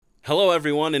Hello,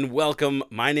 everyone, and welcome.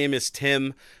 My name is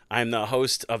Tim. I'm the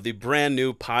host of the brand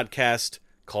new podcast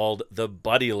called The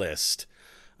Buddy List.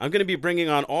 I'm going to be bringing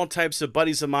on all types of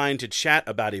buddies of mine to chat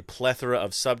about a plethora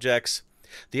of subjects.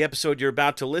 The episode you're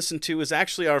about to listen to is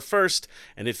actually our first,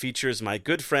 and it features my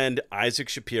good friend Isaac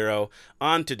Shapiro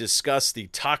on to discuss the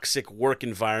toxic work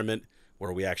environment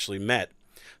where we actually met.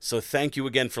 So thank you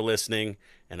again for listening,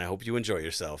 and I hope you enjoy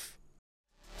yourself.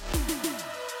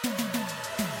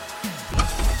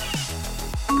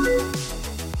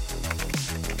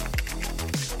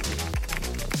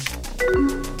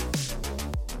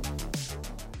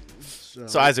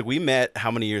 So Isaac, we met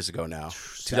how many years ago now?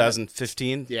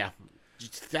 2015? Yeah.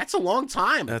 That's a long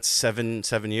time. That's seven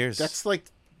years. That's like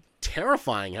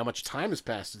terrifying how much time has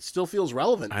passed. It still feels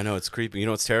relevant. I know, it's creepy. You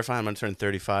know what's terrifying? I'm going to turn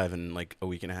 35 in like a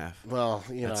week and a half. Well,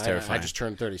 you That's know, terrifying. I just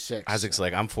turned 36. Isaac's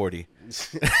like, I'm 40.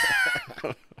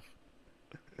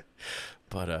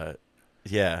 But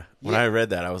yeah, when I read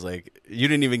that, I was like, you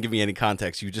didn't even give me any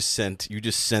context. You just sent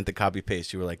the copy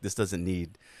paste. You were like, this doesn't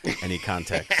need any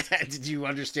context. Did you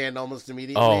understand almost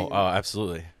immediately? Oh,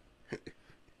 absolutely.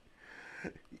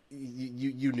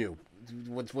 You knew.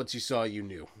 Once you saw, you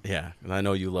knew. Yeah, and I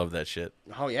know you love that shit.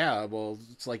 Oh yeah, well,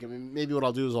 it's like, I mean, maybe what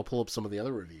I'll do is I'll pull up some of the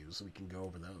other reviews so we can go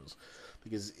over those,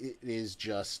 because it is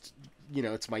just, you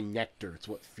know, it's my nectar. It's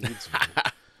what feeds me.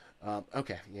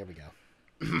 Okay, here we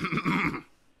go.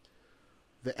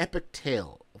 The epic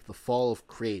tale of the fall of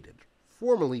Created,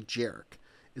 formerly Jarek,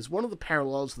 is one of the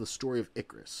parallels of the story of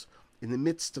Icarus. In the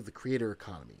midst of the creator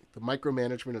economy, the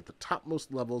micromanagement at the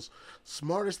topmost levels,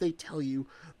 smart as they tell you,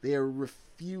 they are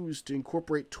refused to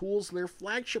incorporate tools in their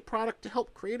flagship product to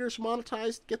help creators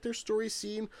monetize, get their stories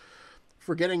seen,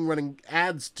 forgetting running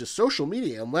ads to social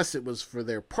media unless it was for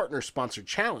their partner-sponsored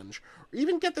challenge, or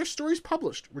even get their stories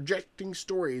published, rejecting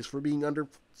stories for being under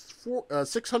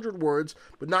 600 words,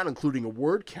 but not including a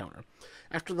word counter.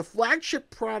 After the flagship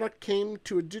product came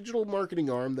to a digital marketing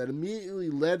arm that immediately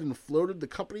led and floated the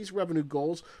company's revenue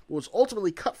goals, but was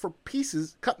ultimately cut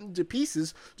into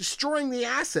pieces, destroying the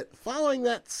asset. Following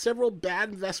that, several bad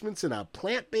investments in a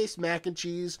plant-based mac and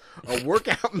cheese, a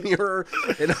workout mirror,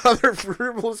 and other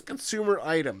frivolous consumer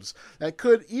items that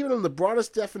could, even in the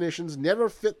broadest definitions, never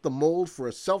fit the mold for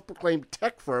a self-proclaimed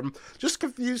tech firm, just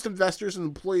confused investors and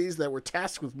employees that were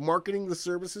tasked with marketing the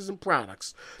services and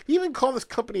products. To even call this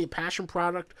company a passion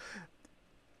project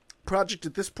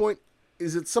at this point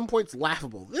is at some points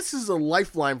laughable. This is a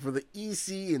lifeline for the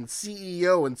EC and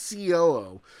CEO and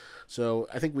COO. So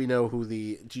I think we know who do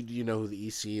you know who the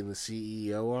EC and the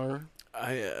CEO are?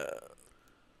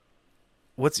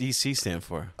 What's EC stand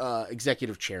for?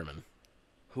 Executive Chairman.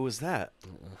 Who is that?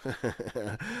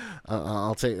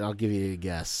 I'll give you a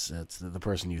guess. It's the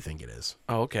person you think it is.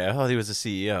 Oh, okay. I thought he was the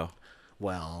CEO.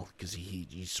 Well, because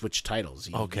he switched titles.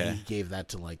 He gave that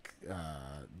to like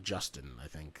Justin, I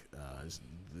think,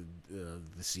 the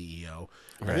CEO.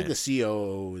 Right. I think the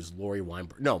COO is Lori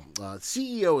Weinberg. No,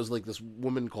 CEO is like this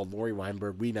woman called Lori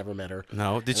Weinberg. We never met her.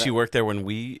 No, did she work there when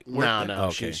we worked No. there? Oh,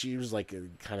 okay. She was like a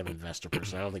kind of investor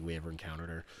person. I don't think we ever encountered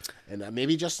her. And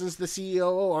maybe Justin's the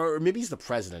CEO, or maybe he's the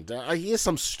president. He has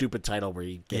some stupid title where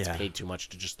he gets paid too much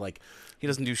to just like... He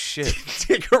doesn't do shit.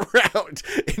 Dig around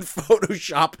in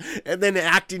Photoshop and then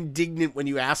act indignant when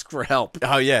you ask for help.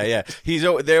 Oh yeah.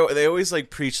 They always like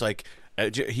preach like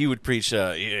he would preach.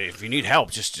 If you need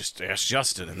help, just ask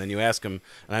Justin. And then you ask him.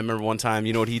 And I remember one time,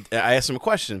 you know what I asked him a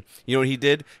question. You know what he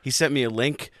did? He sent me a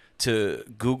link to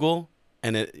Google.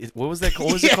 And what was that?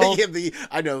 What was it called? Yeah,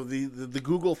 I know the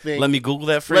Google thing. Let me Google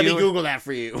that for you. Let me Google that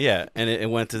for you. Yeah, and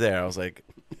it went to there. I was like,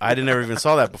 I never even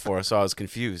saw that before, so I was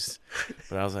confused.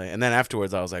 But I was like, and then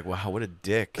afterwards, I was like, wow, what a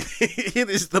dick. It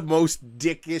is the most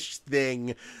dickish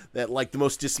thing the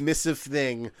most dismissive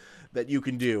thing that you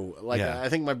can do. Like, I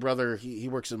think my brother, he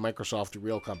works at Microsoft, a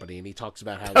real company, and he talks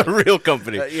about how... Like, a real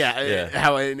company.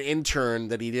 How an intern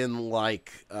that he didn't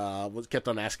like kept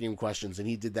on asking him questions, and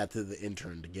he did that to the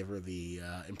intern to give her the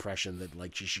impression that,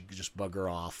 like, she should just bug her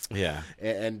off. Yeah.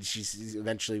 And she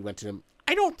eventually went to him,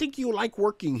 I don't think you like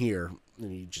working here.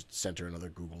 And he just sent her another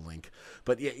Google link.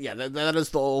 But, that is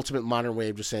the ultimate modern way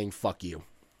of just saying, fuck you.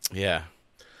 Yeah.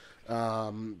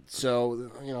 So,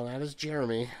 that is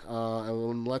Jeremy.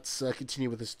 And let's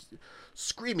continue with this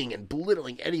screaming and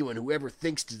belittling anyone who ever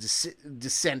thinks to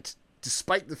dissent,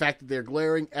 despite the fact that their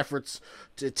glaring efforts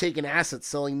to take an asset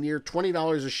selling near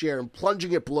 $20 a share and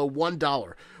plunging it below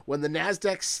 $1 when the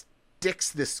NASDAQ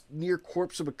predicts this near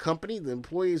corpse of a company, the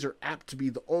employees are apt to be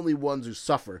the only ones who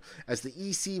suffer, as the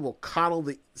EC will coddle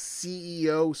the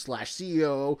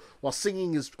CEO/COO while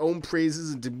singing his own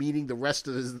praises and demeaning the rest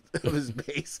of his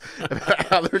base about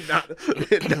how they're not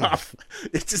enough.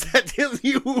 Does that tell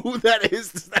you who that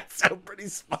is? Does that sound pretty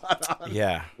spot on?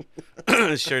 Yeah,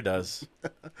 it sure does.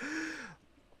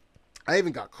 I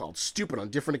even got called stupid on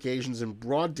different occasions in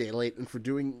broad daylight and for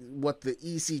doing what the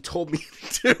EC told me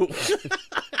to do.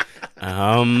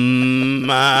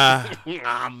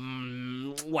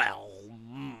 Well,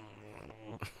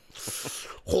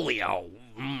 Julio.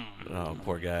 Oh,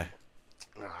 poor guy.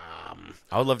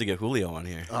 I would love to get Julio on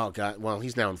here. Oh, God. Well,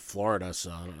 he's now in Florida,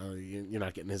 so you're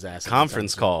not getting his ass.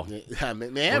 Conference call. Yeah,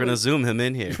 man, we're going to Zoom him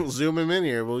in here. We'll Zoom him in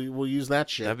here. We'll use that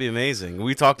shit. That'd be amazing.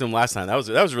 We talked to him last time. That was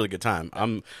a really good time.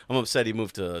 I'm upset he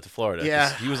moved to Florida.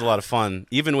 Yeah. He was a lot of fun.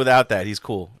 Even without that, he's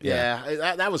cool.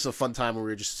 Yeah, that was a fun time when we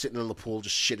were just sitting in the pool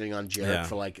just shitting on Jared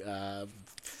for like 40 minutes.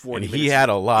 And he had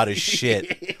a lot of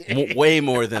shit. Way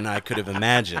more than I could have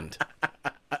imagined.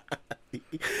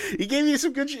 He gave you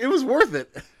some good shit. It was worth it.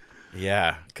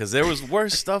 Yeah, because there was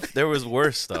worse stuff. There was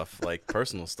worse stuff, like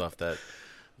personal stuff that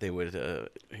he would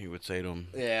say to him.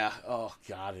 Yeah. Oh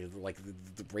God. Like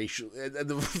the racial.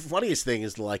 The funniest thing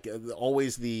is like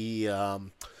always the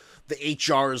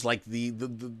HR is like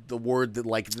the word that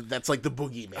like that's like the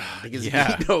boogeyman because he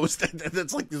knows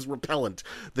that's like this repellent.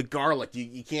 The garlic,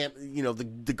 you can't,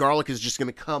 the garlic is just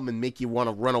going to come and make you want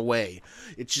to run away.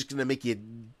 It's just going to make you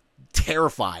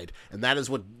terrified, and that is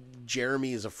what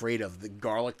Jeremy is afraid of, the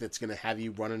garlic that's going to have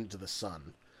you run into the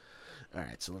sun. All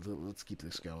right, so let's keep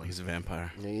this going. He's a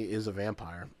vampire. He is a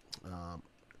vampire.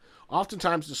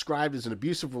 Oftentimes described as an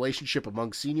abusive relationship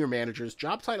among senior managers,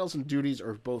 job titles and duties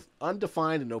are both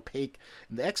undefined and opaque,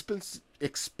 and the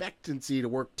expectancy to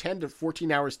work 10 to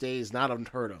 14 hours a day is not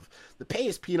unheard of. The pay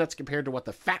is peanuts compared to what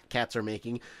the fat cats are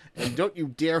making, and don't you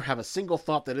dare have a single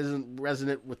thought that isn't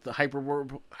resonant with the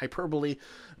hyperbole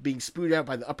being spewed out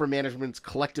by the upper management's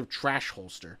collective trash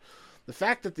holster. The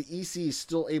fact that the EC is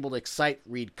still able to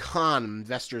con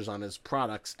investors on his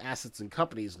products, assets, and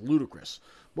companies is ludicrous.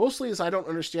 Mostly as I don't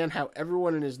understand how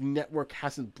everyone in his network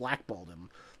hasn't blackballed him.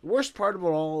 The worst part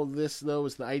about all of this, though,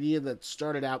 is the idea that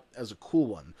started out as a cool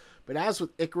one. But as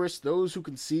with Icarus, those who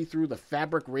can see through the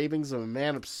fabric ravings of a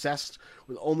man obsessed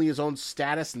with only his own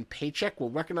status and paycheck will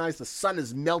recognize the sun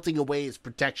is melting away his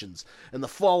protections, and the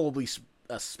fall will be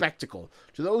a spectacle.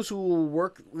 To those who will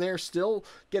work there still,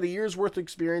 get a year's worth of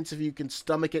experience if you can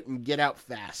stomach it and get out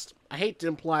fast. I hate to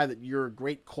imply that you're a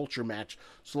great culture match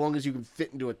so long as you can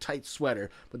fit into a tight sweater,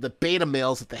 but the beta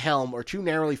males at the helm are too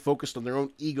narrowly focused on their own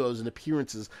egos and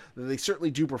appearances that they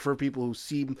certainly do prefer people who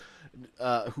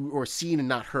are seen and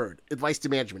not heard. Advice to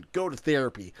management: go to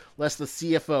therapy, lest the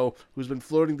CFO, who's been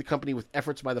floating the company with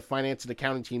efforts by the finance and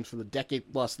accounting teams for the decade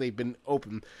plus they've been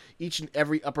open, each and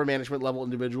every upper management level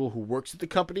individual who works at the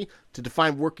company, to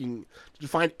define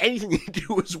anything they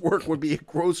do as work would be a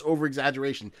gross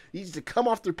over-exaggeration. He needs to come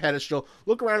off their pedestal,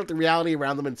 look around at the reality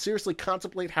around them, and seriously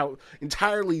contemplate how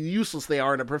entirely useless they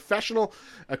are in a professional,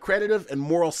 accredited, and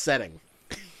moral setting.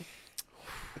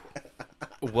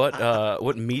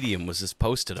 What medium was this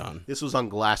posted on? This was on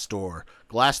Glassdoor.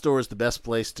 Glassdoor is the best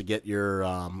place to get your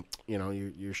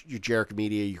your Jericho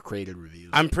Media, your created reviews.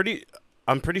 I'm pretty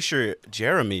sure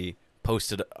Jeremy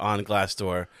posted on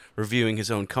Glassdoor reviewing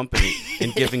his own company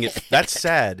and giving it that's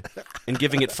sad and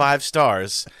giving it 5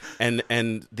 stars and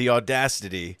the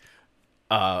audacity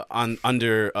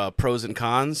under pros and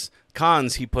cons.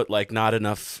 Cons, he put like not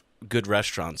enough good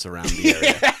restaurants around the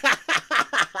area.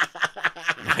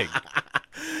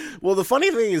 Well, the funny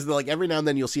thing is that, like, every now and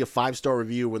then you'll see a 5-star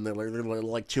review when they're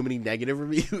like too many negative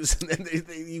reviews, and then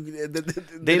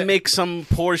they make some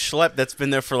poor schlep that's been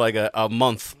there for like a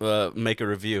month make a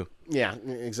review. Yeah,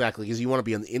 exactly, because you want to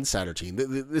be on the insider team.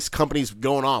 This company's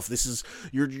going off. This is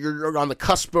you're on the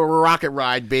cusp of a rocket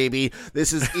ride, baby.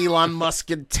 This is Elon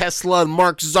Musk and Tesla and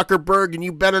Mark Zuckerberg, and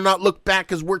you better not look back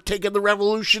because we're taking the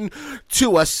revolution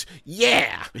to us.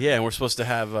 Yeah. Yeah, and we're supposed to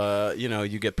have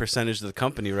you get percentage of the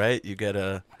company, right? You get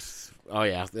a. Oh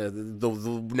yeah,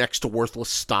 the next to worthless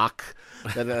stock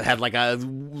that had like a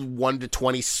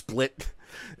 1-20 split,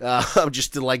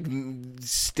 just to like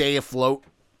stay afloat.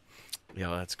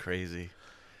 Yo, that's crazy.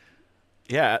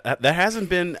 Yeah, that hasn't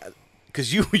been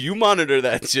because you monitor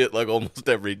that shit like almost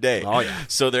every day. Oh yeah.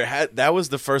 So that was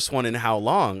the first one in how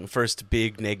long? First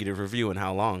big negative review in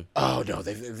how long? Oh no,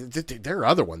 there are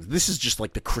other ones. This is just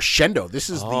like the crescendo. This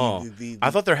is the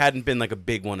I thought there hadn't been like a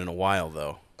big one in a while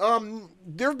though.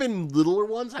 There have been littler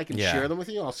ones. I can share them with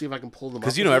you. I'll see if I can pull them up.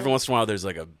 Because every once in a while there's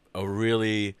like a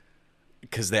really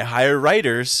because they hire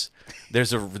writers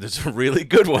there's a really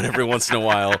good one every once in a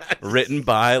while, written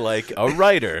by like a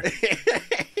writer.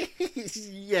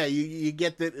 Yeah, you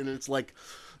get that, and it's like,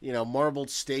 marbled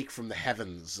steak from the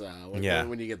heavens when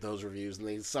you get those reviews, and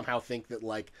they somehow think that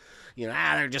like,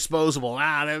 they're disposable.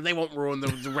 They won't ruin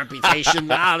the reputation.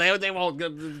 They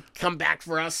won't come back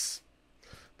for us.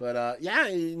 But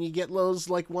and you get those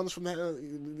like ones from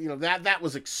that. That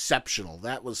was exceptional.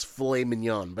 That was filet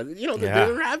mignon. But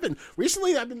there have been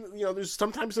recently. I've been there's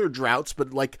sometimes there are droughts,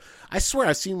 but like I swear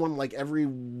I've seen one like every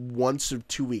once or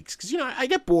 2 weeks because I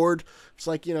get bored. It's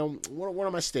like one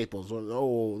of my staples.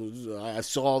 I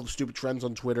saw all the stupid trends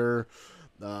on Twitter.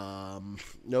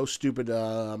 No stupid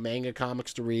manga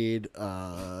comics to read.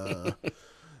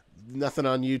 Nothing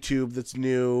on YouTube that's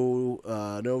new.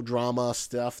 No drama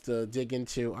stuff to dig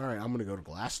into. All right, I'm going to go to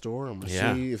Glassdoor. I'm going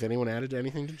to see if anyone added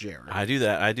anything to Jared. I do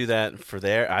that for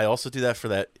there. I also do that for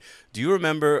that. Do you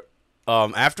remember,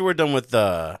 after we're done with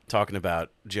talking about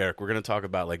Jarek, we're going to talk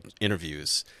about like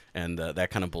interviews and that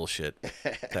kind of bullshit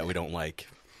that we don't like.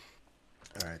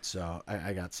 All right, so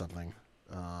I got something.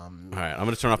 All right, I'm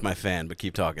going to turn off my fan, but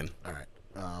keep talking. All right.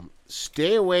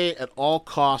 Stay away at all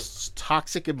costs.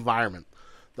 Toxic environment.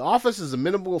 The office is a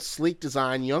minimal, sleek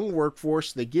design, young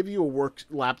workforce. They give you a work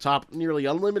laptop, nearly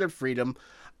unlimited freedom.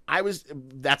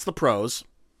 That's the pros.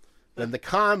 Then the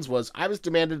cons was I was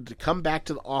demanded to come back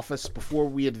to the office before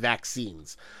we had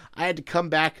vaccines. I had to come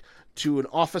back to an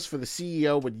office for the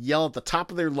CEO would yell at the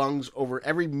top of their lungs over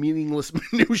every meaningless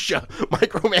minutia,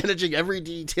 micromanaging every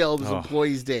detail of his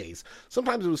employees' days.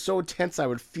 Sometimes it was so intense I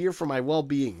would fear for my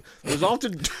well-being. There was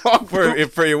often dog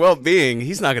for your well-being,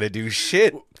 he's not going to do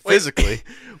shit physically.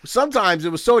 Sometimes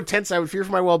it was so intense I would fear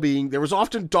for my well-being. There was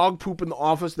often dog poop in the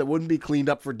office that wouldn't be cleaned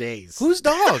up for days. Whose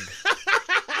dog?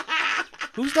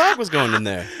 Whose dog was going in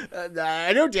there?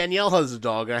 I know Danielle has a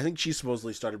dog, and I think she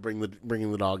supposedly started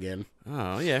bringing the dog in.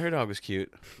 Oh yeah, her dog was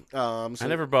cute. I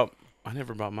never brought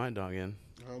my dog in.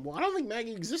 Well, I don't think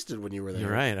Maggie existed when you were there.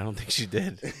 You're right. I don't think she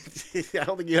did. I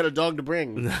don't think you had a dog to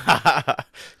bring.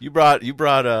 You brought.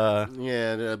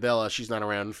 Yeah, Bella. She's not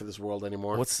around for this world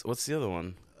anymore. What's the other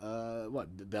one?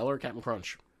 What? Bella or Captain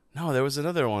Crunch? No, there was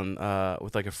another one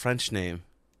with like a French name.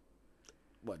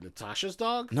 What, Natasha's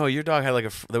dog? No, your dog had like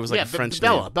a French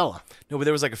Bella, name. Bella. No, but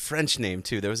there was like a French name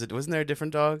too. Wasn't there a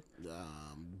different dog?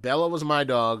 Bella was my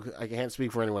dog. I can't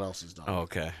speak for anyone else's dog. Oh,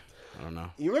 okay. I don't know.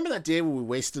 You remember that day when we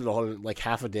wasted like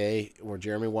half a day where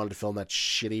Jeremy wanted to film that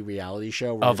shitty reality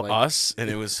show of us, and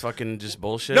it was fucking just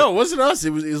bullshit? No, it wasn't us. It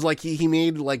was like he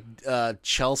made like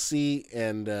Chelsea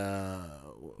and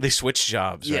they switched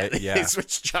jobs, right? Yeah, they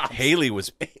switched jobs. Haley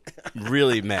was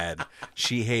really mad.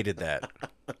 She hated that.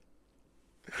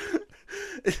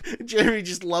 Jeremy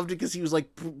just loved it because he was like,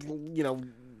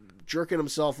 jerking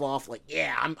himself off like,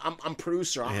 yeah, I'm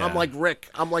producer. I'm like Rick.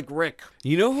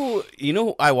 You know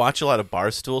who I watch a lot of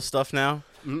Barstool stuff now?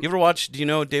 Mm-hmm. You ever watch, do you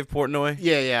know Dave Portnoy?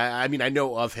 Yeah. I mean, I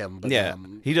know of him. But, yeah,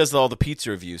 he does all the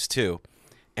pizza reviews too.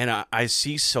 And I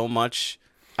see so much.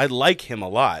 I like him a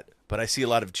lot, but I see a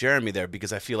lot of Jeremy there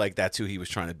because I feel like that's who he was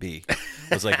trying to be.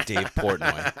 It was like Dave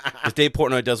Portnoy. Because Dave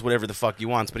Portnoy does whatever the fuck he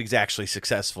wants, but he's actually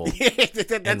successful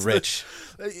and rich.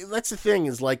 That's the thing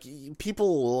is like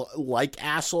people like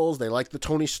assholes. They like the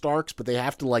Tony Starks, but they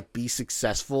have to like be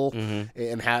successful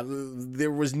and have.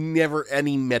 There was never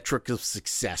any metric of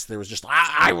success. There was just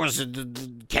I was at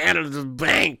the Canada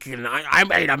Bank and I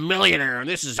made $1 million, and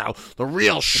this is how the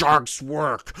real sharks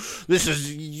work. This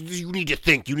is you need to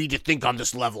think. You need to think on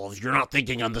this level. If you're not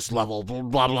thinking on this level, blah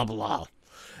blah blah blah.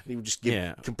 He would just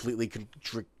give completely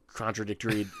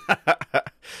contradictory.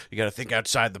 You got to think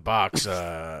outside the box.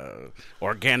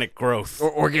 Organic growth.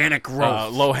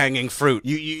 Low hanging fruit.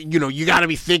 You got to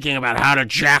be thinking about how to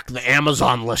jack the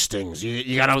Amazon listings.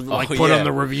 You got to put on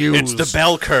the reviews. It's the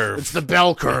bell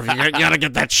curve. You got to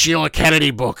get that Sheila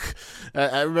Kennedy book.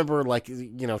 I remember,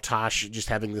 Tosh just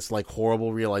having this,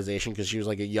 horrible realization because she was,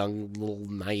 a young, little,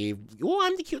 naive,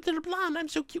 I'm the cute little blonde, I'm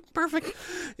so cute and perfect.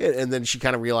 And then she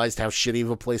kind of realized how shitty of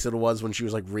a place it was when she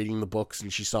was, reading the books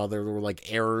and she saw there were,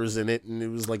 errors in it and it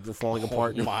was, they're falling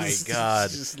apart. Oh, my God.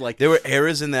 Just, there were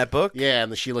errors in that book? Yeah, in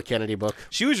the Sheila Kennedy book.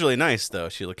 She was really nice, though,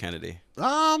 Sheila Kennedy.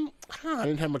 I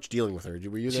didn't have much dealing with her.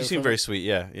 Were you there? She seemed very sweet,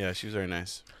 yeah. Yeah, she was very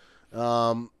nice.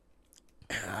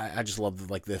 I just love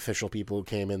the official people who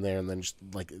came in there and then just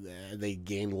they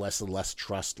gained less and less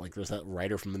trust. There's that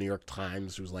writer from the New York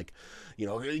Times who's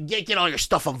get all your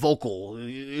stuff on Vocal.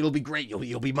 It'll be great.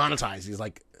 You'll be monetized. He's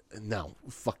like, no,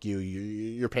 fuck you.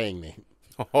 You're paying me.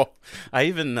 Oh, I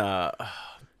even I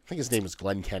think his name was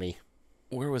Glenn Kenny.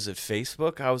 Where was it?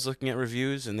 Facebook. I was looking at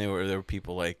reviews and there were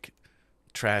people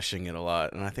trashing it a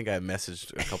lot, and I think I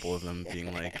messaged a couple of them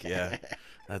being like, yeah,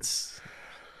 that's.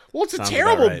 Well, it's a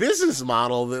terrible business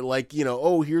model that, like, you know,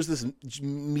 oh, here's this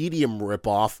medium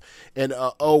ripoff, and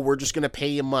oh, we're just gonna pay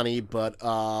you money, but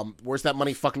where's that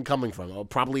money fucking coming from? Oh,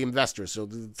 probably investors. So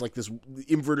it's like this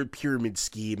inverted pyramid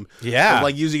scheme. Yeah, of,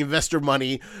 like, using investor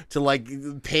money to, like,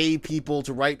 pay people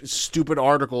to write stupid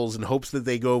articles in hopes that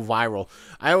they go viral.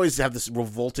 I always have this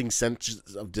revolting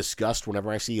sense of disgust whenever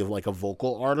I see, like, a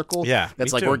vocal article. Yeah,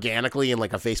 that's like organically in,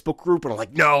 like, a Facebook group, and I'm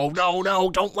like, no,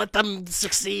 don't let them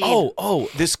succeed. Oh,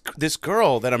 this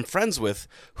girl that I'm friends with,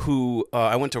 who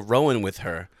I went to Rowan with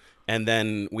her, and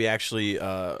then we actually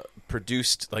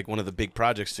produced, like, one of the big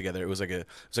projects together. It was like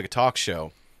a talk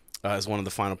show as one of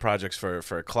the final projects for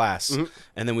a class,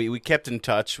 and then we kept in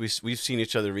touch. We've seen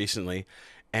each other recently,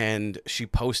 and she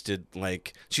posted,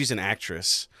 like, she's an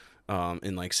actress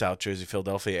in, like, South Jersey,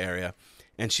 Philadelphia area,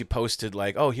 and she posted,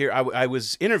 like, oh, here I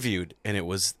was interviewed, and it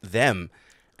was them.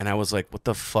 And I was like, what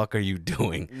the fuck are you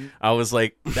doing? I was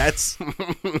like, that's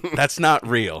not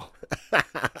real.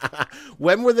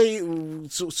 When were they?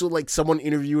 So like, someone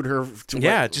interviewed her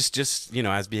just you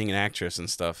know, as being an actress and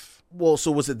stuff. Well,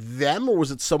 so was it them, or was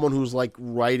it someone who's, like,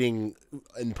 writing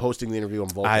and posting the interview on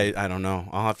Vulcan? I don't know.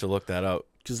 I'll have to look that up.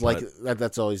 Because, like,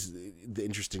 that's always the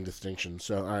interesting distinction.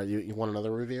 So, all right, you want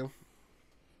another review?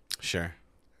 Sure.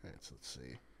 All right, so let's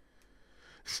see.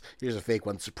 Here's a fake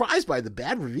one. Surprised by the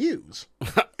bad reviews.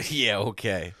 Yeah,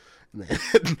 okay.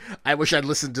 I wish I'd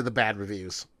listened to the bad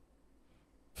reviews.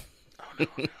 Oh, no.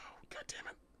 God damn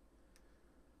it.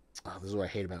 Oh, this is what I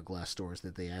hate about Glassdoor, is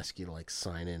that they ask you to, like,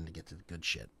 sign in to get to the good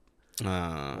shit.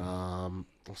 We'll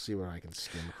see what I can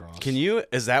skim across.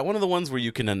 Is that one of the ones where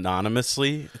you can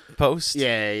anonymously post?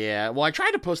 Yeah. Well, I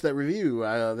tried to post that review,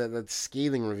 that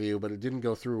scathing review, but it didn't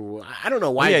go through. I don't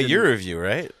know why. Yeah, your review,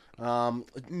 right?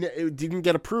 It didn't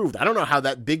get approved. I don't know how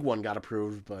that big one got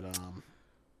approved, but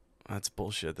that's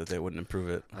bullshit that they wouldn't approve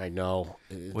it. I know.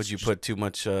 Would you put too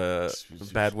much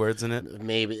bad words in it?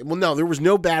 Maybe. Well, no, there was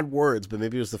no bad words, but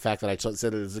maybe it was the fact that I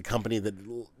said it is a company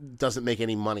that doesn't make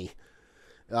any money.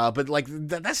 But, like,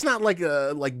 that's not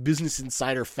like Business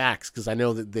Insider facts, because I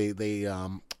know that they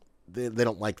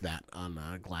don't like that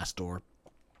on Glassdoor.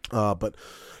 But.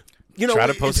 You know, try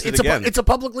to post it again. It's a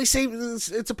publicly saved.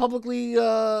 It's a public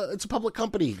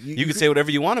company. You could say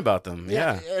whatever you want about them.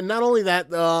 Yeah. And not only that,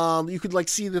 you could, like,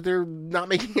 see that they're not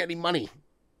making any money.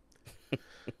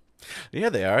 Yeah,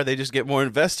 they are. They just get more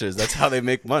investors. That's how they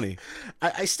make money.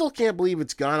 I still can't believe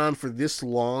it's gone on for this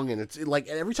long, and it's like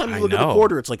every time you look at the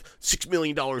quarter, it's like $6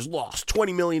 million lost,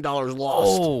 $20 million lost.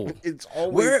 Oh, it's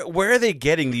always where are they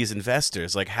getting these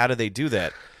investors? Like, how do they do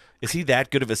that? Is he that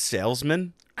good of a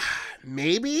salesman?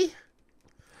 Maybe.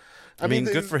 I mean,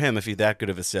 good for him if he's that good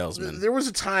of a salesman. There was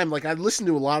a time, like, I listened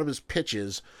to a lot of his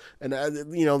pitches, and,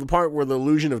 you know, the part where the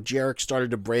illusion of Jarek started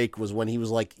to break was when he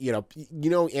was like, you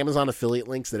know Amazon affiliate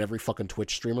links that every fucking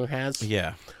Twitch streamer has?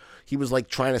 Yeah. He was, like,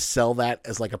 trying to sell that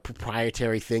as, like, a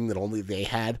proprietary thing that only they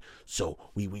had. So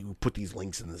we put these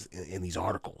links in these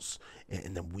articles,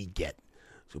 and then we get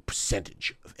a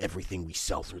percentage of everything we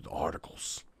sell through the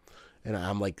articles. And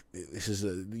I'm like, this is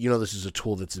a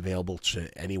tool that's available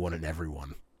to anyone and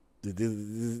everyone.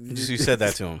 You said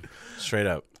that to him straight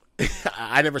up.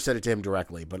 I never said it to him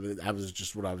directly, but that was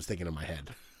just what I was thinking in my head.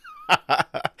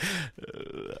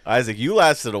 Isaac, you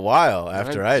lasted a while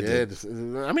after I did. I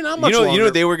mean, not much longer. You know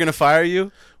they were going to fire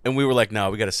you, and we were like, no,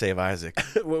 we got to save Isaac.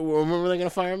 When were they going to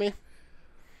fire me?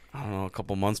 I don't know, a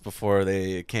couple months before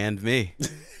they canned me.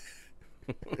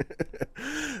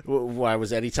 Why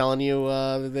was Eddie telling you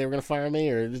that they were going to fire me,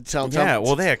 or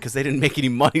because they didn't make any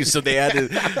money, so they had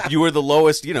to. You were the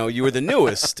lowest, you were the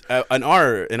newest in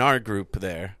our group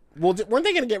there. Well, weren't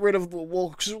they going to get rid of?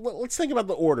 Well, let's think about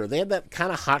the order. They had that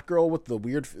kind of hot girl with the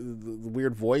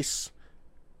weird voice.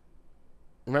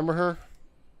 Remember her?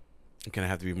 I'm gonna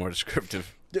have to be more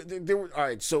descriptive. There were, all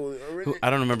right, so I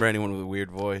don't remember anyone with a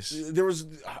weird voice. There was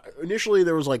initially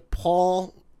like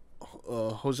Paul,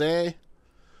 Jose.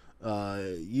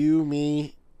 You,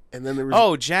 me, and then there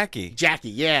was Jackie.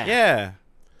 Jackie, yeah.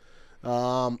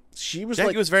 She was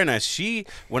Jackie was very nice.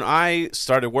 When I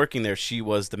started working there, she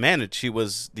was the manager. She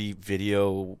was the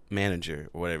video manager,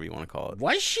 or whatever you want to call it.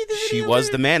 Was she the video She was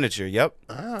the manager. Yep.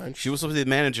 She was the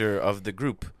manager of the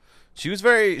group. She was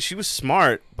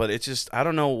smart, but it's just I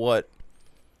don't know what.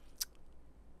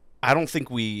 I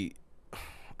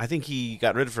think he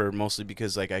got rid of her mostly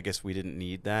because, like, I guess we didn't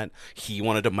need that. He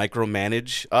wanted to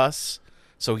micromanage us,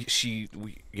 so we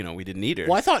didn't need her.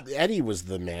 Well, I thought Eddie was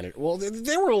the manager. Well,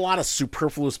 there were a lot of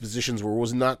superfluous positions where I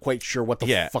was not quite sure what the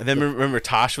fuck. And then remember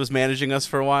Tosh was managing us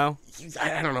for a while?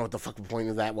 I don't know what the fucking point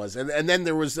of that was. And then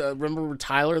there was, remember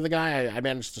Tyler, the guy? I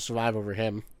managed to survive over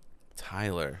him.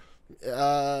 Tyler.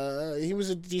 He was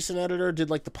a decent editor. Did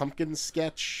like the pumpkin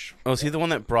sketch. Oh, is he the one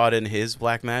that brought in his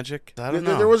black magic? I don't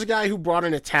know. There was a guy who brought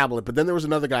in a tablet, but then there was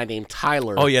another guy named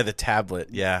Tyler. Oh yeah, the tablet.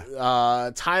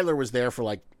 Yeah. Tyler was there for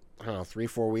like, I don't know,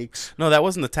 3-4 weeks. No, that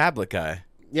wasn't the tablet guy.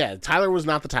 Yeah, Tyler was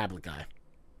not the tablet guy.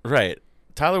 Right.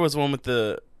 Tyler was the one with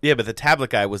the... Yeah, but the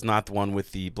tablet guy was not the one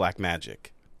with the black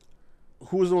magic.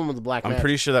 Who was the one with the black magic? I'm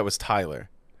pretty sure that was Tyler.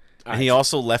 And he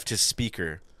also left his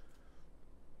speaker.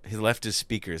 He left his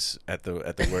speakers at the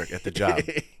work, at the job.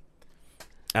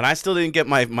 And I still didn't get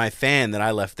my fan that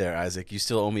I left there, Isaac. You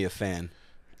still owe me a fan.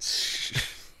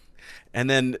 And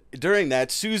then during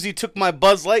that, Susie took my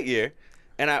Buzz Lightyear.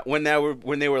 And when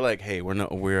they were like, "Hey, we have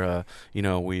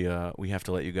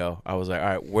to let you go," I was like, "All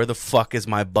right, where the fuck is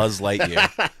my Buzz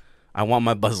Lightyear? I want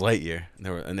my Buzz Lightyear."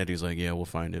 And Eddie was like, "Yeah, we'll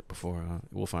find it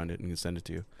we'll find it and can send it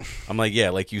to you." I'm like, "Yeah,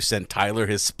 like you sent Tyler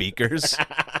his speakers."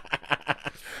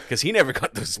 Because he never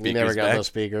got those speakers. He never got back. those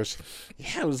speakers.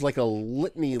 Yeah, it was like a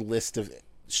litany list of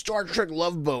Star Trek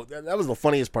Love Boat. That was the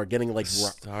funniest part. Getting like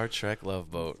Star Trek Love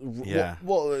Boat. Yeah.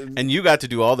 Well, and you got to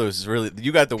do all those. Really,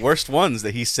 you got the worst ones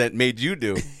that he made you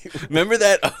do. Remember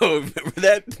that? Oh, remember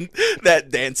that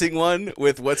dancing one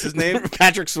with what's his name?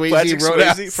 Patrick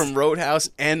Swayze from Roadhouse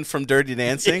and from Dirty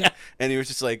Dancing. Yeah. And he was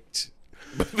just like.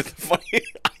 But funny,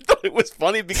 I thought it was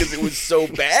funny because it was so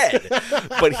bad,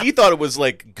 but he thought it was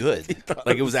like good,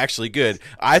 like it was actually good.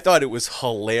 I thought it was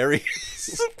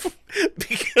hilarious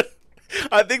because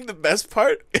I think the best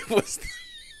part was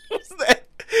that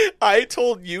I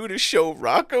told you to show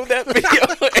Rocco that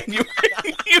video, and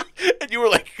you were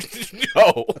like,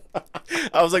 no.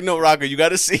 I was like, no, Rocco, you got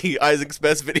to see Isaac's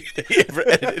best video that he ever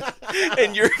edited,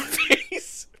 and your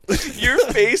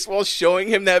face while showing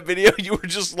him that video, you were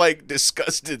just like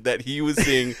disgusted that he was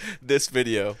seeing this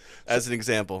video as an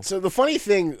example. So the funny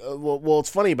thing, well, it's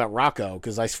funny about Rocco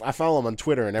because I follow him on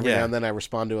Twitter, and every now and then I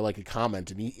respond to like a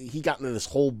comment, and he got into this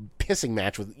whole pissing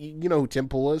match with, you know who Tim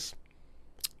Pool is?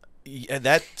 Yeah,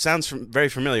 that sounds very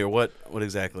familiar. What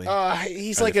exactly?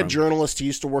 He's like a journalist. He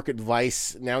used to work at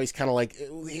Vice. Now he's kind of like,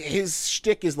 his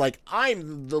shtick is like,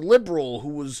 I'm the liberal who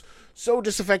was so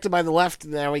disaffected by the left.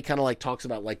 Now he kind of like talks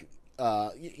about like,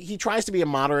 he tries to be a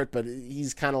moderate, but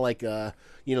he's kind of like, the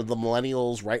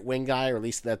millennials right wing guy, or at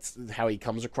least that's how he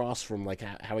comes across from like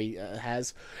how he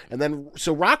has. And then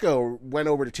so Rocco went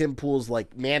over to Tim Pool's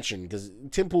like mansion because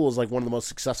Tim Pool is like one of the most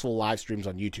successful live streams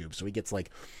on YouTube. So he gets like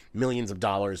millions of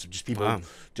dollars of just people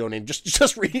donating,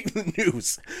 just reading the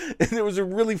news. And there was a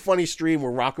really funny stream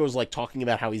where Rocco's like talking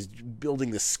about how he's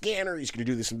building this scanner, he's going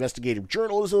to do this investigative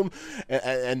journalism,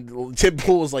 and Tim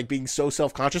Pool is like being so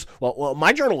self-conscious. Well,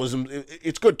 my journalism,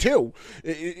 it's good too.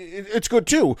 It's good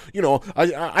too. You know,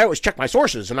 I always check my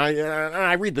sources and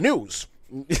I read the news.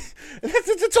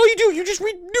 That's all you do. You just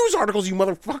read news articles, you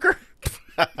motherfucker.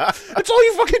 That's all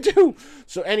you fucking do.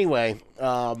 So anyway,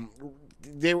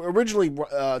 they were originally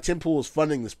Tim Pool was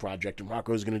funding this project, and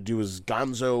Rocco was going to do his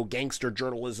gonzo gangster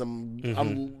journalism,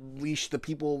 unleash the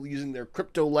people using their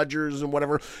crypto ledgers and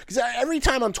whatever. Because every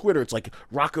time on Twitter, it's like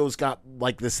Rocco's got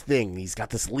like this thing. He's got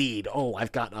this lead. Oh,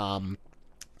 I've got I'm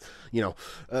going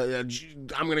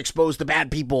to expose the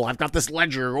bad people. I've got this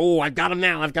ledger. Oh, I've got him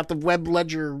now. I've got the web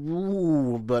ledger.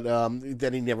 Ooh. But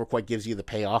then he never quite gives you the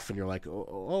payoff, and you're like,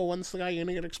 oh, when's the guy going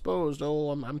to get exposed?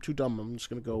 Oh, I'm too dumb. I'm just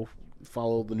going to go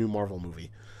follow the new Marvel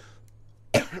movie.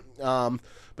 But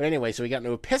anyway, so he got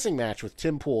into a pissing match with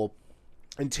Tim Pool.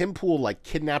 And Tim Pool like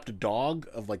kidnapped a dog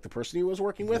of like the person he was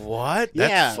working with. What?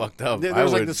 That's fucked up. There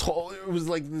was like this whole. It was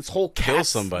like this whole cat. Kill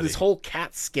somebody. This whole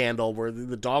cat scandal where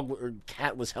the dog or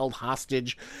cat was held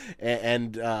hostage,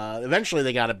 and eventually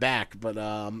they got it back. But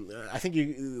I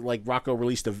think Rocco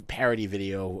released a parody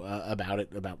video about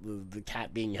it, about the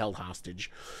cat being held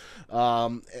hostage.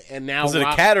 And now was it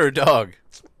a cat or a dog?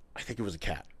 I think it was a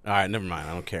cat. All right, never mind.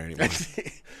 I don't care anymore.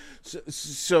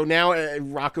 So now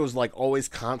Rocco's like always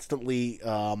constantly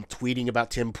tweeting about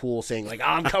Tim Pool, saying like,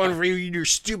 I'm coming for you, your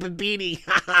stupid beanie.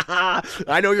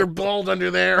 I know you're bald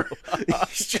under there.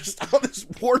 He's just on this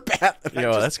warpath.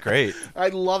 That's great. I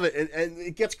love it. And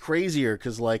it gets crazier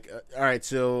because like, all right,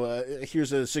 so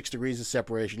here's a 6 degrees of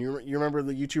separation. You remember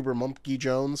the YouTuber Monkey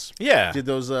Jones? Yeah. Did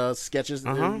those sketches?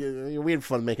 We had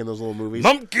fun making those little movies.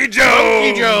 Monkey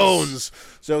Jones!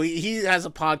 So he has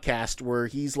a podcast where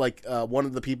he's like one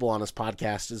of the people on his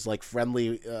podcast is like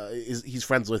friendly. He's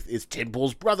friends with Tim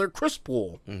Pool's brother Chris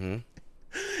Pool.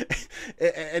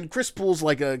 And Chris Poole's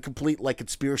like a complete like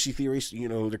conspiracy theorist. You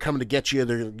know, they're coming to get you.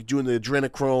 They're doing the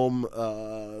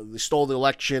adrenochrome. They stole the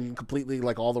election completely,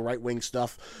 like all the right wing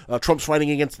stuff. Trump's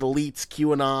fighting against the elites,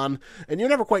 QAnon, and you're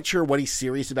never quite sure what he's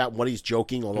serious about, and what he's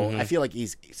joking. Although I feel like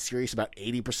he's serious about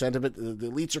 80% of it. The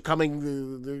elites are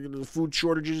coming. The food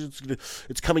shortages,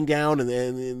 it's coming down, and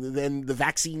then the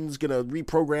vaccine's gonna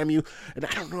reprogram you. And I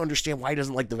don't understand why he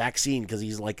doesn't like the vaccine, because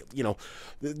he's like, you know,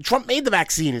 Trump made the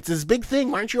vaccine. It's his big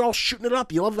thing. Why aren't you all shooting it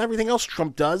up? You love everything else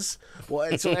Trump does. Well,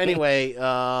 and so anyway,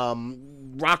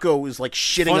 Rocco is like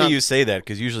shitting. Funny on... you say that,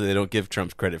 because usually they don't give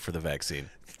Trump credit for the vaccine.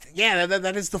 Yeah,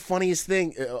 that is the funniest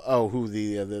thing. Who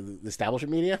the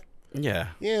establishment media? Yeah,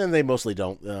 and they mostly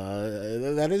don't.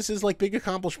 That is his like big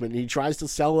accomplishment. He tries to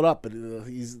sell it up, but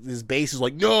his base is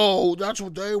like, no, that's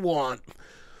what they want.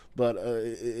 But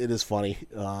it is funny.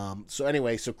 So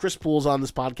anyway, so Chris Poole's on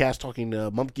this podcast talking to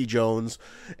Monkey Jones,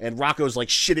 and Rocco's like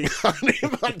shitting on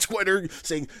him on Twitter,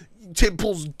 saying Tim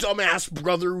Poole's dumbass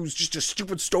brother, who's just a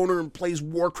stupid stoner and plays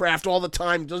Warcraft all the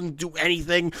time, doesn't do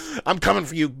anything. I'm coming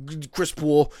for you, Chris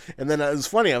Poole. And then it was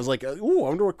funny. I was like, ooh, I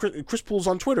wonder what Chris Poole's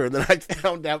on Twitter. And then I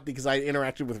found out, because I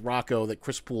interacted with Rocco, that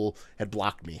Chris Poole had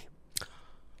blocked me.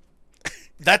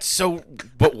 That's so...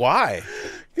 But why?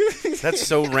 That's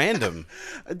so random.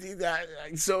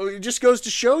 So it just goes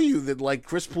to show you that, like,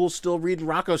 Chris Poole's still reading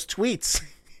Rocco's tweets.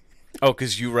 Oh,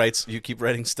 because you keep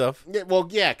writing stuff? Yeah, well,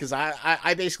 yeah, because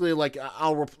I basically, like,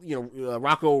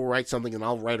 Rocco will write something and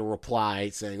I'll write a reply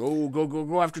saying, oh,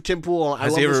 go after Tim Poole.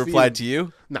 Has he ever replied to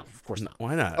you? No, of course not.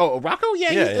 Why not? Oh, Rocco?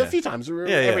 Yeah, yeah. A few times.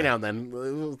 Every now and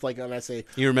then. Like, when I say...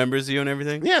 He remembers you and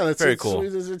everything? Yeah, that's very cool.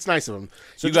 It's nice of him.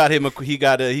 So you got him.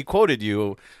 He quoted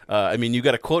you. I mean, you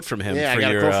got a quote from him. Yeah, for I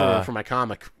got your, a quote for my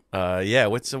comic. Yeah.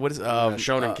 What is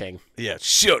Shonen King? Yeah.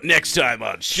 Next time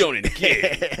on Shonen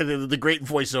King. the great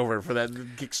voiceover for that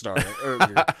Kickstarter.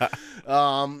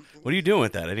 What are you doing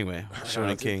with that anyway?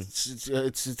 Shonen King. It's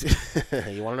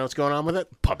you want to know what's going on with it?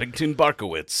 Puppington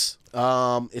Barkowitz.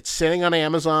 It's sitting on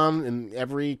Amazon, and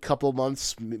every couple of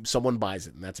months someone buys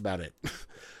it, and that's about it.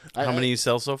 How many you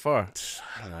sell so far?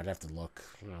 I don't know. I'd have to look.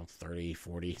 30,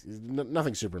 40.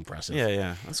 Nothing super impressive.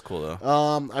 Yeah. That's cool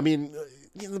though. I mean,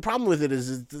 the problem with it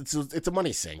is it's a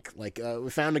money sink. Like, we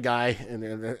found a guy,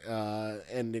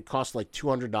 and it cost like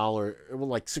 $200,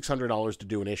 like $600 to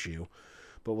do an issue.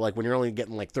 But like, when you're only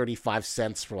getting like 35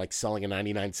 cents for like selling a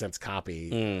 99-cent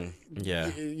copy,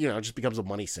 it just becomes a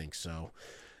money sink. So,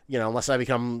 unless I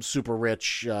become super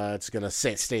rich, it's gonna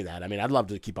stay that. I mean, I'd love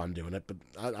to keep on doing it, but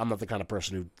I'm not the kind of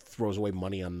person who throws away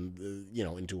money on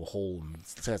into a hole and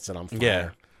sets it on fire. Yeah.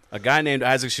 A guy named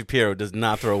Isaac Shapiro does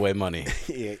not throw away money.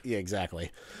 Yeah,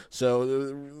 exactly.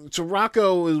 So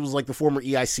Rocco was like the former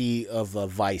EIC of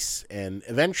Vice, and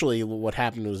eventually what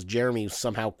happened was Jeremy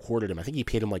somehow courted him. I think he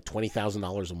paid him like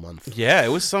 $20,000 a month. Yeah, it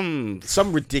was some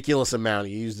ridiculous amount.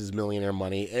 He used his millionaire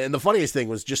money, and the funniest thing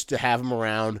was just to have him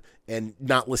around and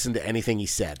not listen to anything he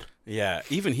said. Yeah,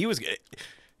 even he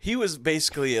was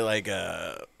basically like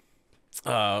a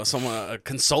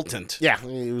consultant. Yeah,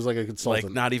 he was like a consultant,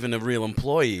 like not even a real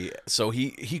employee. So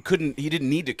he didn't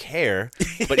need to care,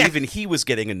 but even he was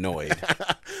getting annoyed.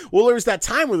 Well, there was that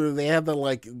time where they had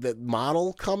that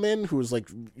model come in who was like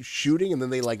shooting, and then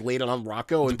they like laid it on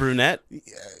Rocco. The brunette,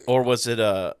 or was it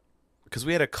because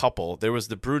we had a couple. There was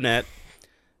the brunette,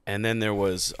 and then there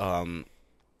was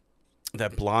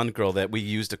that blonde girl that we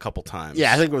used a couple times.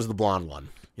 Yeah, I think it was the blonde one.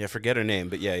 Yeah, forget her name,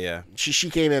 but yeah. She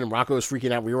came in, and Rocco was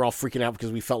freaking out. We were all freaking out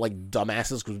because we felt like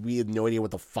dumbasses because we had no idea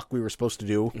what the fuck we were supposed to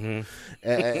do. Mm-hmm.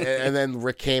 And then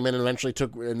Rick came in and eventually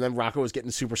and then Rocco was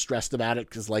getting super stressed about it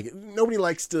because like nobody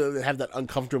likes to have that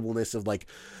uncomfortableness of like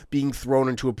being thrown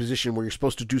into a position where you're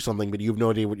supposed to do something, but you have no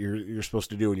idea what you're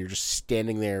supposed to do, and you're just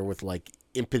standing there with like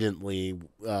impotently,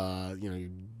 your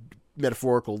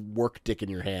metaphorical work dick in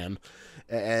your hand,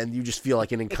 and you just feel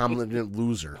like an incompetent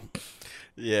loser.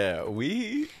 Yeah,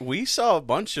 we saw a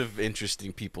bunch of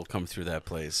interesting people come through that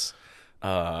place.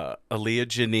 Aaliyah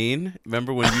Janine,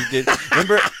 remember when you did?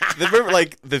 remember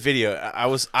like the video? I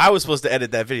was supposed to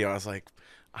edit that video. I was like,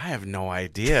 I have no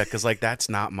idea because like that's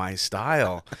not my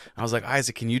style. I was like,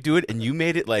 Isaac, can you do it? And you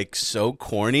made it like so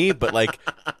corny, but like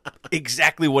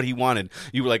exactly what he wanted.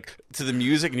 You were like to the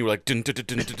music, and you were like, dun, dun, dun,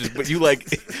 dun, dun, dun, but you like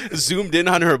zoomed in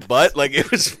on her butt. Like it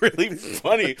was really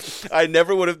funny. I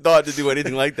never would have thought to do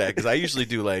anything like that because I usually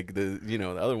do like the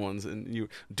other ones, and you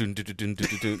dun, dun, dun, dun, dun,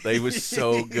 dun, dun. It was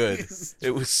so good.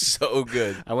 It was so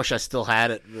good. I wish I still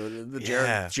had it. The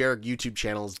Jarek YouTube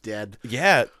channel is dead.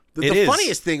 Yeah. The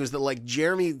funniest thing was that like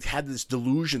Jeremy had this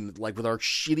delusion that like with our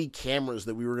shitty cameras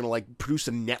that we were gonna like produce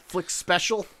a Netflix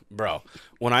special. Bro,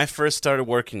 when I first started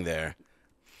working there,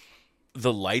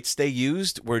 the lights they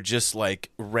used were just like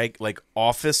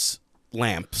office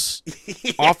lamps,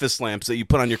 office lamps that you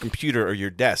put on your computer or your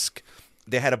desk.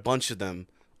 They had a bunch of them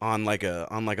on like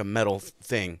a metal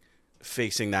thing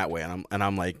facing that way, and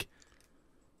I'm like,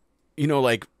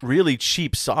 like really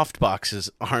cheap soft boxes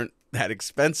aren't that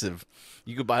expensive.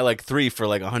 You could buy like 3 for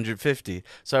like $150.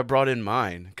 So I brought in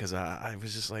mine because I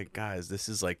was just like, guys, this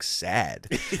is like sad.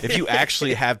 If you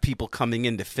actually have people coming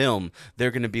in to film,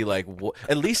 they're going to be like,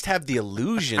 at least have the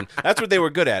illusion. That's what they were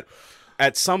good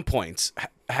at some points,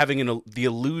 having the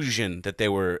illusion that they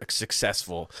were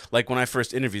successful. Like when I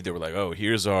first interviewed, they were like, oh,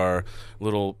 here's our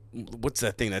little, what's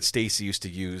that thing that Stacy used to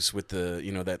use with the,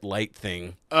 that light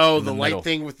thing. Oh, the light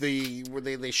thing with where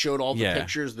they showed all the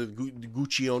pictures, the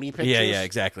Guccione pictures. Yeah,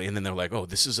 exactly. And then they're like, oh,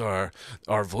 this is our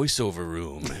voiceover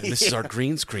room. And this is our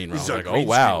green screen room. Like, oh,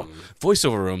 wow,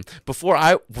 voiceover room. Before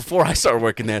I started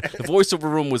working there, the voiceover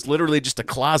room was literally just a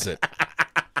closet.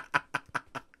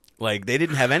 Like, they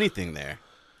didn't have anything there.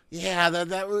 Yeah,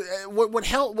 what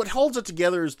holds it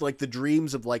together is like the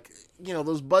dreams of like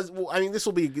those buzz. Well, I mean, this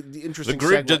will be interesting.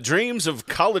 The dreams of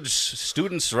college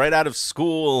students right out of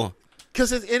school.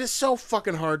 Because it is so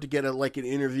fucking hard to get an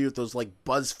interview with those like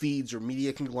BuzzFeeds or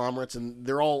media conglomerates, and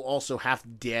they're all also half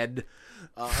dead.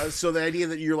 So the idea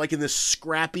that you're like in this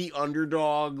scrappy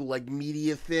underdog like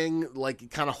media thing, like it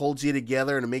kind of holds you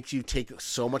together, and it makes you take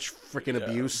so much freaking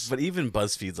abuse. But even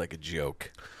BuzzFeed's like a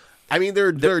joke. I mean, they're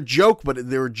a joke, but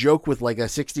they're a joke with like a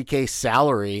 $60K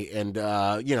salary and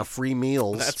free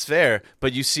meals. That's fair,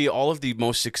 but you see, all of the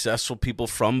most successful people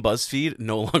from BuzzFeed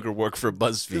no longer work for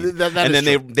BuzzFeed, and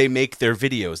then they make their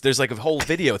videos. There's like a whole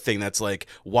video thing that's like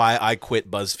why I quit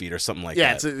BuzzFeed or something like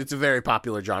that. Yeah, it's a very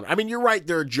popular genre. I mean, you're right,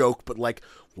 they're a joke, but like,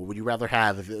 what would you rather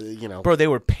have? If Bro, they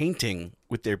were painting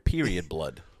with their period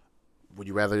blood. Would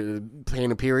you rather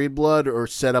paint a period blood or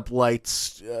set up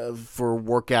lights for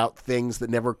workout things that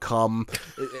never come?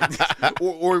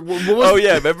 Oh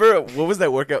yeah, remember what was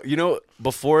that workout?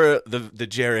 Before the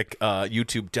Jarek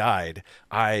YouTube died,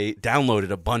 I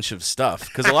downloaded a bunch of stuff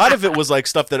because a lot of it was like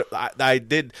stuff that I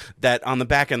did that on the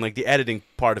back end, like the editing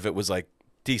part of it was like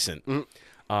decent.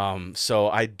 Mm-hmm. So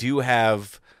I do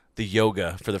have the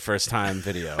yoga for the first time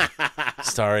video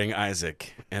starring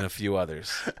Isaac and a few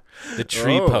others. The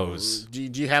tree pose. Do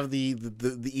you have the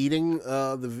eating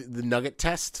the nugget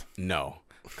test? No,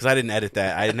 because I didn't edit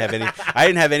that. I didn't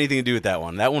have anything to do with that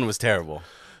one. That one was terrible.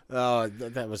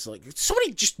 That was like so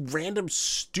many just random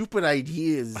stupid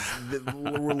ideas that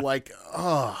were like,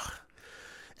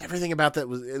 everything about that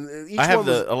was. And I have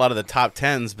a lot of the top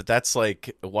 10s, but that's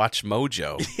like Watch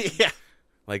Mojo. Yeah.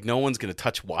 Like, no one's going to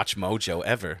touch Watch Mojo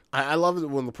ever. I love it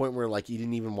when the point where, like, he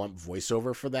didn't even want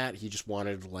voiceover for that. He just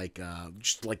wanted,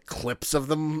 just clips of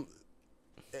them.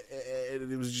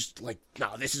 It was just like,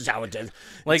 no, this is how it does.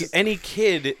 Like, any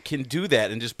kid can do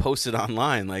that and just post it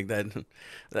online. Like, that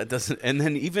doesn't... And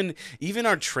then even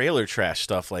our trailer trash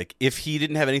stuff, like, if he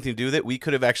didn't have anything to do with it, we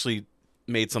could have actually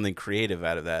made something creative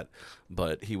out of that.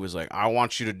 But he was like, I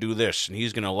want you to do this, and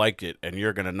he's going to like it, and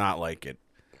you're going to not like it.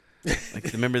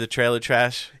 Like, remember the trailer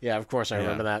trash? Yeah, of course I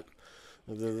remember that.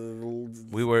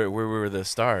 We were the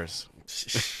stars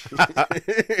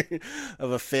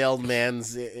of a failed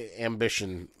man's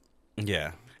ambition.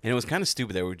 Yeah, and it was kind of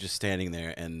stupid that we were just standing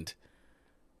there, and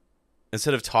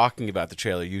instead of talking about the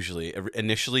trailer,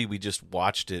 initially we just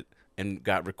watched it and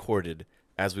got recorded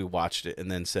as we watched it,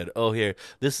 and then said, "Oh, here,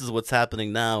 this is what's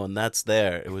happening now, and that's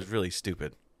there." It was really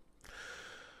stupid.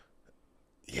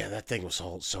 Yeah, that thing was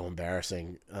so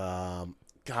embarrassing.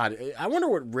 God, I wonder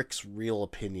what Rick's real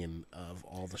opinion of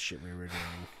all the shit we were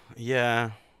doing.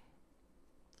 Yeah,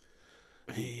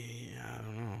 I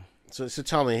don't know. So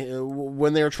tell me,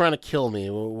 when they were trying to kill me,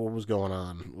 what was going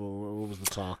on? What was the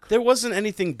talk? There wasn't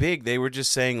anything big. They were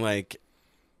just saying, like,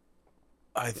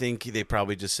 I think they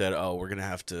probably just said, "Oh, we're gonna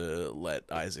have to let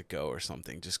Isaac go or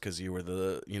something," just because you were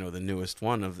the newest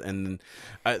one of. And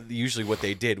usually, what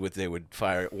they did was they would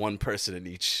fire one person in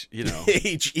each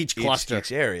each cluster,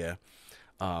 each area.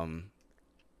 But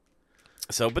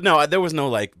no, there was no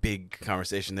like big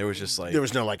conversation. There was just like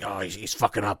oh, he's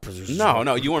fucking up.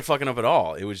 No, you weren't fucking up at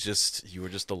all. It was just you were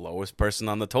just the lowest person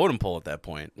on the totem pole at that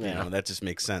point. Yeah. That just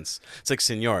makes sense. It's like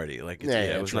seniority. Like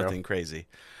it was true. nothing crazy.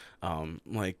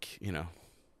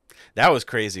 That was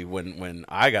crazy when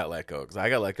I got let go, because I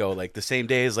got let go like the same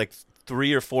day as like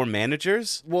 3 or 4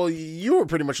 managers. Well, you were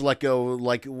pretty much let go.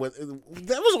 Like that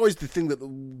was always the thing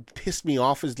that pissed me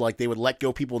off, is like they would let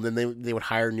go people and then they would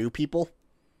hire new people.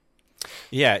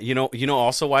 Yeah,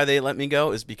 also why they let me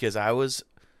go is because I was,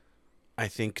 I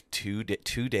think 2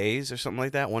 days or something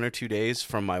like that, 1 or 2 days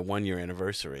from my 1-year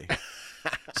anniversary.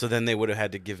 So then they would have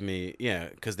had to give me,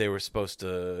 because they were supposed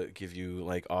to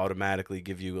automatically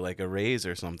give you like a raise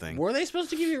or something. Were they supposed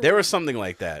to give you? There was something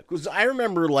like that. Because I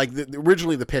remember like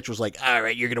originally the pitch was like, all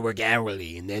right, you're gonna work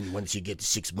hourly, and then once you get to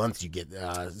 6 months, you get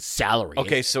salary.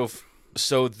 Okay,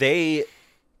 so they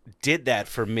did that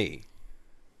for me,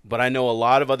 but I know a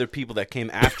lot of other people that came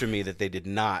after me that they did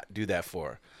not do that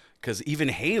for. Because even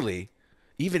Haley,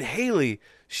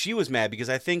 she was mad because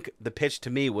I think the pitch to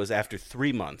me was after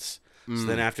 3 months. So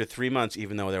then after 3 months,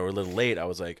 even though they were a little late, I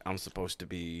was like, I'm supposed to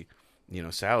be,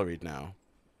 salaried now.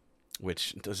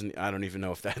 Which I don't even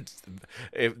know if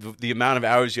the amount of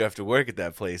hours you have to work at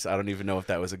that place, I don't even know if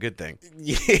that was a good thing.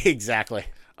 Yeah, exactly.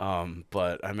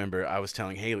 But I remember I was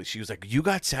telling Haley, she was like, you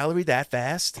got salary that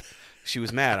fast? She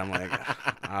was mad. I'm like,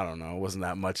 I don't know. It wasn't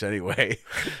that much anyway.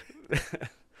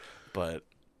 But.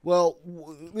 Well,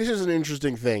 this is an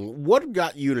interesting thing. What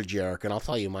got you to Jarek? And I'll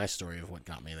tell you my story of what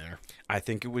got me there. I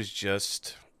think it was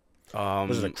just...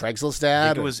 was it a Craigslist ad? I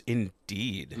think it was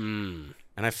Indeed. And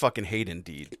I fucking hate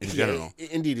Indeed in general.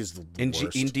 Indeed is the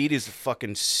worst. Indeed is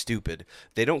fucking stupid.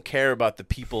 They don't care about the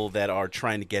people that are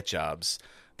trying to get jobs.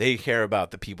 They care about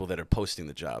the people that are posting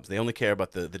the jobs. They only care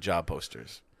about the job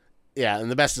posters. Yeah,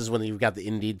 and the best is when you've got the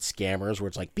Indeed scammers where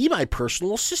it's like, be my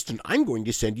personal assistant. I'm going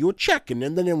to send you a check, and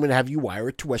then I'm going to have you wire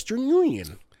it to Western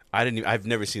Union. I've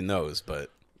never seen those,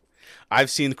 but I've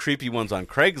seen creepy ones on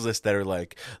Craigslist that are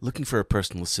like, looking for a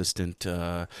personal assistant.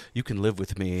 You can live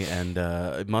with me, and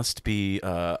it must be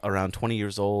around 20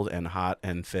 years old and hot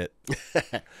and fit.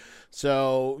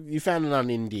 So you found it on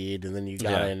Indeed, and then you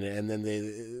got in, and then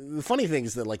the funny thing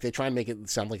is that like they try and make it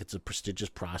sound like it's a prestigious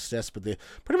process, but they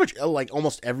pretty much like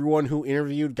almost everyone who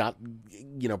interviewed got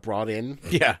brought in.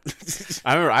 Yeah,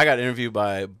 I remember I got interviewed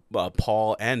by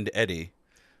Paul and Eddie,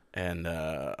 and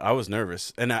I was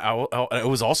nervous, and it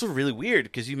was also really weird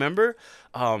because you remember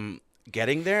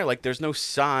getting there, like there's no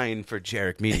sign for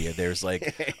Jarek Media. There's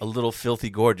like a little filthy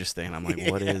gorgeous thing. I'm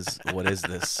like, what is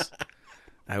this?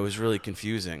 It was really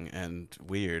confusing and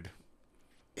weird.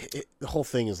 The whole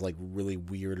thing is like really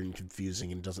weird and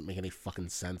confusing and doesn't make any fucking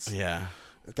sense. Yeah.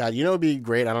 God, it'd be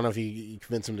great. I don't know if you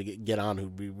convince him to get on.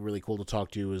 Who'd be really cool to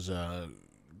talk to is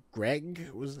Greg.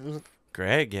 Was it?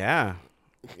 Greg, yeah.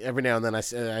 Every now and then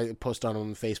I post on him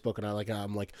on Facebook and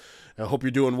I'm like, I hope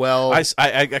you're doing well. I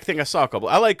think I saw a couple.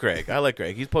 I like Greg.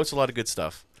 He posts a lot of good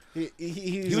stuff.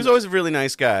 He was always a really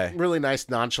nice guy. Really nice,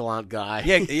 nonchalant guy.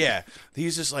 Yeah.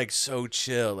 He's just like so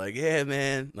chill. Like, yeah,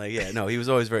 man. Like, yeah, no, he was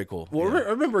always very cool. Well,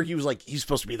 I remember he was like, he's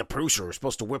supposed to be the producer. We're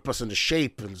supposed to whip us into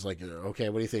shape. And it's like, okay,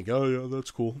 what do you think? Oh, yeah,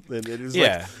 that's cool. And it is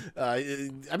like,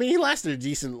 I mean, he lasted a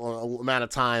decent amount of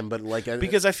time, but like.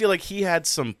 Because I feel like he had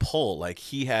some pull. Like,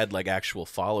 he had like actual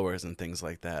followers and things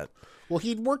like that. Well,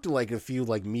 he'd worked in like a few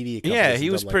like media companies. Yeah, he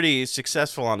was pretty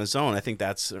successful on his own. I think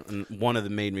that's one of the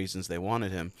main reasons they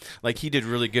wanted him. Like he did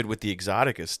really good with the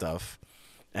Exotica stuff,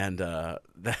 and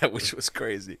that which was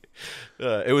crazy.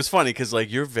 It was funny because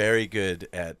like you're very good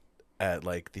at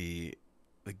like the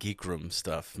geek room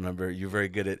stuff. Remember, you're very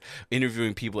good at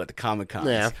interviewing people at the Comic-Cons.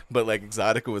 Yeah. But like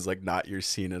Exotica was like not your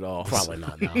scene at all. Probably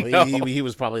not. No, No. He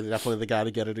was probably definitely the guy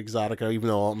to get at Exotica, even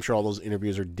though I'm sure all those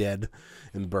interviews are dead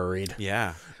and buried.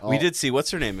 Yeah, we did see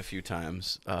what's her name a few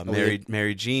times.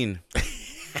 Mary Jean,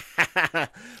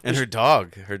 and her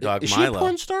dog Is she Milo. a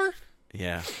porn star?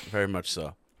 Yeah, very much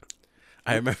so.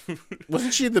 I remember.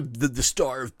 Wasn't she the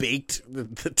star of Baked,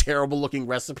 the terrible looking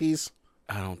recipes?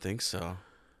 I don't think so.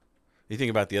 You think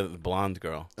about the blonde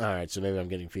girl. All right, so maybe I'm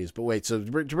getting confused. But wait, so to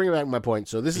bring back my point,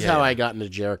 so this is how I got into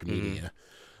Jarek Media.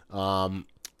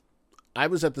 I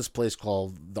was at this place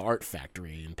called the Art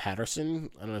Factory in Patterson.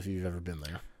 I don't know if you've ever been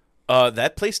there.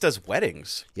 That place does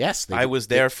weddings. Yes. I was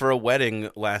there for a wedding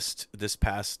this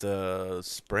past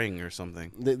spring or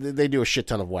something. They do a shit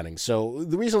ton of weddings. So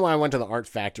the reason why I went to the Art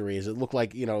Factory is it looked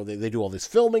like, they do all this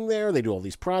filming there. They do all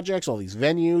these projects, all these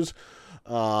venues.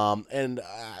 And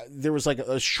there was like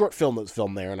a short film that was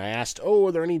filmed there. And I asked,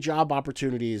 are there any job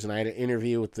opportunities? And I had an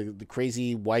interview with the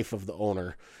crazy wife of the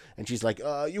owner. And she's like,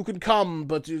 you can come,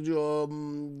 but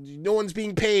no one's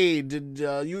being paid. And,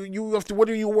 you have to. What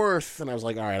are you worth? And I was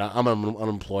like, all right, I'm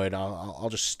unemployed. I'll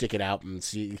just stick it out and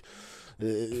see. At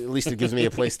least it gives me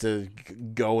a place to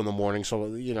go in the morning, so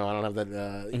I don't have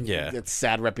that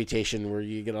sad reputation where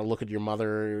you gotta look at your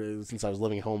mother. Since I was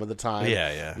living home at the time,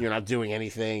 you're not doing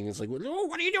anything. It's like, oh,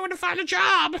 what are you doing to find a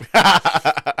job?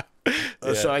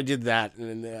 So I did that,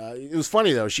 and it was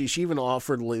funny though. She even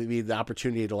offered me the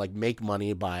opportunity to like make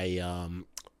money by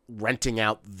renting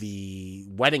out the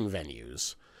wedding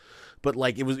venues. but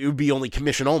like it would be only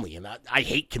commission only, and I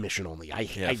hate commission only. I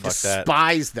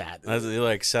despise that. That's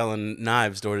like selling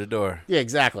knives door to door. Yeah,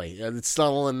 exactly. It's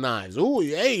selling knives. Oh,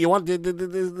 hey, you want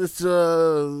this?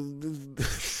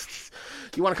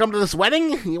 You want to come to this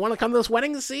wedding? You want to come to this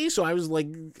wedding to see? So I was like,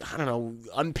 I don't know,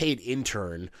 unpaid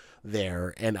intern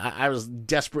there, and I was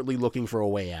desperately looking for a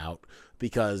way out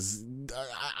because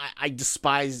I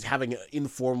despise having an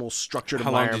informal, structured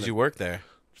environment. How long did you work there?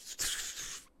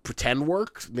 Pretend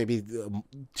work, maybe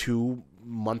 2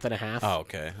 months and a half. Oh,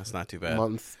 okay, that's not too bad.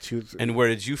 Month, 2. And where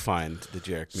did you find the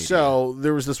Jarek media? So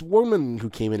there was this woman who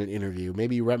came in an interview.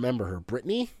 Maybe you remember her,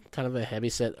 Brittany, kind of a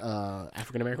heavyset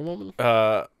African American woman.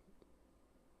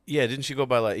 Yeah, didn't she go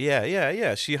by like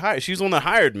yeah? She's the one that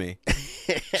hired me.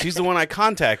 She's the one I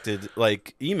contacted,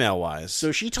 like email wise.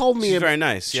 So she told me she's very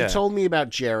nice. She told me about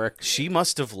Jarek. She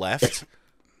must have left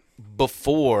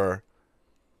before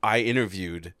I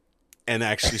interviewed and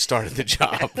actually started the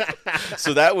job.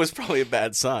 So that was probably a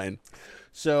bad sign.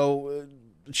 So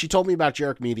she told me about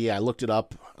Jarek Media. I looked it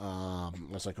up. I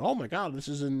was like, oh my God, this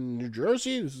is in New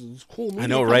Jersey. This is cool. Media. I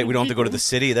know, right? We don't have to go to the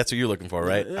city. That's what you're looking for,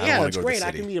 right? Yeah, that's great.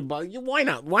 I can be why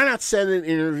not? Why not send an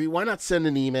interview? Why not send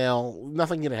an email?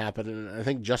 Nothing can happen. And I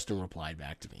think Justin replied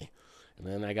back to me. And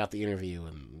then I got the interview,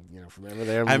 and from over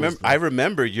there. I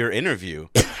remember your interview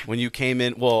when you came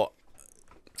in. Well,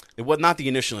 it was not the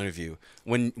initial interview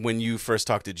when you first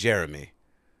talked to Jeremy.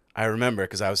 I remember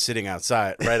because I was sitting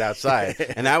right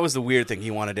outside, and that was the weird thing.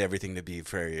 He wanted everything to be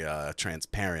very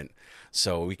transparent,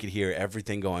 so we could hear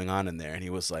everything going on in there. And he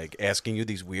was like asking you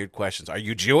these weird questions. Are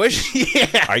you Jewish?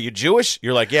 Yeah. Are you Jewish?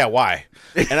 You're like, yeah. Why?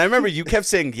 And I remember you kept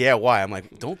saying, yeah. Why? I'm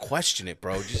like, don't question it,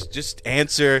 bro. Just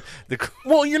answer the.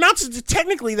 Well, you're not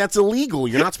technically. That's illegal.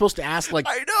 You're not supposed to ask like.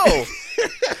 I know.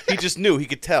 He just knew. He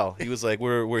could tell. He was like,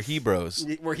 we're Hebrews.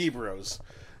 We're Hebrews.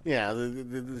 Yeah,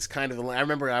 this kind of. I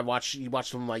remember he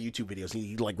watched some of my YouTube videos. And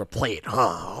he'd like replay it.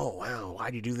 Oh, wow! Why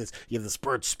do you do this? You have this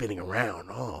bird spinning around.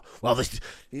 Oh, well,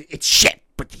 it's shit,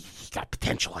 but you got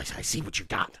potential. I see what you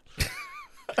got.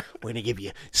 We're gonna give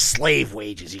you slave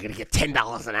wages. You're gonna get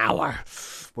 $10 an hour.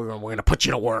 We're gonna put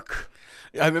you to work.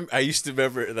 I used to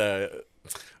remember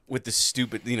with the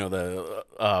stupid, the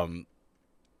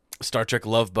Star Trek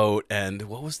Love Boat, and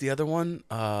what was the other one?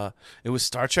 It was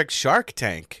Star Trek Shark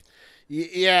Tank.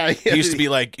 Yeah. He used to be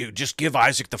like, just give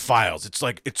Isaac the files. It's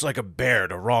like a bear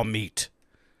to raw meat.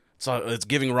 It's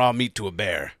giving raw meat to a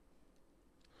bear.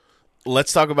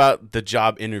 Let's talk about the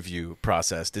job interview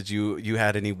process. Did you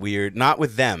had any weird, not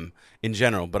with them in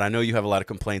general, but I know you have a lot of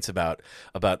complaints about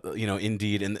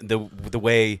Indeed and the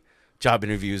way job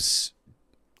interviews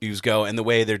go and the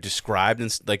way they're described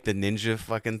and like the ninja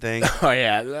fucking thing. Oh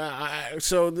yeah.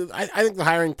 I think the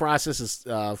hiring process has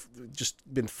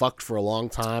just been fucked for a long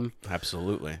time.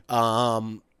 Absolutely.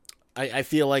 I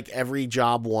feel like every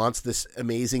job wants this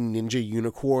amazing ninja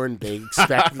unicorn. They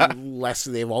expect less.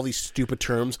 They have all these stupid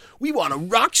terms. We want a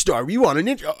rock star. We want a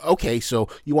ninja. Okay, so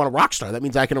you want a rock star. That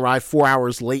means I can arrive 4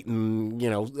 hours late and,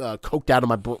 coked out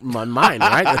of my mind,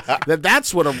 right?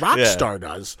 That's what a rock star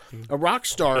does. A rock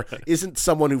star isn't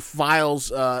someone who files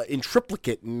in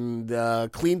triplicate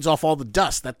and cleans off all the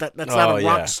dust. That's not a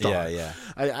rock star. Yeah.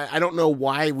 I don't know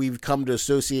why we've come to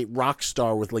associate rock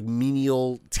star with like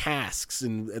menial tasks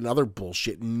and other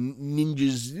bullshit.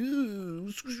 Ninjas.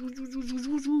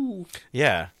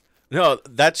 Yeah. No,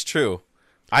 that's true.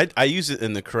 I use it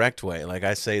in the correct way. Like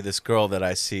I say, this girl that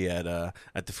I see at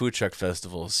the food truck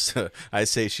festivals, I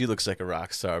say she looks like a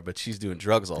rock star, but she's doing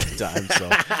drugs all the time. So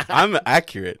I'm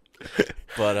accurate.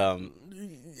 But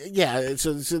yeah.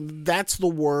 So that's the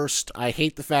worst. I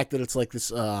hate the fact that it's like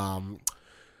this.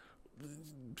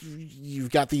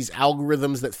 You've got these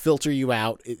algorithms that filter you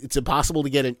out. It's impossible to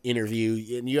get an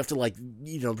interview, and you have to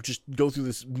just go through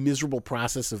this miserable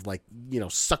process of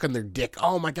sucking their dick.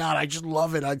 Oh my God, I just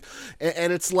love it. And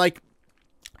it's like,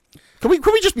 can we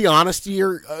just be honest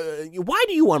here? Why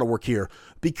do you want to work here?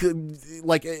 Because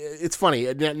it's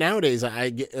funny nowadays. I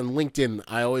get on LinkedIn.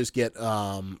 I always get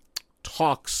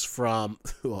talks from.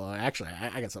 Well, actually,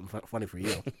 I got something funny for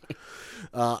you.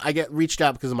 I get reached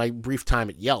out because of my brief time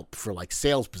at Yelp for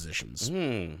sales positions,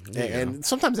 and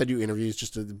sometimes I do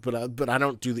interviews but I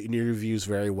don't do the interviews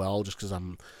very well just because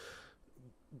I'm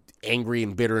angry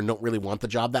and bitter and don't really want the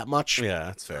job that much. Yeah,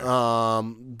 that's fair.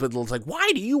 But it's like,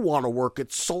 why do you want to work at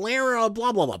Solera?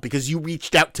 Blah blah blah. Because you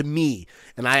reached out to me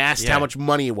and I asked how much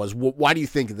money it was. Why do you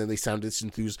think? And then they sound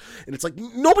disenthused. And it's like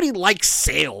nobody likes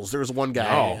sales. There was one guy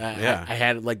I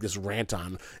had this rant on.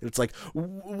 And it's like,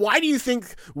 why do you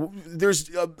think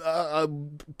there's a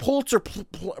Pulitzer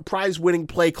Prize winning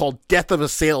play called Death of a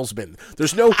Salesman? There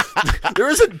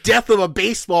isn't death of a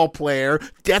baseball player,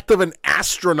 death of an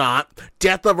astronaut,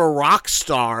 death of a rock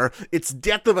star. It's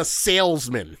death of a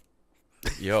salesman.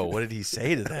 Yo, what did he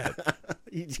say to that?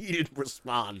 He didn't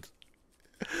respond.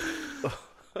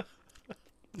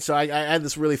 So I had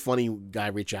this really funny guy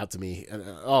reach out to me. And,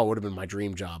 it would have been my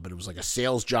dream job, but it was like a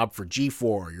sales job for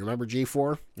G4. You remember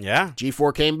G4? Yeah.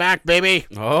 G4 came back, baby.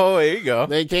 Oh, there you go.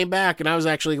 They came back, and I was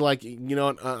actually like, you know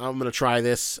what? I'm going to try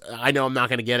this. I know I'm not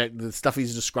going to get it. The stuff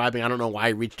he's describing, I don't know why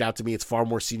he reached out to me. It's far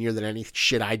more senior than any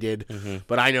shit I did. Mm-hmm.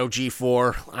 But I know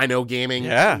G4. I know gaming.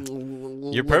 Yeah.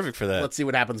 You're perfect for that. Let's see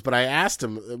what happens. But I asked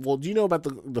him, well, do you know about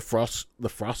the Frost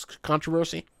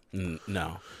controversy?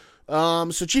 No.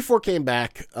 So G4 came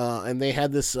back, and they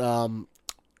had this, she's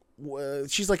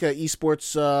like a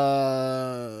esports,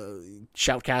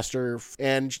 shoutcaster,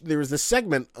 and there was this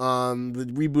segment on the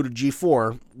reboot of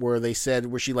G4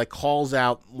 where she like calls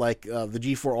out like, the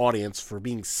G4 audience for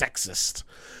being sexist.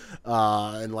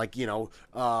 And like, you know,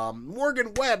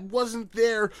 Morgan Webb wasn't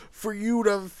there for you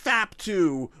to fap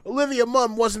to. Olivia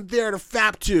Munn wasn't there to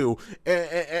fap to.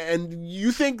 And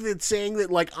you think that saying that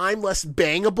like I'm less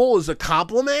bangable is a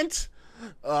compliment?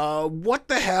 What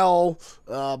the hell?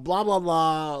 Blah blah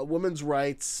blah. Women's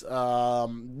rights.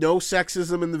 No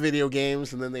sexism in the video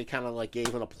games. And then they kind of like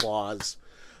gave an applause.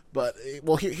 But,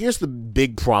 well, here's the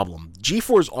big problem.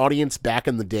 G4's audience back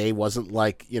in the day wasn't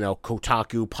like, you know,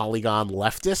 Kotaku, Polygon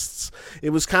leftists. It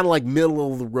was kind of like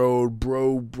middle of the road,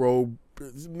 bro,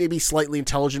 maybe slightly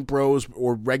intelligent bros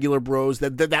or regular bros.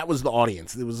 That was the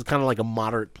audience. It was kind of like a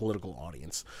moderate political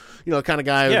audience. You know, the kind of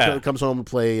guy who comes home to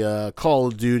play Call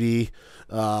of Duty,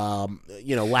 you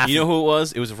know, laughing. You know who it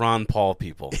was? It was Ron Paul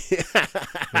people. It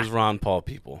was Ron Paul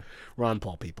people. Ron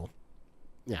Paul people.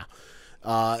 Yeah.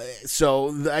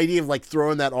 So the idea of like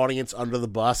throwing that audience under the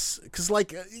bus, because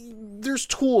like there's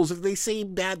tools. If they say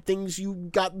bad things, you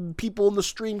got people in the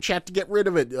stream chat to get rid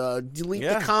of it. Delete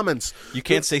the comments. You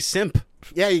can't say simp.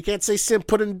 Yeah, you can't say simp.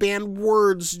 Put in banned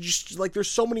words. Just like there's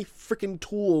so many freaking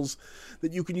tools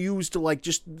that you can use to like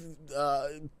just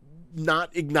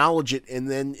not acknowledge it,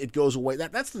 and then it goes away.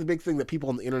 That's the big thing that people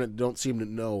on the internet don't seem to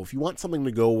know. If you want something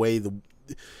to go away,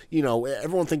 you know,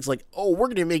 everyone thinks like, oh, we're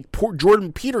going to make poor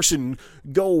Jordan Peterson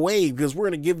go away because we're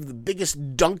going to give the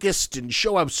biggest dunkest and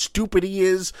show how stupid he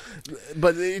is.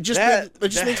 But it just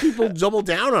makes people double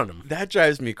down on him. That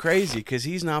drives me crazy because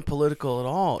he's not political at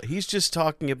all. He's just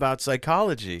talking about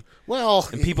psychology. Well,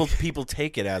 and people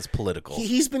take it as political.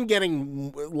 He's been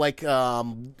getting like, I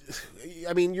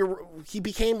mean, he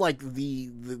became like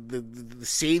the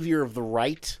savior of the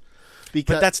right.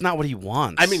 Because, but that's not what he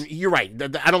wants. I mean, you're right.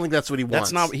 I don't think that's what he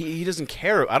wants. That's not. He doesn't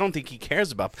care. I don't think he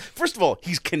cares about. First of all,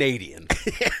 he's Canadian.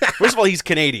 First of all, he's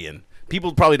Canadian.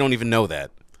 People probably don't even know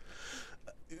that.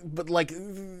 But like,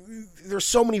 there's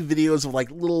so many videos of like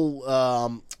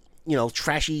little, you know,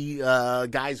 trashy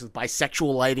guys with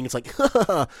bisexual lighting. It's like,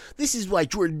 this is why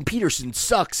Jordan Peterson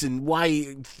sucks and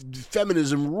why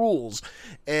feminism rules.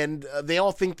 And they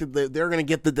all think that they're going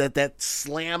to get that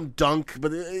slam dunk,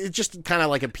 but it's just kind of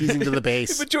like appeasing to the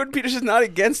base. But Jordan Peterson's not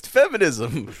against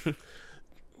feminism.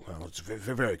 Well, it's a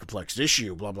very, very complex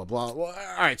issue, blah, blah, blah. Well,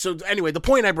 all right, so anyway, the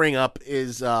point I bring up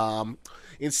is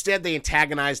instead they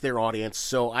antagonize their audience.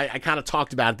 So I kind of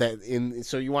talked about that.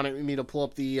 So you wanted me to pull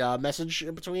up the message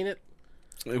between it?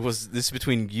 It was this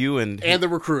between you and the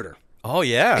recruiter. Oh,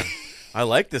 yeah. I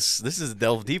like this. This is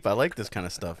delve deep. I like this kind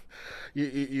of stuff.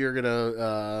 You're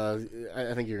gonna.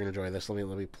 I think you're gonna enjoy this.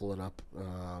 Let me pull it up.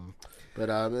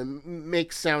 But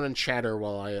make sound and chatter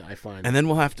while I find. And then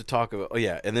we'll have to talk about. Oh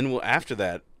yeah. And then after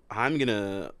that, I'm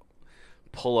gonna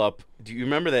pull up. Do you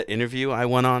remember that interview I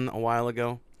went on a while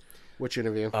ago? Which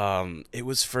interview? It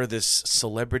was for this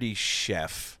celebrity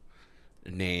chef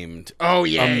named. Oh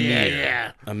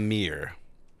yeah, Amir.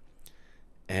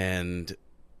 And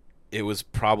it was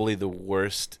probably the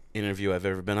worst interview I've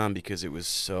ever been on because it was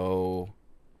so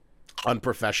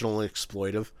unprofessional and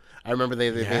exploitive. I remember they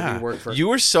made me work for. You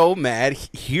were so mad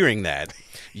hearing that.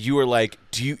 You were like,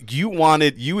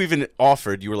 you even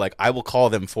offered, you were like, I will call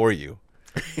them for you.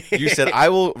 You said, I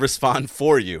will respond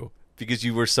for you because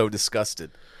you were so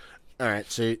disgusted. All right,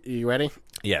 so you ready?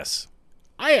 Yes.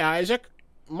 Hi, Isaac.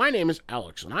 My name is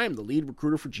Alex, and I am the lead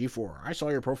recruiter for G4. I saw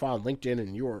your profile on LinkedIn,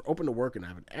 and you are open to work and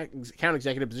have an account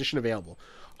executive position available.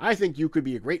 I think you could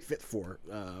be a great fit for.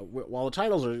 While the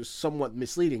titles are somewhat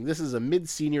misleading, this is a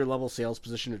mid-senior level sales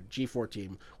position at a G4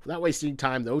 team. Without wasting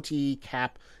time, the OTE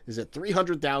cap is at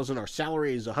 $300,000. Our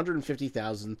salary is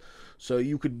 $150,000, so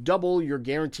you could double your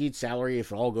guaranteed salary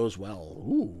if it all goes well.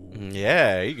 Ooh.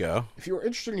 Yeah, there you go. If you are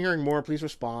interested in hearing more, please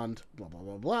respond. Blah blah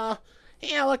blah blah.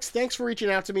 Hey Alex, thanks for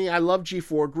reaching out to me. I love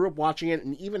G4, grew up watching it,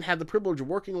 and even had the privilege of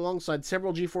working alongside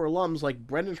several G4 alums like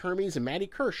Brendan Hermes and Maddie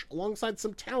Kirsch, alongside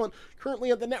some talent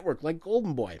currently at the network like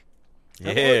Golden Boy.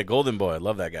 Yeah, Golden Boy. I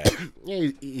love that guy.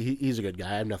 Yeah, he's a good guy.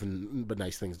 I have nothing but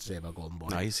nice things to say about Golden Boy.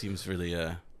 No, he seems really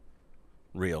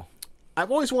real.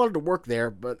 I've always wanted to work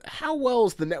there, but how well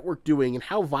is the network doing, and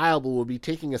how viable would be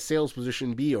taking a sales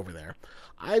position be over there?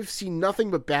 I've seen nothing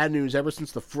but bad news ever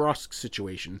since the Frost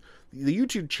situation. The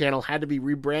YouTube channel had to be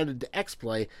rebranded to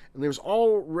XPlay, and there's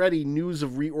already news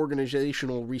of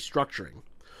reorganizational restructuring.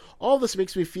 All this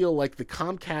makes me feel like the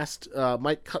Comcast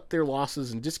might cut their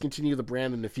losses and discontinue the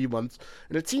brand in a few months,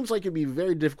 and it seems like it'd be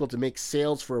very difficult to make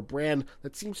sales for a brand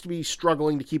that seems to be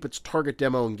struggling to keep its target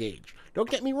demo engaged. Don't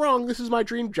get me wrong, this is my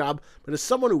dream job, but as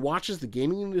someone who watches the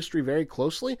gaming industry very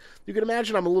closely, you can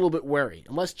imagine I'm a little bit wary.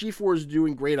 Unless G4 is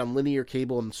doing great on linear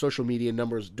cable and social media,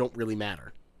 numbers don't really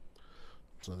matter.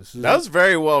 So that was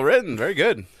very well written. Very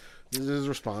good. This is his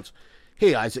response.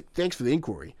 Hey, Isaac, thanks for the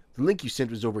inquiry. The link you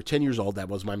sent was over 10 years old. That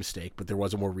was my mistake, but there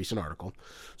was a more recent article.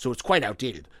 So it's quite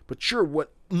outdated. But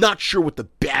not sure what the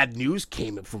bad news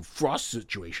came from Frost's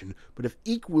situation, but if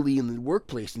equally in the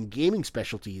workplace and gaming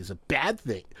specialty is a bad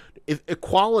thing, if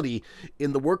equality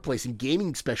in the workplace and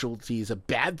gaming specialty is a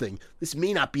bad thing, this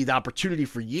may not be the opportunity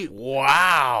for you.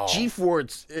 Wow.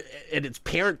 G4 and its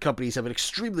parent companies have an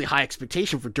extremely high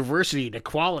expectation for diversity and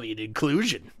equality and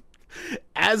inclusion.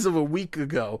 As of a week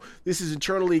ago, this is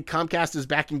internally, Comcast is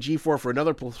backing G4 for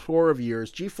another plethora of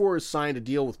years. G4 has signed a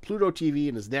deal with Pluto TV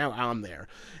and is now on there.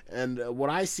 And what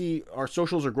I see, our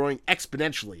socials are growing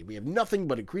exponentially. We have nothing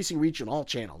but increasing reach on all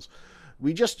channels.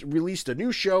 We just released a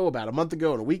new show about a month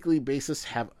ago on a weekly basis,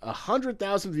 have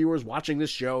 100,000 viewers watching this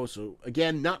show. So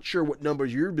again, not sure what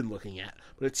numbers you've been looking at,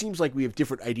 but it seems like we have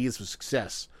different ideas for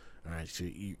success. All right, so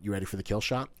you ready for the kill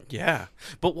shot? Yeah,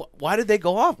 but why did they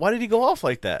go off? Why did he go off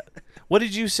like that? What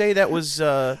did you say that was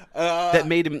that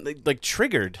made him like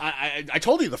triggered? I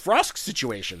told you the Frost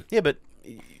situation. Yeah, but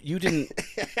you didn't.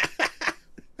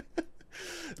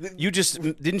 Didn't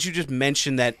you just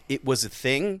mention that it was a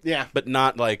thing? Yeah, but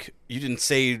not like you didn't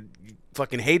say you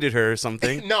fucking hated her or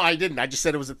something. No, I didn't. I just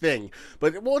said it was a thing.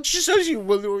 But it just shows you.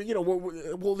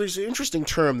 Well, there's an interesting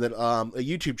term that a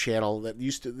YouTube channel that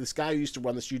this guy who used to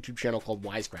run this YouTube channel called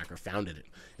Wisecracker founded it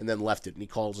and then left it, and he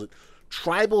calls it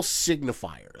tribal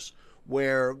signifiers.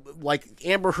 Where, like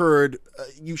Amber Heard,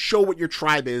 you show what your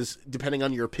tribe is depending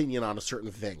on your opinion on a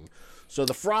certain thing. So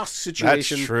the Frost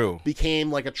situation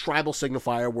became like a tribal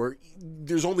signifier where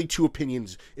there's only two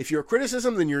opinions. If you're a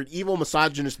criticism, then you're an evil,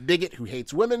 misogynist bigot who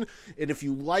hates women. And if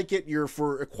you like it, you're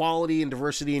for equality and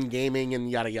diversity in gaming and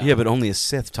yada yada. Yeah, but only a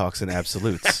Sith talks in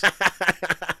absolutes.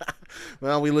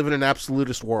 Well, we live in an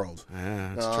absolutist world.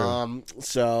 Yeah, that's true.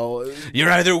 So you're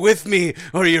either with me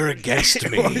or you're against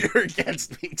me. Or you're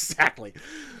against me, exactly.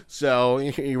 So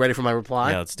you ready for my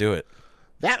reply? Yeah, let's do it.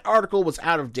 That article was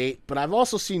out of date, but I've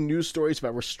also seen news stories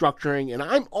about restructuring, and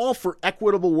I'm all for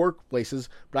equitable workplaces,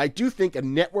 but I do think a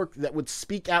network that would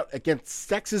speak out against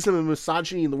sexism and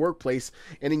misogyny in the workplace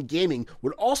and in gaming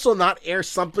would also not air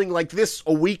something like this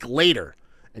a week later.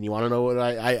 And you want to know what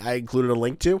I included a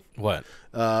link to? What?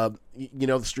 You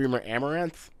know the streamer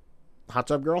Amaranth? Hot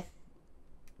Tub Girl?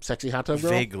 Sexy Hot Tub Girl?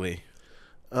 Vaguely.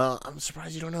 I'm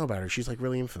surprised you don't know about her. She's like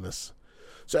really infamous.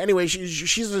 So anyway,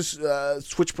 she's this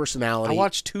Twitch personality. I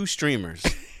watch two streamers.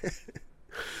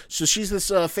 So she's this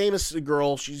famous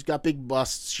girl. She's got big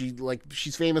busts.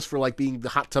 She's famous for like being the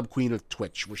hot tub queen of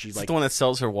Twitch, where she's like the one that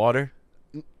sells her water.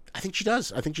 I think she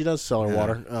does. I think she does sell her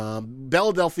water.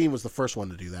 Belle Delphine was the first one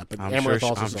to do that, but Amaranth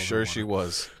also sells her water. She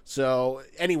was. So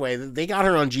anyway, they got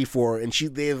her on G4,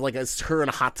 and they have like her in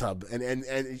a hot tub,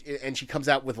 and she comes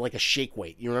out with like a shake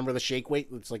weight. You remember the shake weight?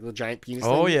 It's like the giant penis.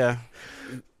 Oh thing? Yeah.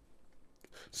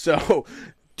 So,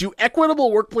 do equitable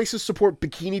workplaces support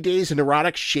bikini days and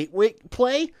erotic shake weight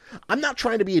play? I'm not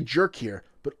trying to be a jerk here,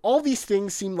 but all these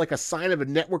things seem like a sign of a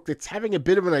network that's having a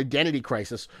bit of an identity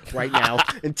crisis right now,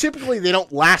 and typically they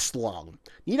don't last long.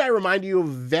 Need I remind you of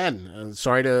Venn?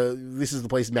 This is the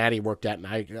place Maddie worked at, and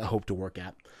I hope to work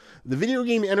at. The video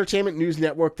game entertainment news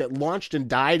network that launched and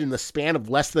died in the span of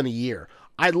less than a year.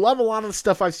 I love a lot of the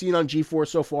stuff I've seen on G4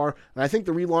 so far, and I think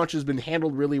the relaunch has been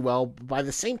handled really well. By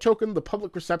the same token, the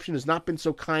public reception has not been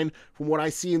so kind from what I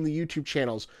see in the YouTube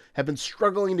channels, have been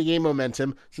struggling to gain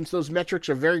momentum, since those metrics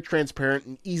are very transparent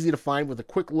and easy to find with a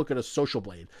quick look at a social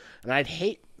blade. And I'd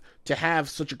hate to have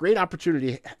such a great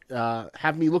opportunity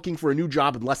have me looking for a new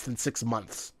job in less than 6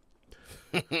 months.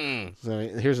 So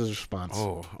here's his response.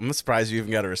 Oh, I'm surprised you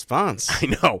even got a response.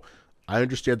 I know. I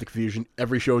understand the confusion.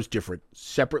 Every show is different.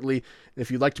 Separately,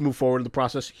 if you'd like to move forward in the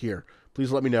process, here.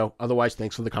 Please let me know. Otherwise,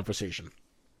 thanks for the conversation.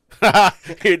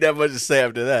 He didn't have much to say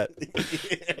after that.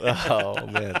 Oh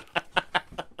man.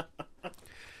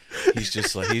 He's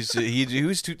just like he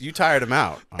was too, you tired him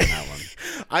out on that one.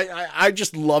 I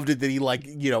just loved it that he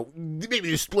maybe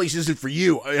this place isn't for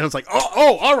you, and I was like,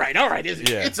 oh, all right,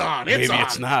 it's on, maybe on.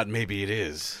 It's not, maybe it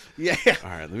is. Yeah. All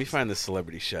right, let me find the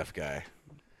celebrity chef guy.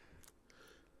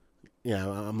 Yeah,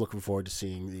 I'm looking forward to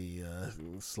seeing the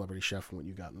celebrity chef and what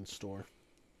you got in the store.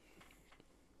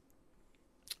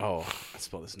 Oh, I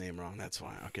spelled his name wrong. That's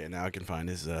why. Okay, now I can find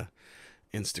his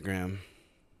Instagram.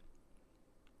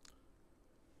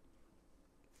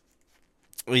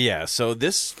 Yeah, so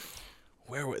this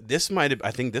might have, I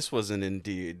think this was an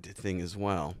Indeed thing as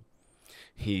well.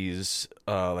 He's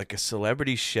like a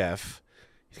celebrity chef.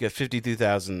 He's got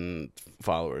 52,000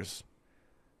 followers.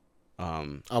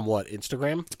 On what,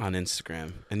 Instagram? On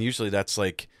Instagram. And usually that's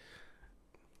like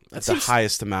the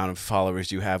highest amount of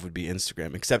followers you have would be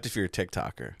Instagram, except if you're a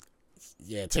TikToker.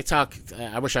 Yeah, TikTok,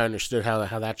 I wish I understood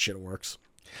how that shit works.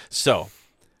 So,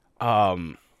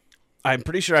 I'm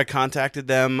pretty sure I contacted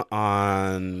them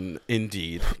on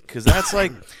Indeed because that's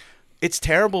like, it's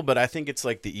terrible, but I think it's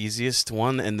like the easiest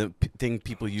one and the thing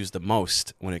people use the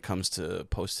most when it comes to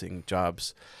posting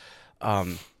jobs.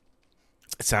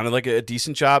 It sounded like a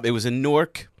decent job. It was in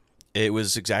Newark. It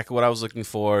was exactly what I was looking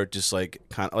for. Just like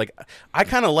I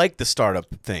kind of like the startup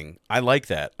thing. I like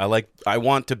that. I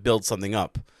want to build something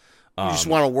up. You just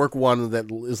want to work one that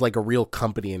is like a real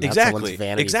company and not someone's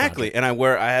vanity project. And I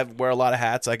wear a lot of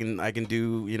hats. I can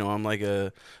do, I'm like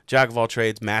a jack of all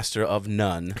trades, master of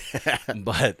none.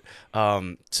 But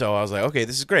so I was like, okay,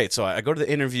 this is great. So I go to the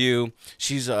interview.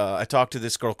 I talked to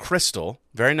this girl Crystal,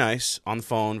 very nice, on the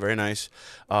phone, very nice.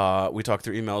 We talked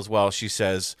through email as well. She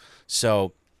says,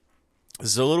 so this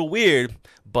is a little weird,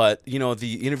 but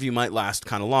the interview might last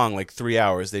kind of long, like 3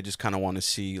 hours. They just kind of want to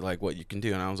see like what you can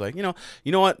do. And I was like, you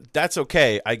know what? That's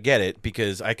okay. I get it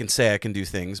because I can say I can do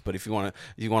things, but if you want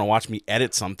to watch me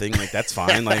edit something, like that's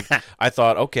fine. Like I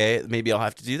thought, okay, maybe I'll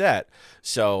have to do that.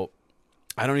 So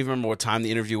I don't even remember what time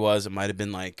the interview was. It might have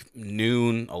been like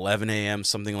noon, 11 a.m.,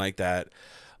 something like that.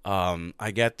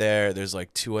 I get there. There's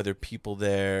like 2 other people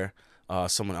there.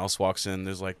 Someone else walks in.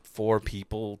 There's like 4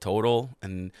 people total,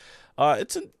 and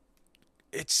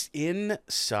it's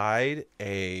inside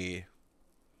a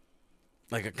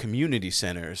community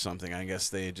center or something. I guess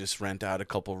they just rent out a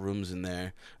couple rooms in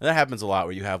there. And that happens a lot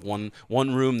where you have one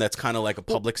room that's kind of like a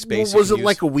public space. Was it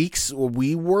like a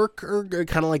WeWork or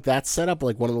kind of like that setup,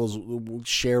 like one of those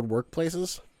shared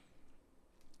workplaces?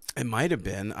 It might have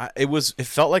been. It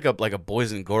felt like a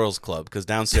boys and girls club because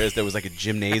downstairs there was like a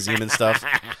gymnasium and stuff.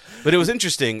 But it was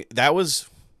interesting. That was.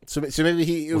 So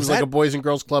maybe it was like a boys and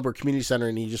girls club or community center,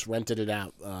 and he just rented it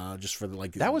out just for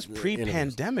That was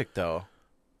pre-pandemic, though.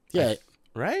 Yeah.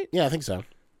 Right? Yeah, I think so.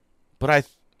 But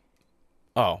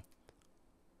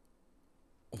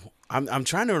I'm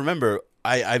trying to remember.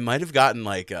 I might have gotten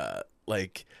like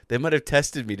they might have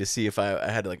tested me to see if I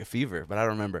had like a fever, but I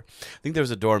don't remember. I think there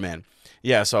was a doorman.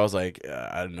 Yeah, so I was like,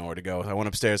 I didn't know where to go. I went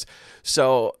upstairs.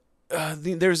 So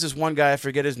there was this one guy, I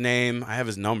forget his name. I have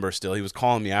his number still. He was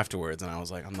calling me afterwards, and I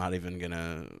was like, I'm not even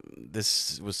gonna.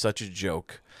 This was such a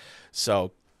joke.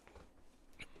 So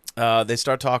they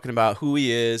start talking about who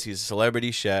he is. He's a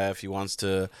celebrity chef. He wants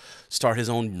to start his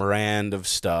own brand of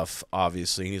stuff,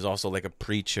 obviously. And he's also like a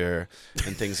preacher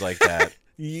and things like that.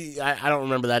 I don't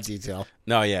remember that detail.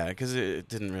 No, yeah, because it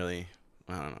didn't really.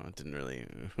 I don't know. It didn't really.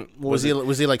 Was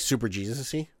he like super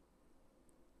Jesus-y?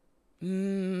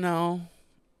 No.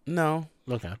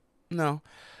 Okay. No.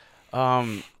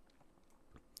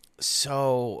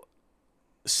 So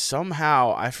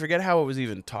somehow I forget how it was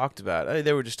even talked about.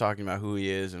 They were just talking about who he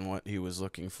is and what he was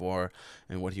looking for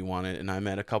and what he wanted. And I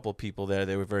met a couple people there.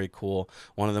 They were very cool.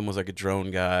 One of them was like a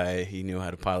drone guy. He knew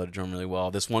how to pilot a drone really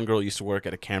well. This one girl used to work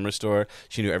at a camera store.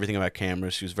 She knew everything about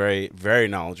cameras. She was very, very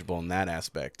knowledgeable in that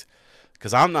aspect.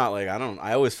 Because I'm not like,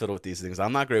 I always fiddle with these things.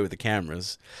 I'm not great with the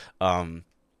cameras. I'm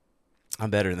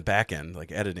better in the back end,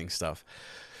 like editing stuff.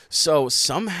 So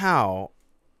somehow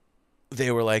they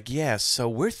were like, yeah, so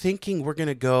we're thinking we're going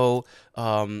to go,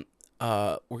 we're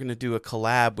going to do a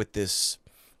collab with this,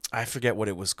 I forget what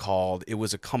it was called. It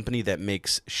was a company that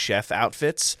makes chef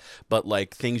outfits, but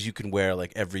like things you can wear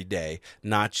like every day,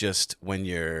 not just when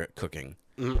you're cooking.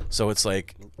 Mm-hmm. So it's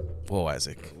like, whoa,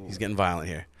 Isaac, he's getting violent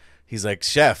here. He's like,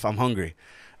 chef, I'm hungry.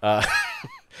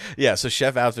 Yeah, so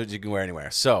chef outfits you can wear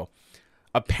anywhere. So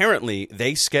apparently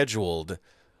they scheduled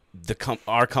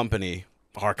our company,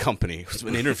 it was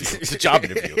an interview, it's a job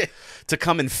interview, to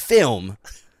come and film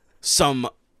some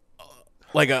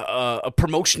like a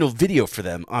promotional video for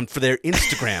them for their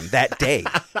Instagram that day.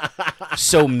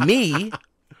 So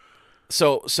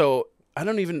I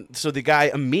don't even. So the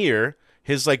guy Amir,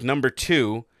 his like number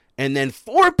 2, and then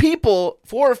 4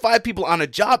 or 5 people on a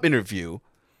job interview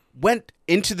went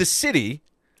into the city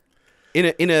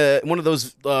in a one of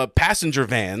those passenger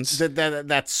vans.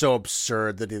 That's so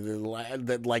absurd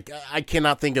that like I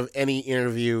cannot think of any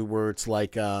interview where it's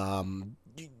like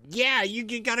yeah,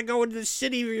 you got to go into the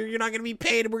city. You're not going to be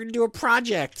paid. We're going to do a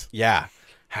project. Yeah.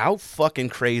 How fucking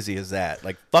crazy is that?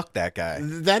 Like, fuck that guy.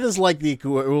 That is like the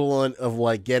equivalent of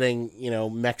like getting,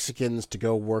 Mexicans to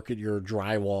go work at your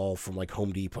drywall from like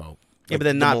Home Depot. Yeah, but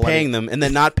then not paying them, and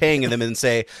then not paying them, and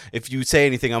say, if you say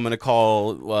anything, I'm going to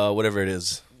call whatever it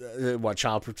is. What,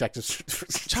 Child Protective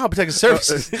Services? Child Protective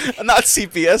Services, not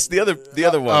CPS. The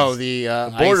other one. Oh, the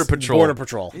Border Patrol. Border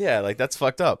Patrol. Yeah, like that's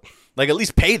fucked up. Like at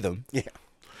least pay them. Yeah.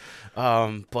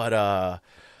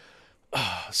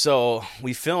 So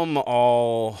we film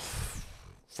all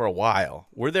for a while.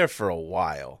 We're there for a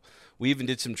while. We even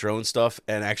did some drone stuff,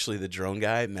 and actually the drone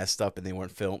guy messed up, and they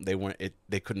weren't filmed.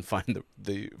 They couldn't find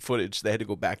the footage. They had to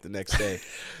go back the next day.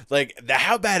 Like,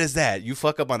 how bad is that? You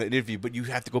fuck up on an interview, but you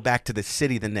have to go back to the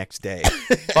city the next day.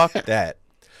 Fuck that.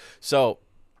 So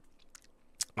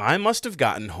I must have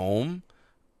gotten home.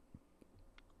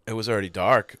 It was already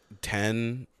dark.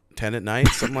 10 at night,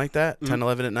 something like that. 10,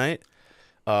 11 at night.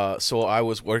 So I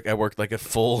worked like a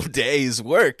full day's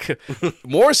work,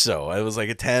 more so. I was like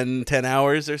a 10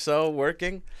 hours or so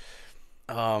working.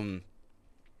 So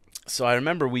I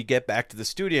remember we get back to the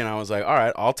studio and I was like, all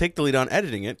right, I'll take the lead on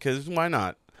editing it, because why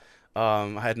not?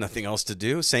 I had nothing else to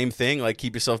do. Same thing, like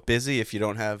keep yourself busy if you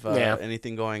don't have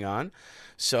anything going on.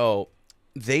 So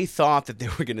they thought that they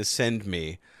were going to send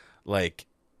me like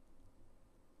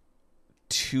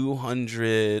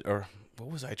 200 or... What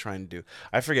was I trying to do?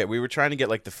 I forget. We were trying to get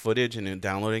like the footage, and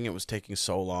downloading it was taking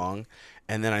so long.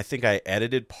 And then I think I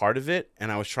edited part of it,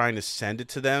 and I was trying to send it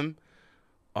to them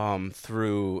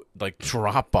through like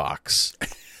Dropbox.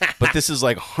 But this is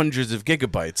like hundreds of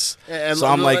gigabytes. And so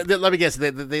I'm like, let me guess, they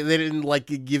didn't like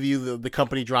give you the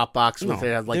company Dropbox with they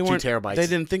had like 2 terabytes. They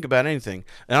didn't think about anything.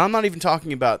 And I'm not even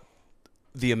talking about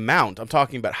the amount. I'm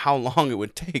talking about how long it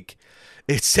would take.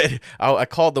 It said, I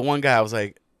called the one guy. I was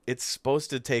like, it's going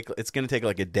to take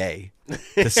like a day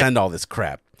to send all this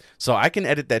crap. So I can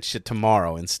edit that shit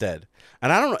tomorrow instead.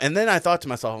 And I don't know. And then I thought to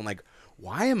myself, I'm like,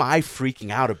 why am I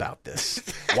freaking out about this?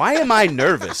 Why am I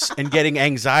nervous and getting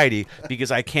anxiety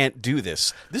because I can't do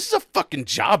this? This is a fucking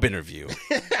job interview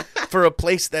for a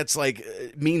place that's like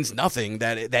means nothing,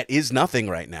 that is nothing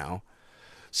right now.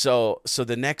 So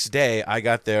the next day I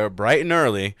got there bright and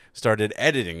early, started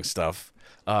editing stuff.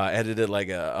 Edited like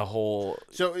a whole.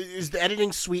 So is the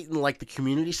editing suite in like the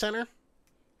community center?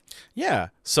 Yeah.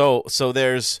 So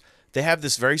they have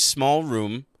this very small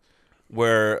room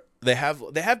where they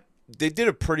did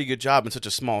a pretty good job in such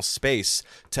a small space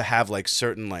to have like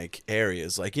certain like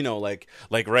areas, like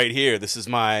like right here. This is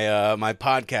my my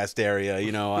podcast area.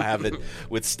 I have it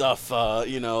with stuff.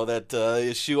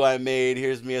 That shoe I made.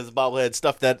 Here's me as a bobblehead.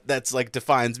 Stuff that's like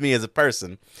defines me as a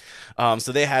person.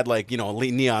 So they had like, a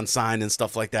neon sign and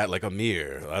stuff like that, like a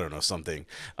mirror, I don't know, something.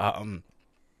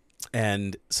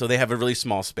 And so they have a really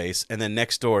small space. And then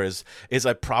next door is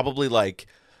like probably like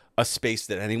a space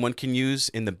that anyone can use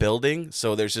in the building.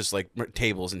 So there's just like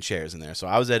tables and chairs in there. So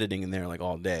I was editing in there like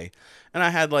all day. And I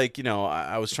had like,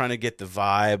 I was trying to get the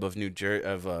vibe of New Jersey,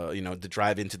 the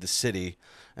drive into the city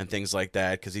and things like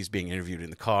that. Because he's being interviewed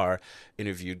in the car,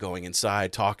 interviewed going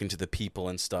inside, talking to the people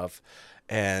and stuff.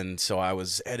 And so I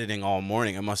was editing all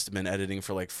morning. I must have been editing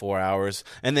for like 4 hours.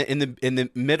 And then in the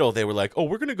middle, they were like, "Oh,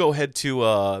 we're gonna go head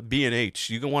to B&H.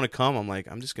 You gonna want to come?" I'm like,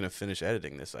 "I'm just gonna finish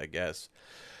editing this, I guess."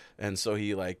 And so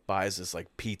he like buys this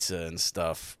like pizza and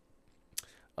stuff.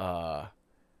 I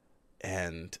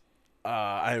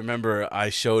remember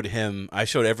I showed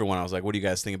everyone. I was like, "What do you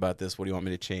guys think about this? What do you want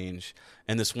me to change?"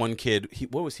 And this one kid,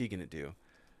 what was he gonna do?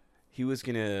 He was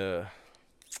gonna.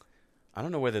 I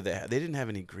don't know whether they didn't have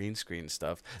any green screen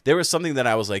stuff. There was something that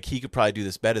I was like, he could probably do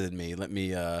this better than me. Let me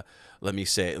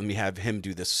have him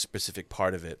do this specific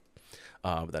part of it.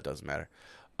 But that doesn't matter.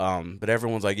 But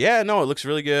everyone's like, yeah, no, it looks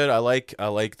really good. I like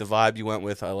the vibe you went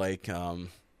with. I like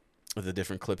the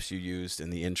different clips you used in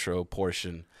the intro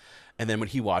portion. And then when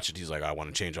he watched it, he's like, I want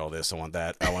to change all this. I want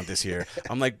that. I want this here.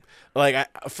 I'm like,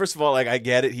 first of all, like I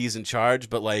get it. He's in charge,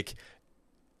 but like,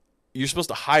 you're supposed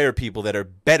to hire people that are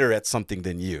better at something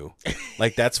than you.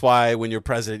 Like, that's why when you're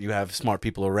president, you have smart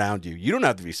people around you. You don't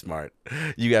have to be smart.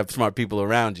 You have smart people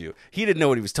around you. He didn't know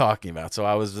what he was talking about, so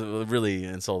I was really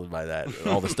insulted by that,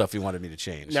 all the stuff he wanted me to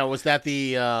change. Now, was that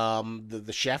the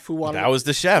chef who wanted That was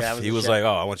the chef. Yeah, he was like,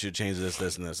 oh, I want you to change this,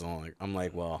 this, and this. And I'm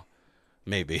like, well,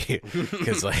 maybe.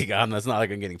 Because, like, it's not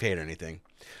like I'm getting paid or anything.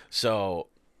 So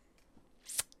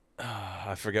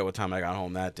I forget what time I got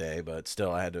home that day, but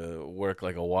still I had to work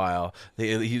like a while.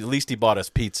 At least he bought us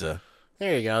pizza.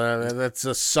 There you go. That's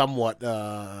a somewhat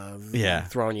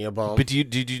throwing you a bone. But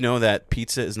did you know that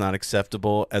pizza is not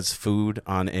acceptable as food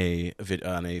on a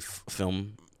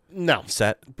film? No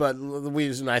set, but the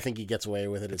reason I think he gets away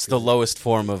with it is it's the lowest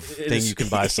form of thing you can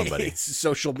buy somebody. It's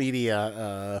social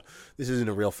media. This isn't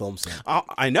a real film set.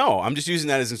 I know. I'm just using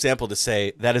that as an example to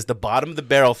say that is the bottom of the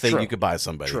barrel thing you could buy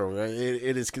somebody. True.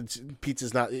 It is.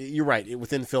 Pizza's not. You're right.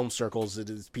 Within film circles,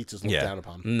 pizza's looked down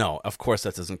upon. No, of course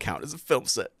that doesn't count as a film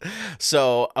set.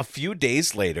 So a few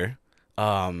days later,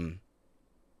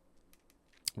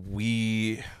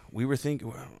 we were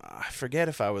thinking. I forget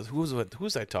if I was who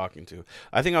was I talking to.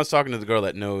 I think I was talking to the girl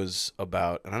that knows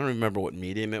about, and I don't remember what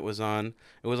medium it was on.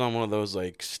 It was on one of those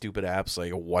like stupid apps,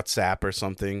 like a WhatsApp or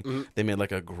something. Mm-hmm. They made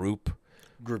like a group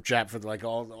chat for like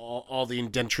all the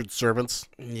indentured servants.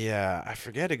 Yeah, I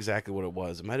forget exactly what it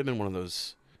was. It might have been one of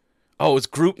those. Oh, it was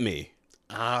GroupMe.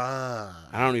 Ah,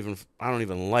 I don't even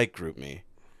like GroupMe.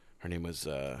 Her name was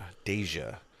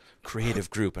Deja. Creative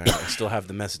group. I still have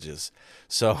the messages.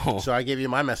 So I gave you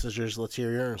my messages. Let's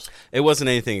hear yours. It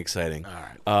wasn't anything exciting.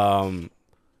 All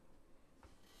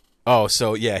right.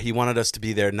 So yeah, he wanted us to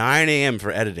be there 9 a.m.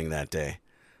 for editing that day.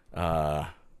 And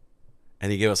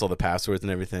he gave us all the passwords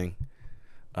and everything.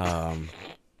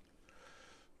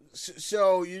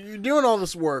 So you're doing all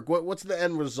this work. What's the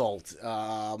end result?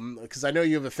 Because I know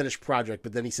you have a finished project,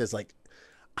 but then he says like,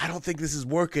 I don't think this is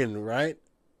working, right?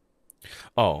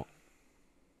 Oh.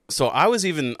 So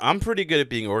I'm pretty good at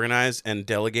being organized and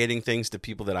delegating things to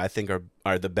people that I think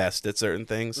are the best at certain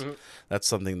things. Mm-hmm. That's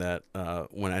something that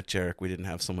when at Jarek, we didn't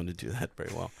have someone to do that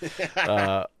very well.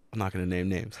 I'm not going to name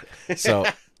names. So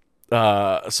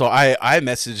I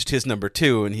messaged his number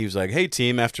 2 and he was like, hey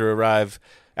team, after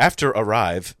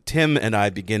arrive, Tim and I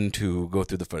begin to go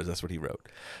through the footage. That's what he wrote.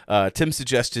 Tim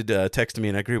suggested texting me,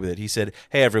 and I agree with it. He said,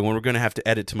 hey, everyone, we're going to have to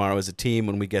edit tomorrow as a team.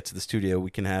 When we get to the studio, we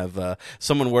can have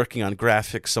someone working on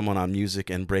graphics, someone on music,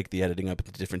 and break the editing up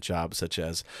into different jobs, such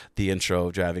as the intro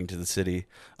of driving to the city,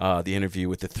 the interview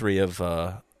with the three of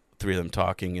them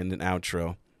talking, and an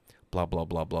outro, blah, blah,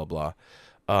 blah, blah, blah.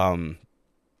 And,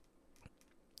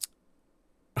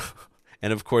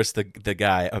 of course, the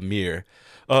guy, Amir,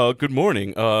 good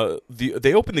morning.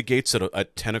 They opened the gates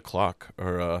at 10 o'clock.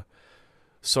 Or,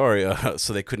 sorry,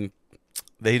 so they didn't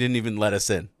even let us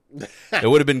in. It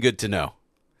would have been good to know.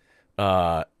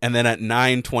 And then at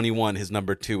 9:21, his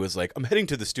number 2 was like, I'm heading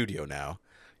to the studio now,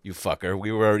 you fucker.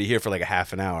 We were already here for like a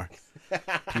half an hour.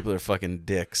 People are fucking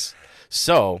dicks.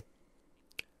 So,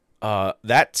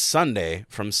 that Sunday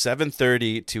from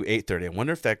 7:30 to 8:30, I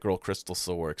wonder if that girl Crystal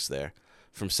still works there.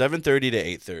 From 7:30 to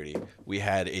 8:30, we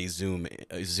had a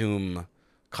Zoom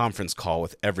conference call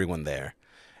with everyone there.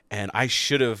 And I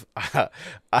should have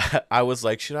I was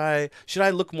like, should I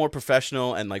look more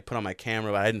professional and like put on my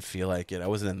camera, but I didn't feel like it. I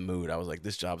wasn't in the mood. I was like,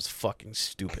 this job is fucking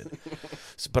stupid.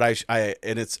 But I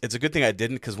and it's a good thing I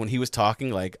didn't, because when he was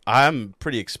talking, like, I'm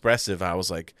pretty expressive. I was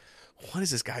like, what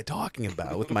is this guy talking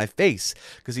about with my face?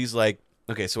 Because he's like,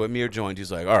 okay, so Amir joined.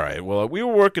 He's like, all right, well, we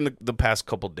were working the past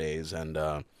couple days, and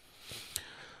everyone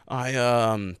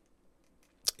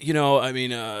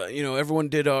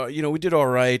did, we did all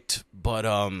right, but,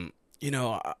 I'm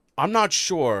not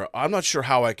sure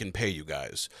how I can pay you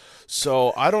guys.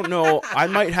 So I don't know. I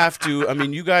might have to,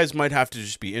 you guys might have to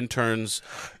just be interns,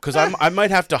 because I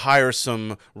might have to hire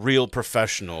some real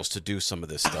professionals to do some of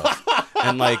this stuff.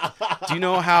 And like, do you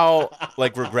know how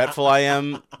like regretful I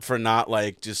am for not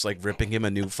like just like ripping him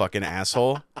a new fucking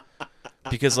asshole?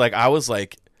 Because like, I was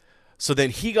like, so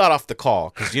then he got off the call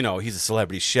because, he's a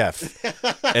celebrity chef.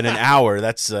 In an hour,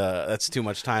 that's too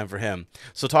much time for him.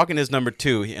 So talking to his number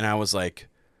 2, and I was like,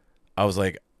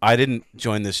 I didn't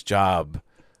join this job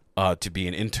to be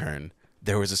an intern.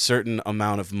 There was a certain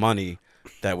amount of money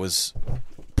that was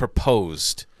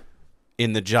proposed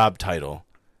in the job title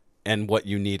and what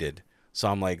you needed. So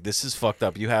I'm like, this is fucked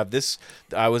up. You have this.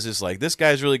 I was just like, this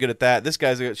guy's really good at that. This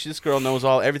girl knows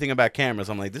everything about cameras.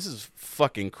 I'm like, this is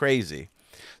fucking crazy.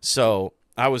 So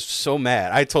I was so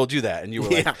mad. I told you that, and you were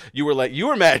like, you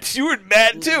were mad. You were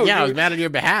mad too. Yeah, I was mad on your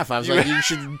behalf. I was like, you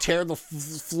should tear the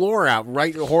floor out,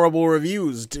 write horrible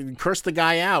reviews, curse the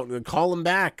guy out, call him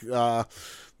back. That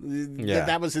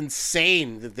was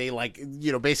insane. That they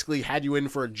basically had you in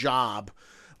for a job.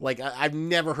 Like, I've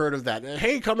never heard of that.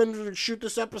 Hey, come in and shoot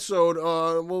this episode.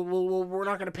 We're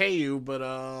not going to pay you, but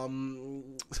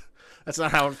that's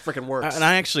not how it freaking works. And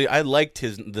I liked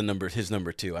his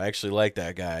number 2. I actually like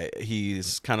that guy.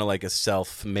 He's kind of like a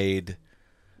self-made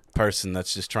person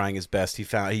that's just trying his best. He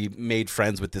made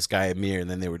friends with this guy Amir,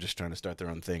 and then they were just trying to start their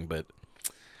own thing. But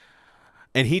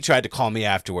And he tried to call me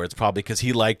afterwards, probably because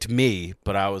he liked me,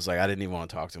 but I was like, I didn't even want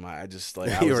to talk to him. I just like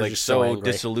I You was were like just so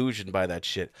angry. disillusioned by that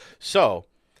shit. So,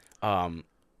 2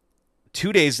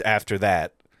 days after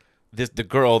that, the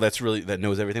girl that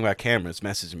knows everything about cameras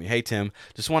messaged me, "Hey Tim,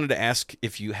 just wanted to ask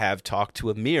if you have talked to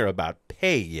Amir about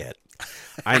pay yet.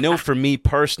 I know for me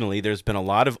personally, there's been a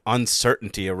lot of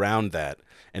uncertainty around that,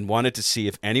 and wanted to see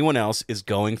if anyone else is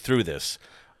going through this."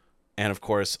 And of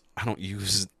course, I don't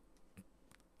use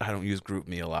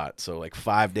GroupMe a lot. So like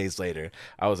 5 days later,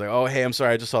 I was like, "Oh, hey, I'm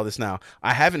sorry, I just saw this now.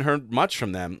 I haven't heard much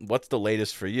from them. What's the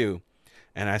latest for you?"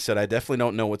 And I said, "I definitely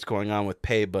don't know what's going on with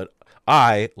pay, but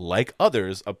I, like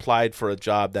others, applied for a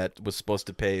job that was supposed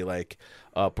to pay like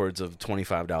upwards of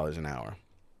 $25 an hour."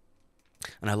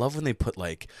 And I love when they put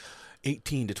like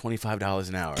 $18 to $25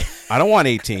 an hour. I don't want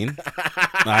 18.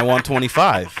 I want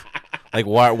 25. Like,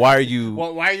 why are you...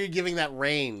 Well, why are you giving that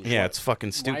range? Yeah, it's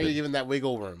fucking stupid. Why are you giving that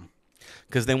wiggle room?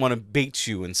 Because they want to bait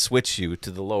you and switch you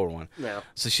to the lower one. No.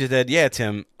 So she said, "Yeah,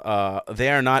 Tim, they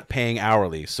are not paying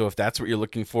hourly. So if that's what you're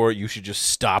looking for, you should just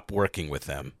stop working with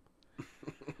them."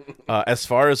 As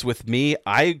far as with me,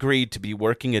 I agreed to be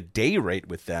working a day rate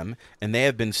with them, and they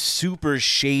have been super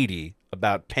shady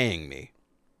about paying me.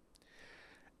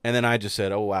 And then I just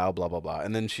said, "Oh, wow, blah, blah, blah."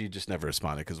 And then she just never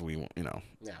responded because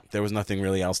there was nothing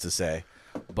really else to say.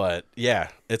 But, yeah,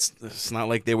 it's not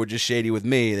like they were just shady with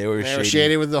me. They were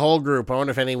shady with the whole group. I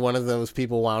wonder if any one of those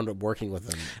people wound up working with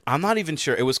them. I'm not even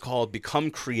sure. It was called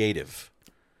Become Creative.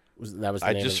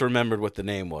 I just remembered what the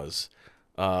name was.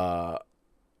 I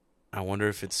wonder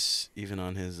if it's even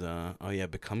on his...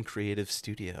 Become Creative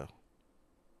Studio.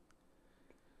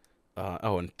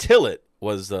 And Tillet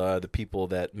was the people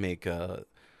that make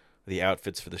the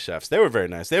outfits for the chefs. They were very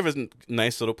nice. They have a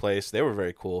nice little place. They were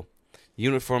very cool.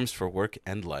 Uniforms for work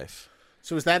and life.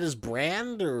 So is that his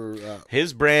brand? Or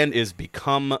His brand is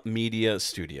Become Media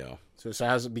Studio. So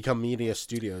how's it Become Media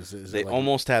Studios? They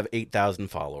almost have 8,000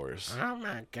 followers. Oh,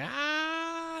 my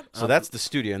God. So that's the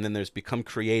studio. And then there's Become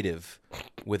Creative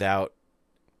without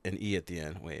an E at the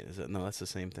end. Wait, no, that's the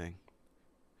same thing.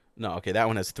 No, okay, that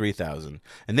one has 3,000.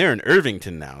 And they're in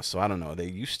Irvington now, so I don't know. They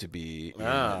used to be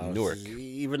in Newark.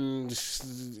 Even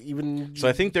So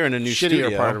I think they're in a new shittier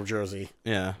studio. part of Jersey.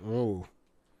 Yeah. Oh.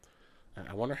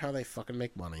 I wonder how they fucking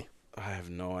make money. I have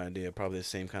no idea. Probably the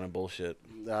same kind of bullshit.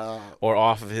 Or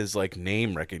off of his like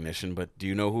name recognition, but do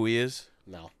you know who he is?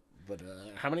 No. But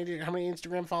how many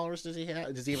Instagram followers does he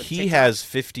have? Does he have a He has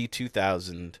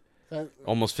 52,000.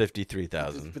 Almost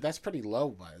 53,000. But that's pretty low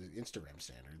by Instagram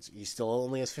standards. He still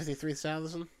only has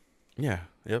 53,000? Yeah.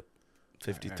 Yep.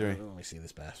 53. Right, let me see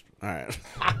this bastard. All right.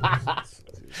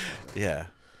 Yeah.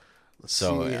 Let's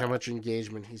see how much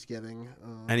engagement he's getting.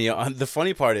 And the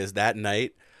funny part is that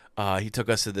night, he took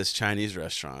us to this Chinese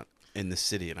restaurant in the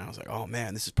city, and I was like, "Oh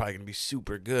man, this is probably gonna be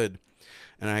super good."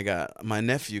 And my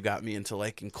nephew got me into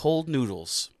liking cold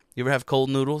noodles. You ever have cold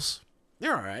noodles?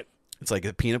 They're all right. It's like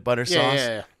a peanut butter sauce.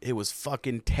 Yeah. It was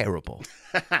fucking terrible.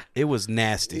 It was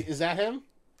nasty. Is that him?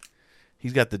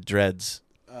 He's got the dreads.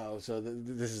 Oh, so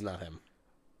this is not him.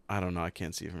 I don't know. I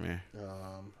can't see from here.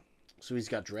 So he's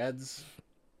got dreads?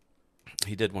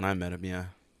 He did when I met him, yeah.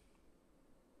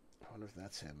 I wonder if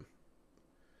that's him.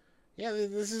 Yeah,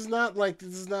 this does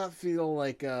not feel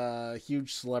like a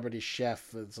huge celebrity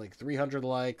chef. It's like 300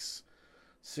 likes,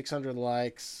 600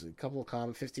 likes, a couple of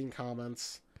comments, 15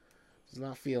 comments. Does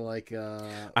not feel like...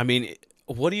 I mean,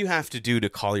 what do you have to do to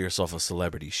call yourself a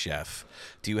celebrity chef?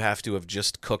 Do you have to have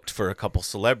just cooked for a couple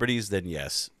celebrities? Then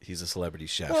yes, he's a celebrity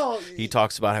chef. Well, he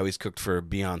talks about how he's cooked for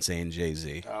Beyonce and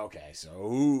Jay-Z. Okay,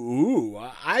 so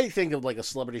I think of like a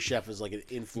celebrity chef as like an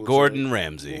influencer. Gordon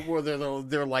Ramsay. Where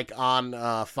they're like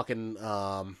on fucking...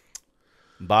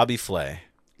 Bobby Flay.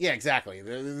 Yeah, exactly.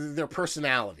 They're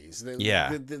personalities.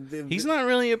 He's not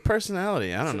really a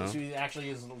personality. I don't know. He actually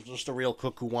is just a real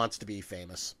cook who wants to be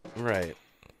famous. Right.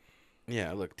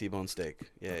 Yeah, look, T-bone steak.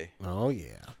 Yay. Oh,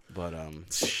 yeah. But,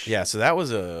 yeah, so that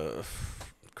was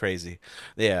crazy.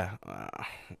 Yeah.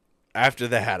 After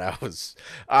that, I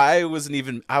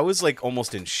was like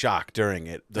almost in shock during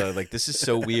it. Like, this is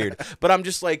so weird. But I'm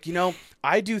just like,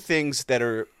 I do things that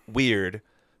are weird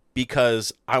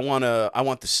because I want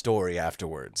the story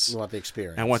afterwards. You want the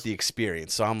experience. I want the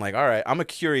experience. So I'm like, all right, I'm a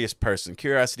curious person.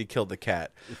 Curiosity killed the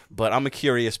cat. But I'm a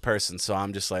curious person, so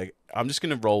I'm just like, I'm just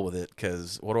going to roll with it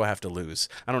because what do I have to lose?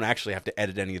 I don't actually have to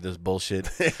edit any of this bullshit,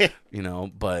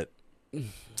 but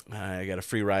I got a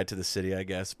free ride to the city, I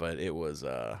guess. But it was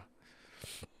a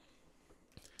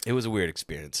weird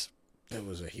experience. It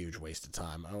was a huge waste of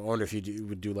time. I wonder if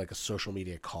would do like a social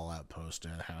media call-out post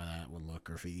and how that would look,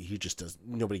 or if he just does.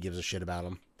 Nobody gives a shit about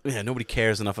him. Yeah, nobody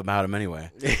cares enough about him anyway.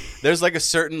 There's like a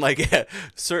certain like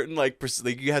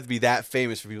you have to be that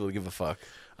famous for people to give a fuck.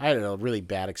 I had a really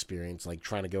bad experience like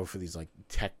trying to go for these like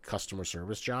tech customer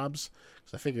service jobs.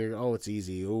 So I figured, oh, it's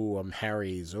easy. Oh, I'm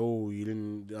Harry's. Oh, you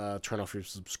didn't turn off your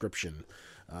subscription.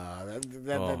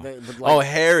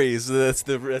 Harry's. That's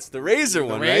the razor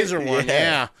one. The razor right? one,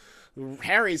 yeah.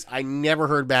 Harry's, I never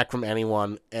heard back from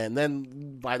anyone, and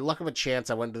then by luck of a chance,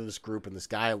 I went to this group, and this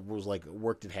guy was like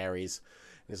worked at Harry's.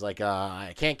 He's like,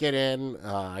 I can't get in.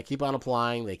 I keep on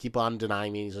applying. They keep on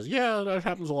denying me. He says, yeah, that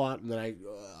happens a lot. And then I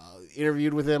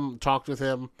interviewed with him, talked with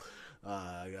him.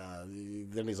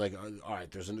 Then he's like, all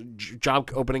right, there's a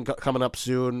job opening coming up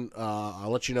soon. I'll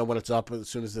let you know when it's up as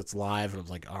soon as it's live. And I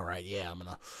was like, all right, yeah, I'm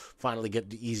going to finally get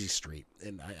to Easy Street.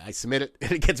 And I submit it,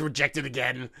 and it gets rejected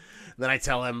again. And then I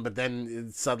tell him, but then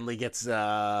it suddenly gets,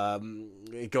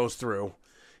 it goes through.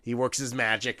 He works his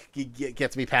magic. He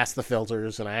gets me past the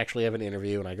filters, and I actually have an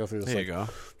interview, and I go through this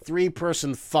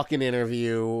 3-person fucking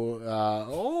interview.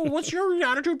 What's your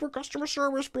attitude for customer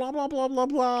service? Blah, blah, blah, blah,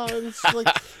 blah. And it's like,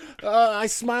 I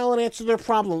smile and answer their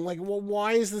problem. Like, well,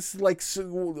 why is this like,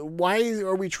 why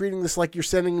are we treating this like you're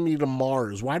sending me to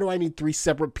Mars? Why do I need 3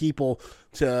 separate people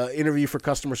to interview for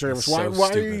customer service? Why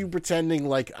are you pretending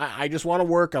like I just want to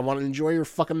work? I want to enjoy your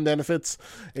fucking benefits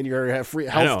and your free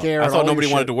health care. I thought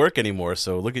nobody wanted to work anymore,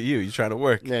 so look at you. You're trying to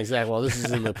work. Yeah, exactly. Well, this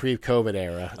is in the pre-COVID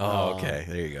era. Oh, okay.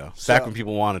 There you go. Back when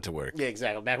people wanted to work. Yeah,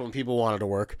 exactly. Back when people wanted to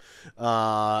work.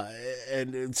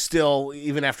 And still,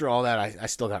 even after all that, I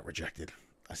still got rejected.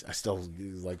 I still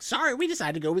like, sorry, we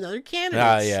decided to go with other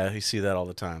candidates. Yeah, you see that all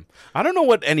the time. I don't know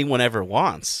what anyone ever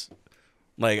wants.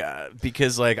 Like,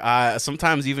 because like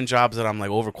sometimes even jobs that I'm like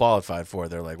overqualified for,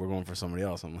 they're like, we're going for somebody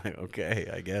else. I'm like,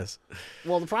 okay, I guess.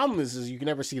 Well, the problem is you can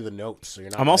never see the notes, so you're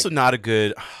not. I'm also not a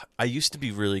good. I used to be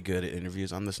really good at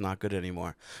interviews. I'm just not good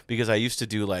anymore because I used to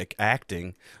do like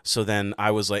acting. So then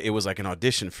I was like, it was like an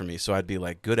audition for me. So I'd be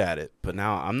like good at it. But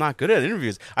now I'm not good at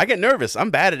interviews. I get nervous. I'm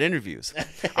bad at interviews.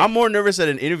 I'm more nervous at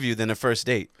an interview than a first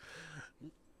date.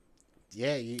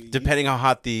 Yeah, depending how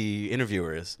hot the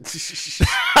interviewer is.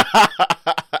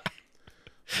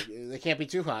 They can't be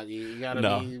too hot. You gotta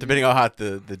be, depending how hot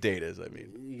the date is. I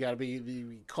mean, you gotta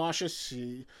be cautious.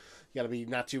 You gotta be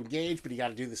not too engaged, but you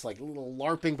gotta do this like little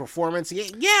LARPing performance.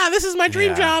 Yeah, this is my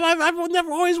dream job. I've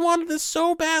never always wanted this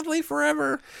so badly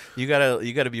forever. You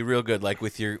gotta be real good. Like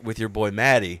with your boy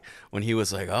Matty, when he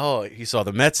was like, oh, he saw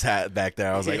the Mets hat back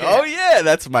there. I was like, oh yeah,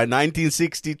 that's my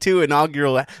 1962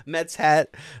 inaugural Mets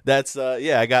hat. That's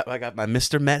I got my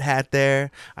Mr. Met hat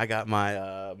there. I got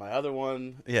my my other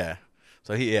one. Yeah.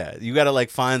 So you got to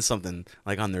like find something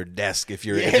like on their desk if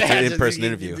you're if it's an in-person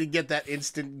interview to get that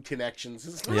instant connection.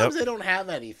 Sometimes they don't have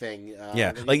anything.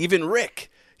 Like even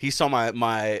Rick, he saw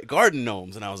my garden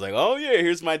gnomes, and I was like, oh yeah,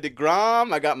 here's my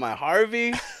DeGrom. I got my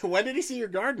Harvey. When did he see your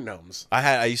garden gnomes?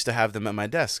 I used to have them at my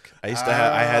desk. I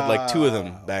had like 2 of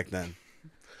them back then.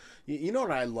 You know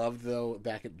what I loved though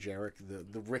back at Jarek,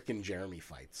 the Rick and Jeremy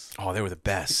fights. Oh, they were the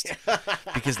best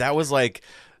because that was like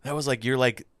you're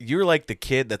like the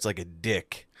kid that's like a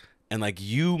dick, and like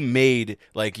you made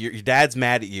like your dad's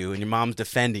mad at you and your mom's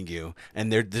defending you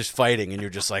and they're just fighting and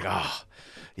you're just like, oh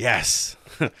yes.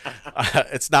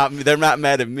 It's not they're not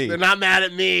mad at me. They're not mad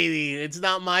at me. It's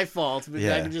not my fault. But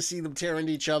I can just see them tear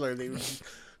into each other. They were just,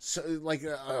 so like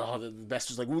the best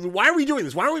was like, well, why are we doing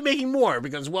this? Why are we making more?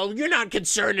 Because well, you're not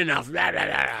concerned enough. Blah, blah,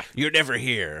 blah. You're never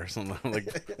here. Something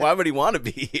like, why would he want to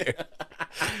be here?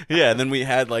 Yeah, and then we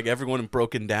had like everyone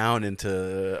broken down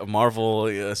into Marvel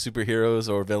superheroes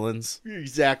or villains.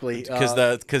 Exactly, because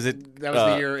that was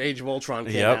the year Age of Ultron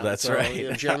came out. That's so,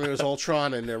 right. Jeremy was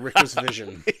Ultron and Rick was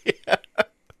Vision. Yeah.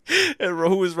 And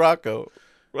who was Rocco?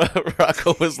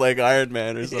 Rocco was like Iron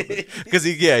Man or something because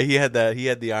he had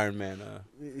the Iron Man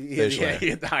facial hair. He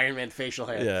had the Iron Man facial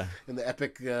hair in the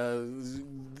epic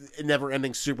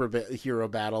never-ending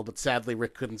superhero battle, but sadly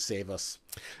Rick couldn't save us.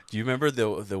 Do you remember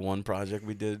the one project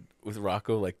we did with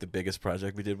Rocco? Like the biggest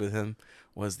project we did with him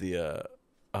was the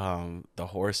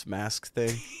horse mask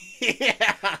thing.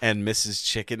 And Mrs.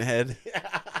 Chickenhead.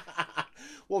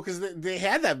 Well, because they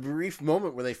had that brief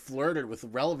moment where they flirted with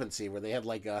relevancy, where they had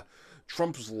like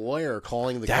Trump's lawyer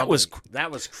calling the company.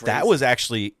 That was crazy. That was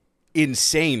actually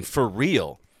insane for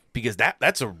real, because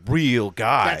that's a real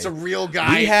guy. That's a real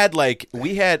guy.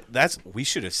 We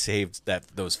should have saved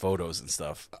those photos and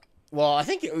stuff. Well, I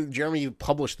think Jeremy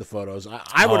published the photos. What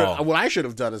I should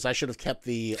have done is I should have kept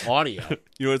the audio.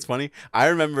 You know what's funny? I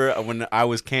remember when I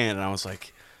was canned and I was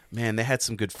like, man, they had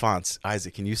some good fonts.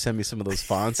 Isaac, can you send me some of those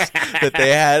fonts that they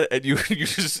had? And you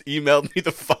just emailed me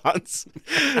the fonts.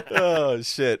 Oh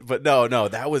shit! But no,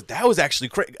 that was actually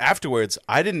crazy. Afterwards,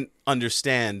 I didn't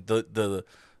understand the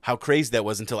how crazy that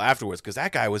was until afterwards, because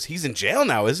that guy he's in jail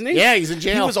now, isn't he? Yeah, he's in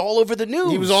jail. He was all over the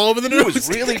news. He was all over the He news. was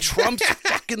really Trump's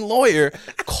fucking lawyer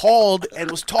called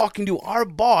and was talking to our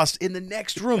boss in the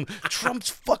next room. Trump's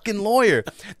fucking lawyer.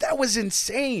 That was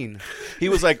insane. He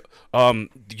was like,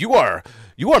 you are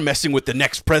messing with the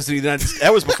next president of the United States.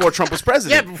 That was before Trump was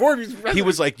president. Yeah, before he was president. He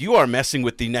was like, you are messing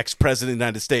with the next president of the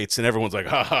United States. And everyone's like,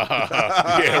 ha, ha, ha,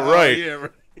 ha. Yeah, right. Yeah,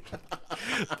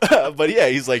 right. But yeah,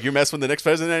 he's like, you're messing with the next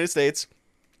president of the United States.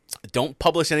 Don't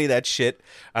publish any of that shit.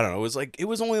 I don't know. It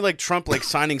was only like Trump like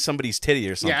signing somebody's titty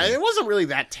or something. Yeah, it wasn't really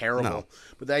that terrible. No.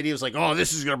 But the idea was like, oh,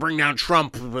 this is gonna bring down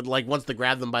Trump. But like once the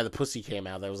grab them by the pussy came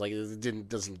out, that was like it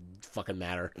doesn't fucking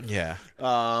matter. Yeah.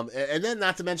 And then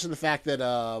not to mention the fact that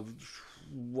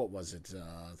what was it?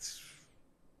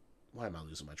 Why am I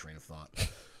losing my train of thought?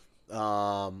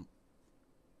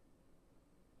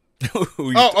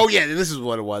 Oh yeah, this is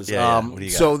what it was. Yeah, what do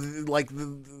you got? So like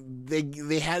they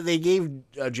gave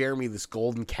Jeremy this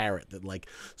golden carrot that like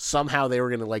somehow they were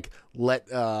gonna like let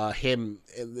him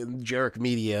and Jarek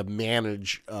Media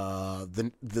manage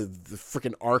the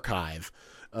freaking archive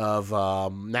of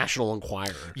National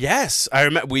Enquirer. Yes, I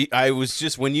remember. I was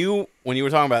just when you were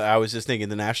talking about it, I was just thinking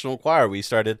the National Enquirer. We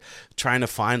started trying to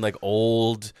find like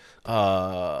old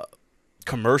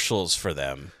commercials for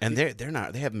them, and they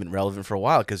haven't been relevant for a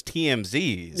while because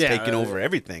TMZ is taking over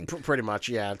everything. Pretty much,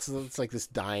 yeah. It's like this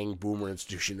dying boomer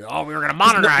institution. Oh, we were gonna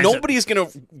modernize. Nobody's gonna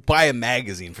buy a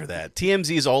magazine for that.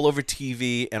 TMZ is all over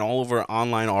TV and all over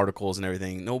online articles and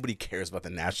everything. Nobody cares about the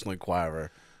National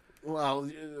Enquirer. Well,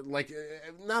 like,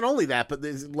 not only that, but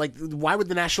like, why would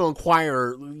the National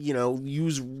Enquirer,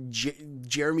 use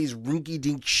Jeremy's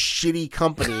rinky-dink shitty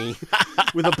company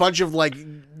with a bunch of, like,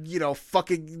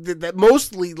 fucking, that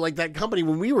mostly, like, that company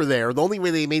when we were there, the only way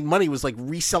they made money was, like,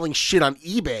 reselling shit on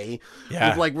eBay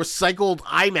with, like, recycled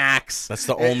iMacs. That's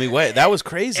the only way. That was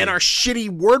crazy. And our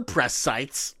shitty WordPress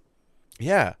sites.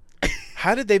 Yeah.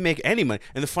 How did they make any money?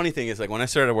 And the funny thing is, like, when I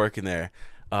started working there,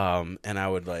 and I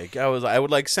would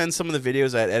send some of the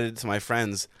videos I had edited to my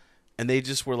friends, and they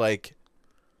just were like,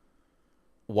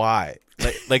 "Why?"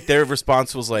 Like their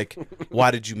response was like, "Why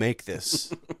did you make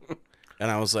this?" And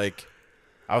I was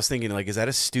thinking like, is that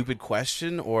a stupid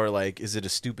question or like, is it a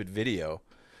stupid video?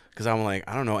 Because I'm like,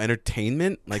 I don't know,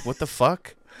 entertainment. Like, what the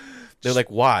fuck? They're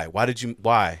like, "Why?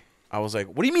 Why?" I was like,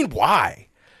 "What do you mean why?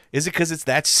 Is it because it's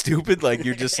that stupid? Like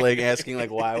you're just like asking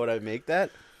like, why would I make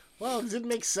that?" Well, it didn't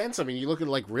make sense. I mean, you look at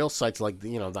like real sites like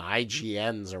the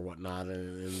IGNs or whatnot,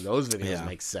 and those videos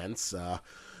make sense.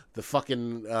 The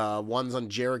fucking ones on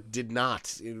Jarek did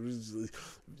not. It was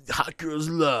hot girls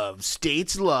love,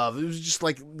 states love. It was just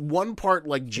like one part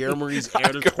like Jeremy's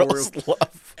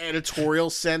editorial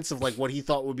sense of like what he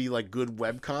thought would be like good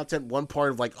web content. One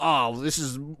part of like, oh, this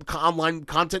is online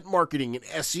content marketing and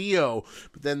SEO,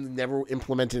 but then never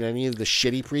implemented any of the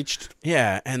shit he preached.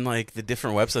 Yeah, and like the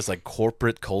different websites like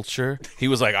corporate culture. He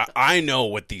was like, I know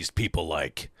what these people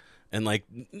like. And like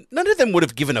none of them would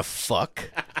have given a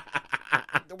fuck.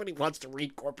 Nobody wants to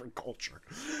read corporate culture.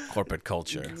 Corporate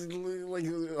culture. Like,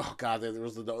 oh god, there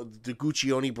was the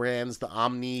Guccione brands, the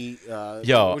Omni.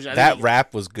 That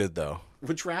rap was good though.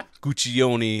 Which rap?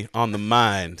 Guccione on the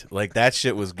mind. Like that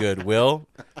shit was good. Will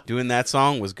doing that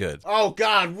song was good. Oh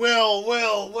god, Will.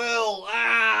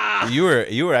 Ah.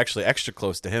 You were actually extra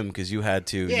close to him because you had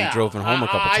to. You drove him home a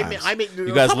couple times.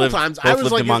 You guys lived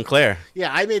in Montclair.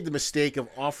 Yeah, I made the mistake of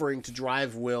offering to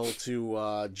drive Will to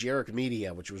Jarek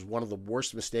Media, which was one of the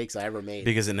worst mistakes I ever made.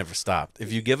 Because it never stopped.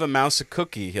 If you give a mouse a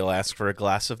cookie, he'll ask for a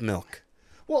glass of milk.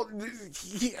 Well,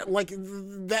 this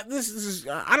is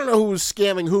I don't know who was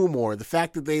scamming who more. The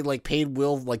fact that they like paid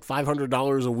Will like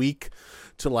 $500 a week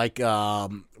to like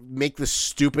make this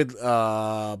stupid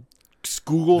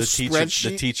Google spreadsheet,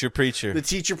 the teacher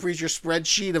preacher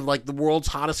spreadsheet of like the world's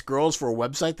hottest girls for a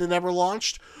website they never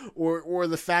launched, or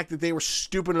the fact that they were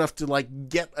stupid enough to like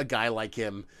get a guy like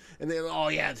him. And they, oh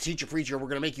yeah, the teacher preacher, we're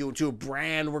gonna make you into a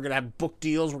brand. We're gonna have book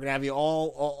deals. We're gonna have you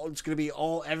all it's gonna be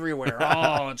all everywhere.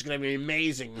 Oh, it's gonna be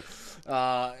amazing.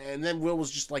 And then Will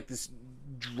was just like this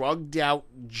drugged out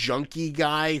junkie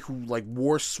guy who like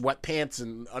wore sweatpants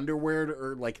and underwear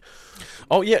or like.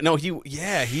 Oh yeah, no, he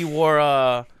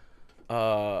wore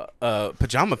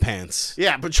pajama pants.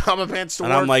 Yeah, pajama pants to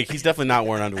and work. I'm like, he's definitely not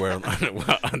wearing underwear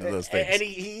under those things. And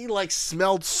he like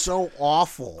smelled so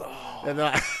awful. And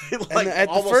at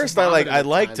first I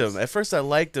liked him. At first I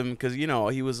liked him because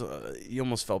he was you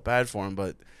almost felt bad for him,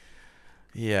 but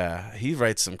yeah, he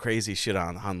writes some crazy shit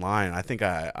online. I think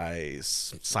I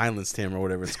silenced him or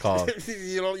whatever it's called.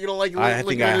 you don't like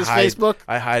looking at his Facebook?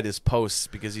 I hide his posts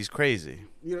because he's crazy.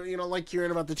 You don't like hearing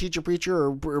about the Teacher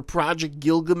Preacher or Project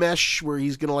Gilgamesh, where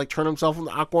he's gonna like turn himself into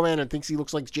Aquaman and thinks he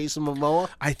looks like Jason Momoa.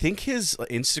 I think his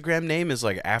Instagram name is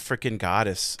like African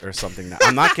Goddess or something.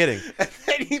 I'm not kidding. And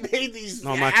then he made these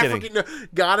I'm not African kidding.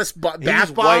 goddess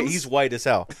bath bombs. He's white as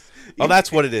hell. Oh,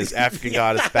 that's what it is. African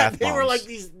Goddess bath bombs. They were like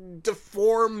these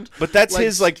deformed. But that's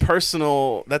his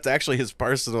personal. That's actually his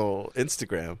personal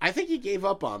Instagram. I think he gave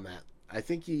up on that. I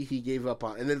think he gave up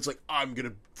on, and then it's like, I'm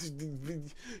gonna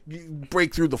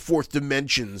break through the fourth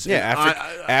dimensions. Yeah,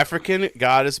 African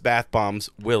Goddess bath bombs,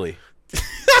 Willie.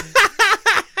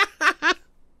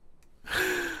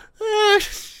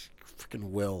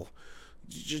 Freaking Will,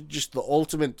 just the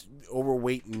ultimate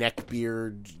overweight,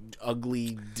 neckbeard,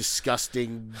 ugly,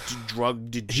 disgusting,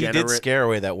 drug degenerate. He did scare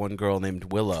away that one girl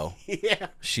named Willow. Yeah,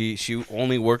 she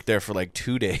only worked there for like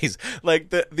 2 days. Like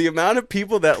the amount of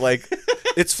people that like.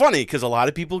 It's funny because a lot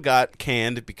of people got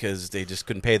canned because they just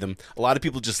couldn't pay them. A lot of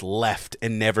people just left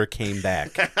and never came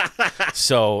back.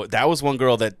 So that was one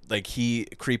girl that like he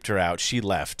creeped her out. She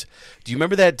left. Do you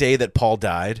remember that day that Paul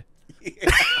died? Yeah.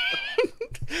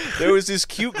 There was this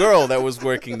cute girl that was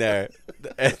working there,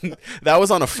 and that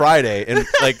was on a Friday. And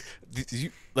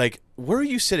where are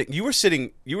you sitting? You were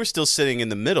still sitting in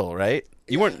the middle, right?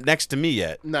 You weren't next to me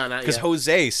yet. No, not yet. Because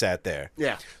Jose sat there.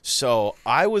 Yeah. So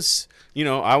I was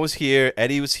here.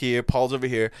 Eddie was here. Paul's over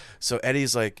here. So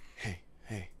Eddie's like,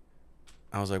 hey.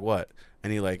 I was like, what?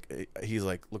 And he's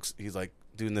like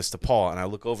doing this to Paul, and I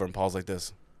look over, and Paul's like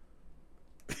this.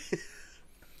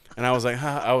 And I was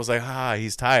like,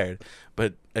 he's tired.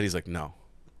 But Eddie's like, no,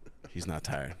 he's not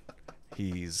tired.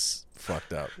 He's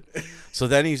fucked up. So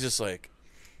then he's just like,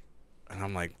 and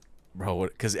I'm like, bro,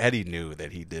 what? Because Eddie knew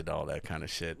that he did all that kind of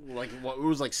shit. Like, what, it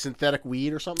was like synthetic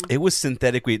weed or something? It was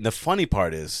synthetic weed. And the funny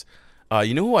part is,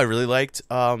 you know who I really liked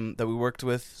that we worked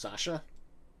with? Sasha?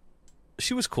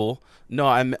 She was cool. No,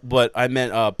 I meant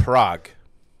Parag.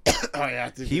 Oh,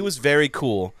 yeah. He was very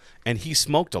cool, and he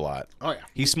smoked a lot. Oh, yeah.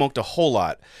 He smoked a whole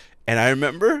lot. And I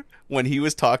remember when he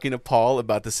was talking to Paul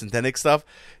about the synthetic stuff,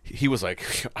 he was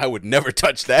like, I would never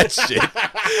touch that shit.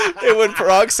 And when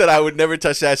Parag said I would never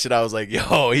touch that shit, I was like,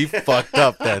 yo, he fucked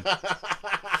up then.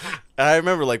 And I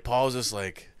remember, like, Paul was just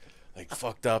like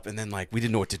fucked up, and then, like, we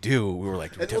didn't know what to do. We were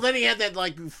like... Well, then he had that,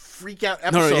 like, freak out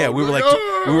episode. No, yeah, we were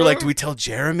like, do we tell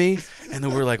Jeremy? And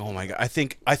then we were like, oh, my God. I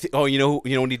think, oh, you know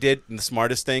what he did? And the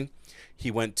smartest thing?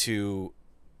 He went to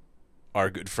our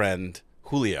good friend,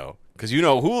 Julio. Because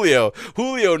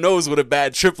Julio knows what a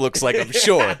bad trip looks like, I'm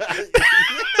sure.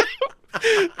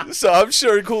 So I'm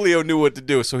sure Julio knew what to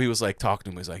do. So he was like talking to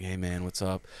him. He's like, hey, man, what's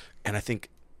up? And I think,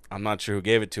 I'm not sure who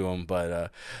gave it to him,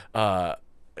 but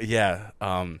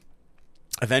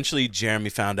eventually Jeremy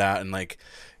found out, and like,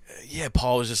 yeah,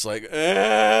 Paul was just like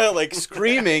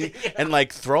screaming and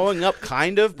like throwing up,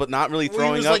 kind of, but not really throwing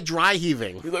up. He was like dry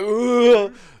heaving. He was like,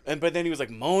 ugh. But then he was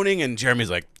like moaning, and Jeremy's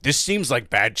like, this seems like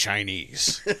bad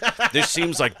Chinese. This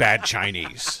seems like bad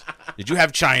Chinese. Did you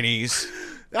have Chinese?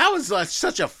 That was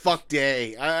such a fuck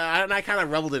day. And I kind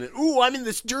of reveled in it. Ooh, I'm in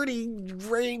this dirty,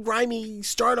 grimy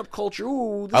startup culture.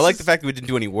 Ooh, I like the fact that we didn't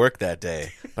do any work that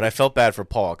day, but I felt bad for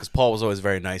Paul, because Paul was always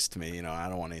very nice to me. You know, I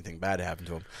don't want anything bad to happen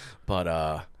to him.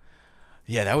 But,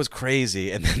 yeah, that was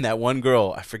crazy. And then that one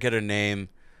girl, I forget her name,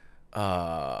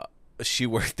 she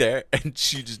worked there, and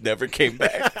she just never came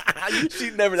back.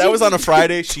 That was on a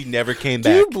Friday. She never came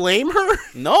back. Do you blame her?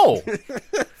 No.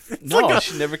 No,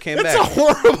 she never came back. That's a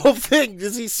horrible thing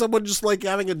to see someone just like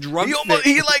having a drug fit.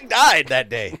 He like died that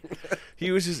day.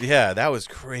 He was just, yeah, that was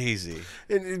crazy.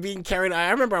 And being carried, I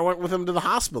remember I went with him to the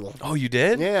hospital. Oh, you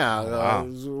did? Yeah. Wow.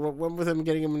 Went with him,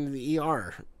 getting him into the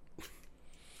ER.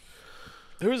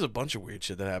 There was a bunch of weird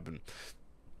shit that happened.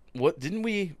 What, didn't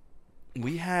we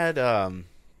had a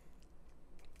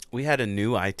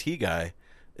new IT guy.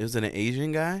 It was an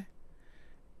Asian guy.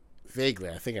 Vaguely,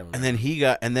 I think I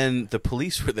remember. And then the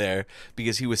police were there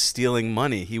because he was stealing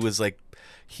money. He was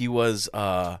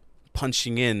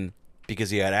punching in because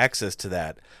he had access to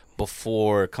that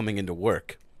before coming into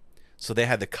work. So they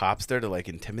had the cops there to like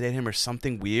intimidate him or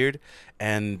something weird,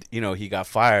 and he got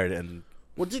fired. And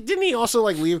well, didn't he also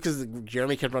like leave because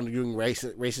Jeremy kept on doing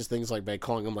racist things, like by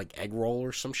calling him like egg roll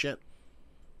or some shit?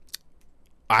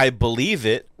 I believe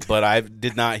it, but I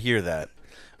did not hear that.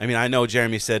 I mean, I know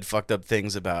Jeremy said fucked up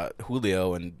things about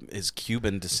Julio and his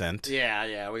Cuban descent.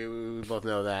 Yeah, we both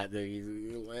know that,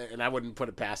 and I wouldn't put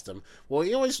it past him. Well,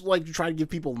 he always like to try to give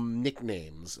people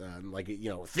nicknames, like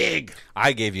Fig.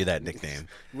 I gave you that nickname.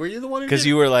 Were you the one who? Because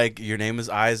you were like, your name is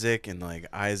Isaac, and like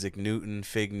Isaac Newton,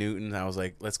 Fig Newton. I was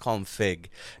like, let's call him Fig,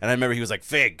 and I remember he was like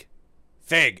Fig.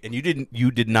 Fig, and you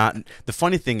did not. The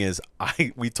funny thing is,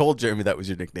 we told Jeremy that was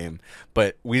your nickname,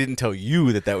 but we didn't tell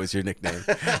you that was your nickname.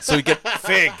 So we get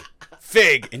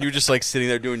Fig, and you're just like sitting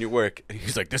there doing your work, and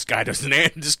he's like, this guy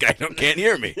can't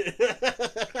hear me.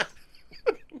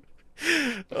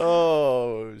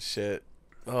 Oh shit.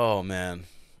 Oh man.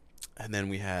 And then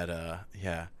we had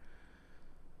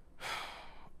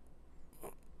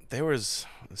there was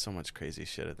so much crazy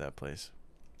shit at that place.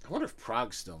 I wonder if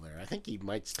Prague's still there. I think he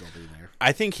might still be there.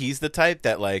 I think he's the type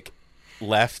that like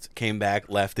left, came back,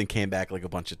 left, and came back like a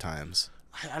bunch of times.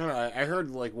 I don't know. I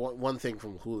heard like one thing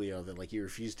from Julio that like he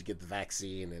refused to get the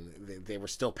vaccine and they were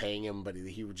still paying him, but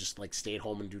he would just like stay at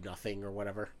home and do nothing or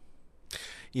whatever.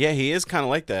 Yeah, he is kind of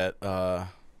like that.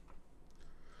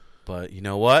 But you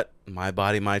know what? My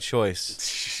body, my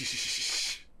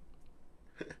choice.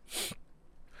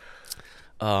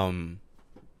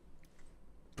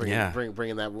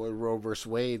 Bringing that Roe versus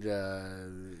Wade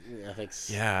ethics.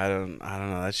 Yeah, I don't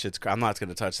know. That shit's. I'm not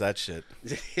gonna touch that shit.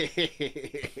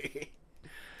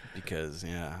 Because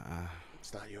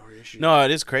it's not your issue. No, it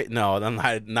is crazy. No,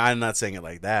 I'm not saying it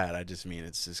like that. I just mean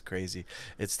it's just crazy.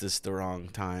 It's just the wrong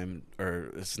time,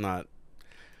 or it's not.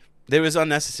 It was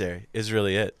unnecessary. Is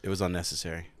really it. It was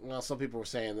unnecessary. Well, some people were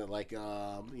saying that like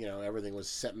everything was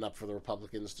setting up for the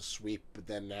Republicans to sweep, but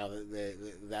then now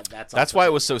that's why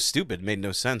it was so stupid. It made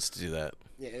no sense to do that.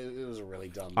 Yeah, it was a really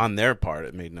dumb. On their part,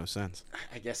 it made no sense.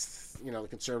 I guess the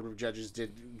conservative judges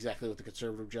did exactly what the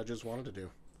conservative judges wanted to do.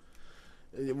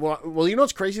 Well, you know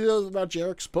what's crazy though about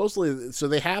Jarek? Supposedly, so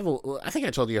they have. I think I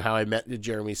told you how I met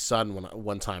Jeremy's son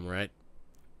one time, right?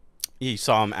 You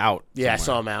saw him out. Yeah, I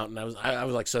saw him out, and I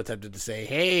was like so tempted to say,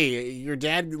 "Hey, your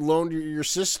dad loaned your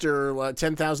sister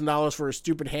 $10,000 for her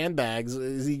stupid handbags.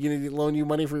 Is he going to loan you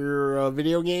money for your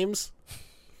video games?"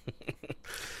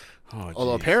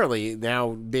 Although apparently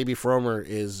now Baby Fromer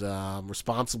is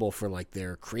responsible for like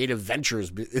their creative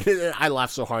ventures. I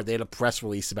laughed so hard. They had a press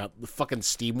release about the fucking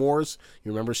Steam Wars.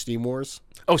 You remember Steam Wars?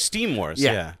 Oh, Steam Wars.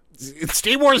 Yeah.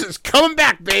 Steam Wars is coming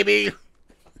back, baby.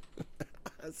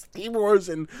 Steam Wars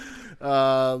and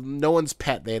No One's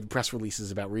Pet. They had press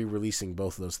releases about re-releasing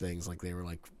both of those things. Like they were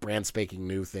like brand spanking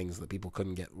new things that people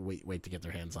couldn't wait to get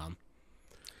their hands on.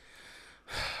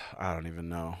 I don't even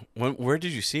know. Where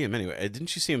did you see him anyway?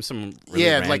 Didn't you see him some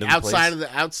really like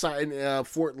outside in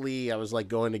Fort Lee? I was like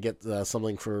going to get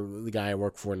something for the guy I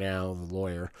work for now, the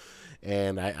lawyer.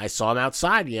 And I saw him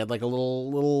outside. He had like a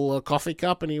little coffee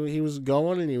cup, and he was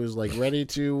going, and he was like ready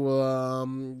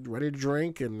to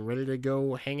drink and ready to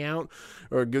go hang out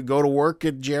or go to work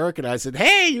at Jarek. And I said,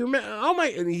 "Hey, oh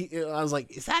my!" And I was like,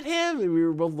 "Is that him?" And we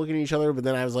were both looking at each other. But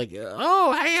then I was like,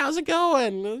 "Oh, hey, how's it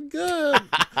going? Good."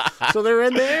 So they're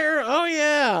in there. Oh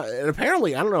yeah. And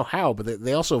apparently, I don't know how, but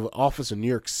they also have an office in New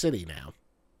York City now.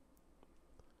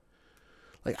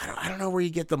 Like, I don't know where you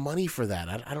get the money for that.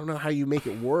 I don't know how you make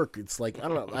it work. It's like, I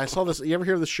don't know. I saw this. You ever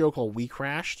hear of this show called We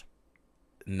Crashed?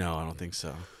 No, I don't think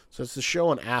so. So it's the show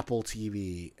on Apple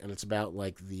TV, and it's about,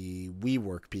 like, the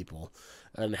WeWork people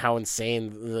and how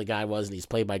insane the guy was. And he's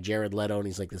played by Jared Leto, and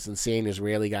he's, like, this insane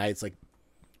Israeli guy. It's like,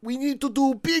 we need to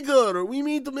do bigger. We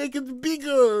need to make it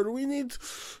bigger. We need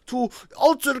to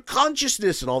alter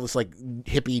consciousness and all this, like,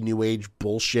 hippie new age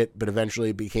bullshit. But eventually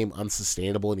it became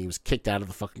unsustainable, and he was kicked out of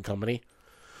the fucking company.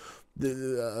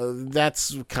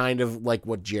 That's kind of like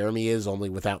what Jeremy is, only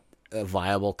without a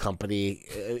viable company.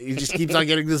 He just keeps on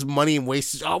getting this money and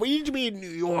wastes. Oh, we need to be in New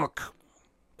York.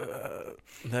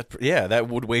 That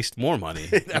would waste more money.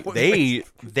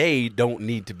 They don't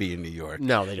need to be in New York.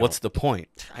 No, they don't. What's the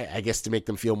point? I guess to make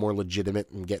them feel more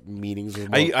legitimate and get meetings.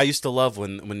 I used to love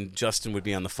when Justin would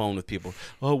be on the phone with people.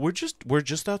 Oh, we're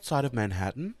just outside of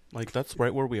Manhattan. Like that's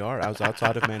right where we are. I was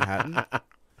outside of Manhattan.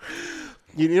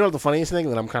 You know what the funniest thing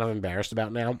that I'm kind of embarrassed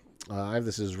about now? I have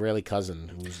this Israeli cousin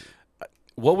who's...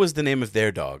 What was the name of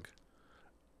their dog?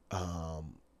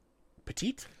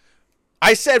 Petite?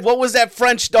 I said, what was that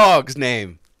French dog's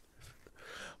name?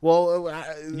 Well...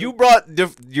 you brought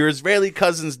your Israeli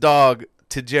cousin's dog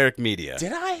to Jarek Media.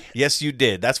 Did I? Yes, you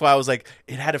did. That's why I was like,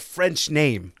 it had a French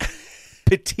name.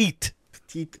 Petite.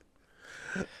 Petite.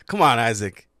 Come on,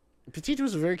 Isaac. Petite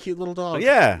was a very cute little dog.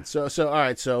 Yeah. So all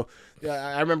right. So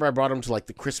I remember I brought him to like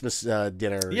the Christmas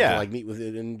dinner. Yeah. To, like meet with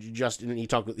it, and Justin. And he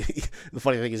talked. The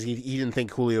funny thing is he didn't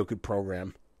think Julio could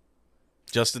program.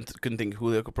 Justin couldn't think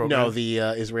Julio could program. No, the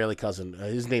Israeli cousin.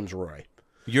 His name's Roy.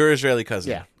 Your Israeli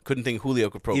cousin. Yeah. Couldn't think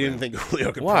Julio could program. He didn't think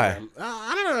Julio could Why? program.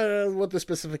 I don't know what the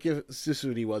specific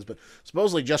specificity was, but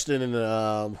supposedly Justin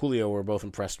and Julio were both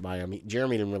impressed by him.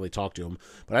 Jeremy didn't really talk to him,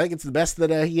 but I think it's the best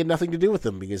that he had nothing to do with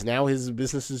him because now his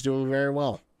business is doing very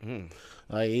well.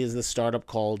 He has this startup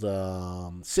called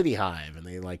City Hive, and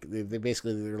they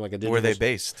basically they're like a digital. Where are they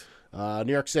based?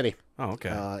 New York City. Oh, okay.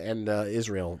 And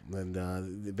Israel,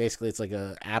 and basically it's like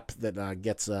a app that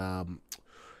gets.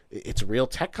 It's a real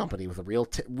tech company with a real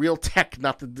tech,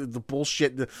 not the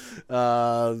bullshit medium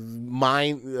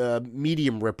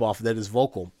ripoff that is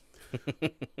Vocal.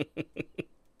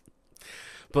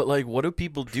 But like, what do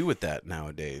people do with that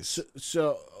nowadays?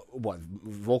 So what,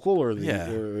 Vocal or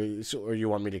Yeah. or you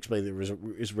want me to explain the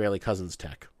Israeli Cousins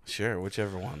tech? Sure,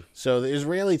 whichever one. So the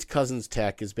Israeli Cousins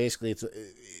tech is basically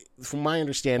from my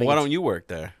understanding. Well, why don't you work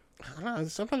there? I don't know,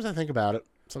 sometimes I think about it.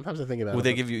 Would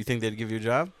they give you? You think they'd give you a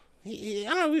job? I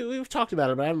don't know. We've talked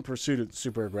about it, but I haven't pursued it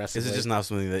super aggressively. Is it just not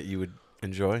something that you would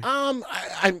enjoy?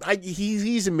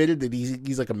 He's admitted that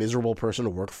he's like a miserable person to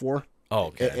work for. Oh,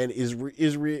 okay. And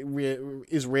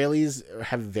Israelis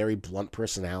have very blunt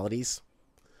personalities,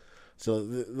 so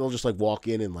they'll just like walk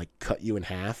in and like cut you in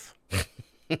half.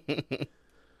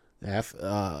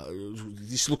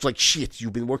 This looks like shit.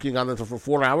 You've been working on it for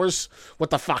 4 hours. What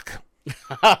the fuck?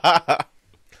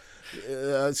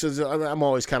 So I'm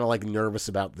always kind of like nervous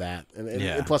about that,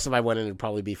 and plus if I went in, it'd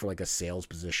probably be for like a sales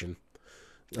position.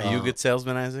 Are you a good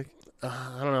salesman, Isaac?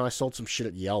 I don't know. I sold some shit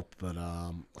at Yelp, but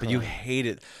you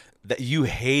hated that. You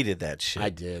hated that shit. I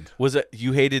did. Was it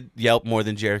you hated Yelp more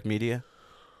than Jarek Media?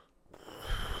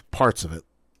 Parts of it.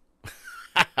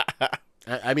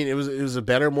 I mean, it was a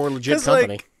better, more legit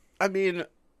company. Like, I mean,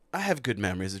 I have good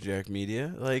memories of Jarek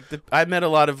Media. Like I met a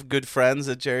lot of good friends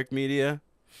at Jarek Media.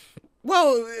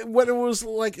 Well, what it was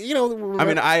like, you know. I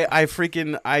mean,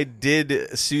 I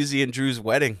did Susie and Drew's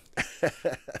wedding.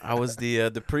 I was the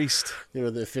priest. You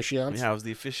were the officiant? Yeah, I was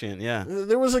the officiant, yeah.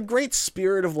 There was a great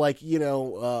spirit of like,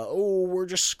 we're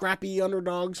just scrappy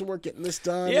underdogs and we're getting this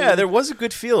done. Yeah, there was a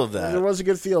good feel of that. There was a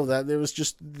good feel of that. There was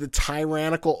just the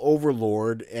tyrannical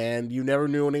overlord, and you never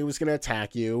knew when he was going to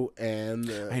attack you. And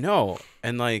I know.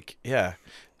 And like, yeah.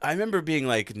 I remember being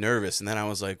like nervous, and then I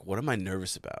was like, what am I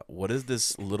nervous about? What is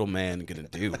this little man going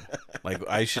to do? Like,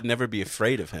 I should never be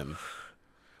afraid of him.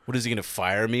 What is he going to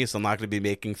fire me? So I'm not going to be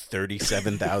making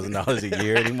 $37,000 a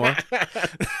year anymore?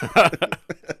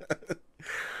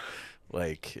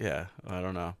 Like, yeah, I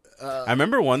don't know. I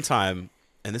remember one time,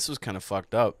 and this was kind of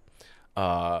fucked up,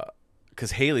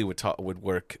 because Haley would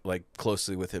work like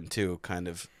closely with him too, kind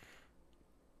of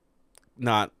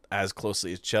not as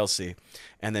closely as Chelsea,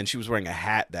 and then she was wearing a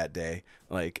hat that day,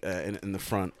 like in the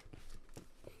front,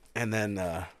 and then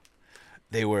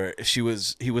he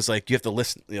was like, you have to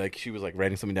listen, like she was like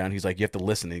writing something down, he's like, you have to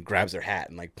listen, and he grabs her hat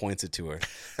and like points it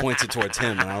towards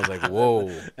him, and I was like,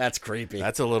 whoa, that's creepy,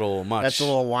 that's a little much, that's a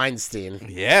little Weinstein.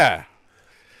 Yeah,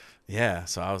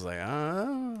 so I was like,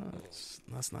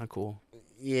 that's not cool.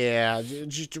 Yeah,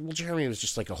 Jeremy was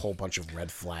just like a whole bunch of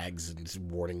red flags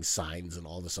and warning signs and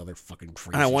all this other fucking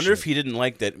crazy And I wonder shit. if he didn't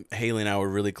like that Haley and I were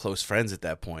really close friends at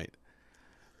that point.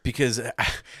 Because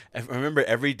I remember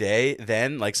every day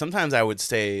then, like sometimes I would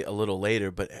stay a little later,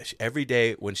 but every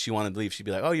day when she wanted to leave, she'd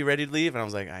be like, oh, you ready to leave? And I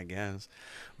was like, I guess.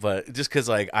 But just because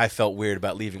like I felt weird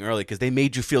about leaving early because they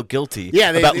made you feel guilty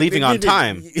about leaving on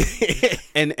time.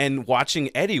 And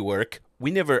watching Eddie work, we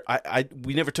never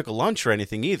took a lunch or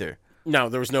anything either. No,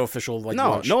 there was no official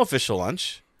lunch. No official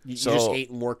lunch. You just ate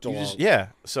and worked along.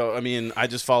 So I mean, I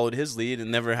just followed his lead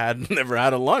and never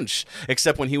had a lunch,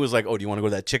 except when he was like, "Oh, do you want to go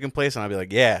to that chicken place?" And I'd be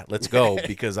like, "Yeah, let's go,"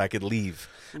 because I could leave.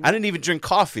 I didn't even drink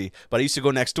coffee, but I used to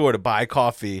go next door to buy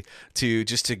coffee to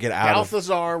get out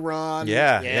Balthazar run.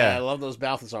 Yeah. I love those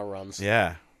Balthazar runs.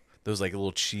 Yeah, those like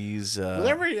little cheese. Was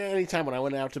there ever any time when I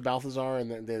went out to Balthazar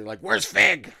and they're like, "Where's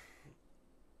Fig?"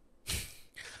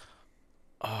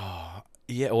 Oh.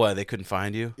 Yeah, well, they couldn't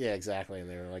find you? Yeah, exactly, and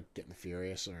they were, like, getting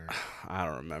furious, or... I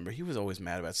don't remember. He was always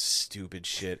mad about stupid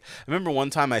shit. I remember one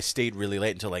time I stayed really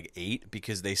late until, like, 8,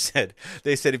 because they said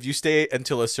if you stay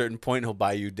until a certain point, he'll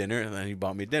buy you dinner, and then he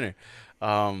bought me dinner.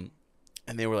 And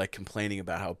they were, like, complaining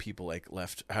about how people, like,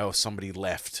 how somebody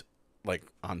left, like,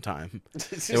 on time.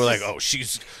 They were like, oh,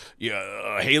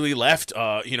 Haley left,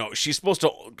 she's supposed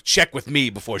to check with me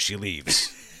before she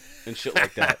leaves. And shit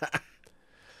like that.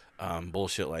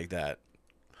 Bullshit like that.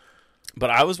 But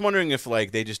I was wondering if,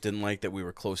 like, they just didn't like that we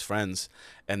were close friends,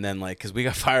 and then, like, because we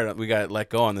got let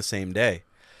go on the same day.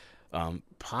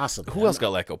 Possibly. Who else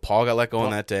got let go? Paul got let go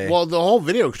on that day. Well, the whole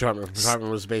video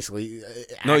department was basically...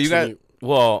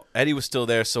 Eddie was still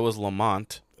there, so was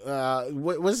Lamont.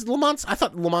 Was Lamont? I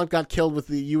thought Lamont got killed with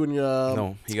you and.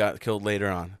 No, he got killed later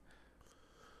on.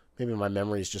 Maybe my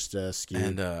memory is just skewed.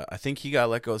 And I think he got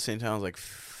let go at the same time as like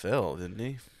Phil, didn't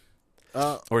he?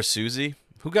 Or Susie?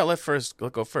 Who got let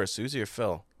go first, Susie or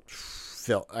Phil?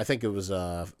 Phil. I think it was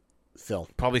Phil.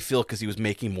 Probably Phil because he was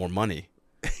making more money.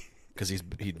 Because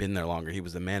he'd been there longer. He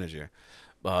was the manager.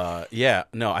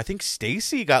 I think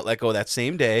Stacy got let go that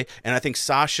same day, and I think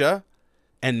Sasha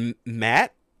and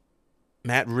Matt,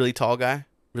 really tall guy,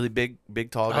 really big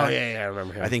tall guy. Oh yeah, I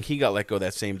remember him. I think he got let go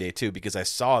that same day too because I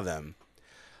saw them.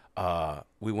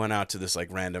 We went out to this like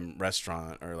random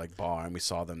restaurant or like bar, and we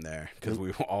saw them there because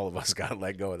all of us got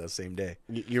let go that same day.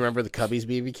 You remember the Cubbies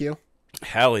BBQ?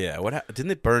 Hell yeah!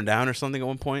 Didn't it burn down or something at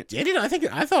one point? Did it?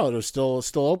 I thought it was still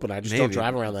open. I just don't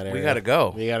drive around that area. We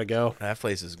gotta go. That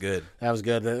place is good. That was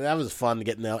good. That was fun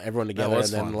getting everyone together and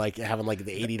then like having like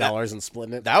the $80 and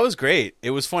splitting it. That was great.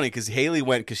 It was funny because Haley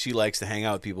went because she likes to hang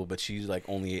out with people, but she's like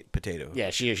only ate potato. Yeah,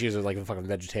 she was like a fucking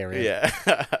vegetarian. Yeah,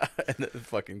 and the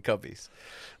fucking Cubbies.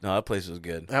 No, that place was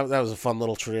good. That was a fun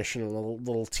little tradition, a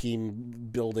little team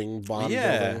building, bond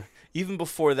building. Even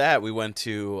before that, we went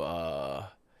to.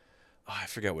 I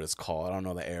forget what it's called. I don't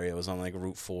know the area. It was on like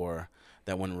Route 4,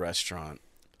 that one restaurant.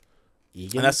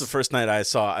 Egan's? And that's the first night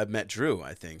I met Drew,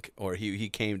 I think. Or he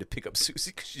came to pick up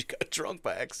Susie because she got drunk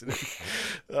by accident.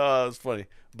 It was funny.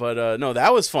 But no,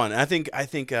 that was fun. I think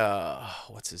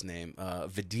what's his name?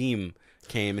 Vadim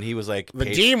came and he was like...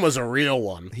 Vadim was a real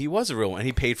one. He was a real one. And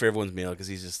he paid for everyone's meal because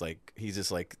he's just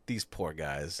like these poor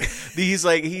guys. He's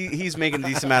like he's making a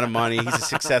decent amount of money. He's a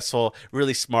successful,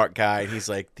 really smart guy. And he's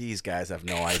like, these guys have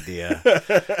no idea.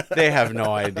 They have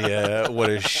no idea what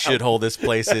a shithole this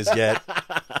place is yet.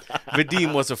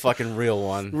 Vadim was a fucking real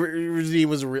one. Vadim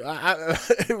was a real...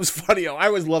 it was funny. I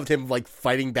always loved him like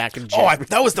fighting back in jail. Oh,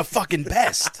 that was the fucking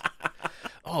best.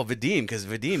 Oh, Vadim, because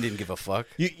Vadim didn't give a fuck.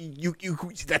 You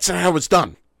that's not how it's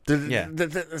done. Yeah.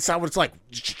 That's not what it's like.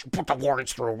 Put the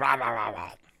warrants through. Blah, blah, blah,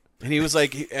 blah. And he was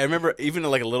like, I remember even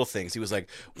like a little things. He was like,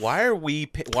 why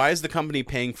is the company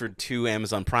paying for 2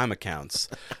 Amazon Prime accounts?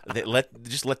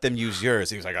 Just let them use yours.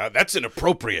 He was like, that's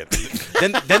inappropriate.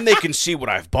 then they can see what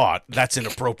I've bought. That's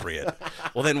inappropriate.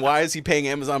 Well, then why is he paying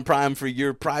Amazon Prime for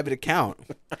your private account?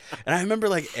 And I remember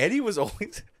like Eddie was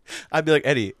always... I'd be like,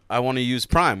 Eddie, I want to use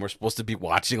Prime. We're supposed to be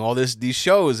watching all these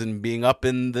shows and being up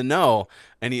in the know.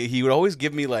 And he would always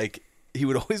give me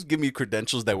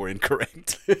credentials that were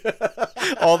incorrect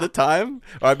all the time.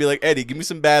 Or I'd be like, Eddie, give me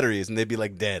some batteries, and they'd be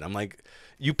like dead. I'm like,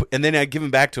 and then I'd give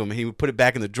them back to him, and he would put it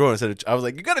back in the drawer. I was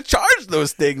like, you gotta charge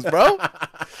those things, bro.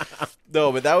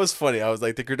 No, but that was funny. I was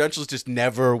like, the credentials just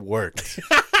never worked.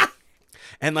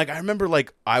 And like I remember,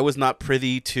 like I was not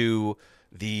privy to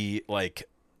the like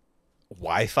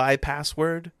Wi-Fi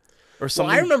password or something.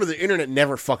 Well, I remember the internet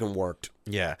never fucking worked.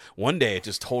 Yeah. One day it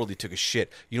just totally took a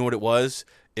shit. You know what it was?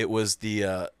 It was the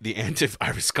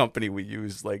antivirus company we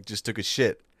used like just took a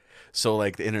shit. So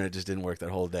like the internet just didn't work that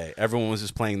whole day. Everyone was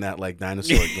just playing that like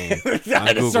dinosaur game.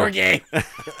 Dinosaur game.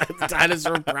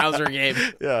 Dinosaur browser game.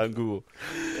 Yeah, on Google.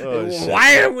 Oh,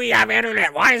 why do we have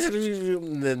internet? Why is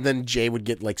it? Then Jay would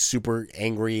get like super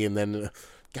angry, and then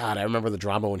God, I remember the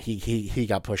drama when he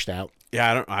got pushed out.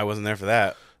 Yeah, I wasn't there for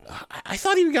that. I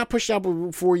thought he got pushed out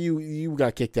before you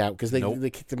got kicked out because they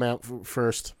kicked him out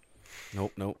first.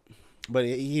 Nope. But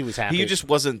he was happy. He just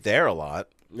wasn't there a lot.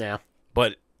 Yeah.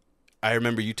 But I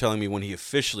remember you telling me when he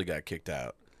officially got kicked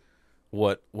out.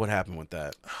 What happened with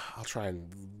that? I'll try and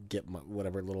get my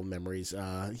whatever little memories.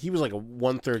 He was like a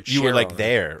 1/3 You were like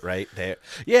there, right? There.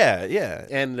 Yeah.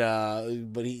 And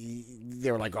but they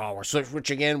were like, oh, we're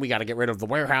switching in. We got to get rid of the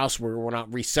warehouse. We're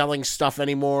not reselling stuff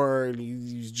anymore. And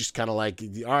he's just kind of like,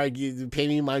 all right, you pay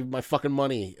me my fucking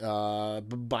money.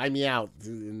 Buy me out.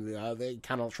 And, they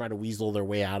kind of try to weasel their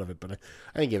way out of it. But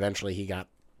I think eventually he got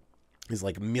his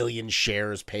like million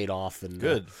shares paid off. And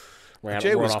good.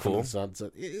 Jay was cool.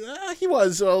 He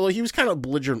was. Although he was kind of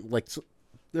belligerent. Like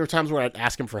there were times where I'd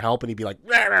ask him for help, and he'd be like,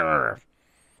 "Rah, rah, rah."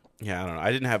 Yeah, I don't know.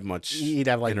 I didn't have much. He'd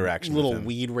have like interaction little with him.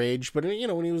 weed rage, but you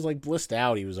know when he was like blissed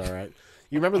out, he was all right.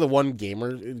 You remember the one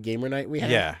gamer night we had?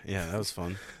 Yeah, that was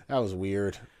fun. That was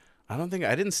weird. I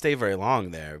didn't stay very long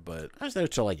there, but I was there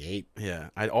till like 8. Yeah,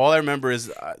 all I remember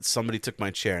is somebody took my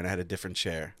chair, and I had a different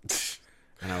chair,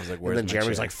 and I was like, "Where's and then my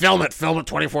Jeremy's chair?" like, "Film it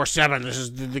 24/7. This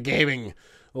is the gaming."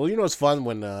 Well, you know it's fun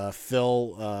when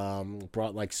Phil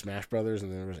brought like Smash Brothers,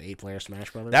 and there was 8-player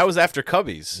Smash Brothers. That was after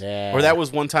Cubbies, yeah. Or that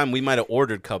was one time we might have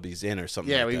ordered Cubbies in or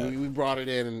something. Yeah, like that. we brought it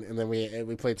in, and then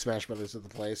we played Smash Brothers at the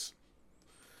place.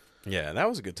 Yeah, that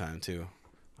was a good time too.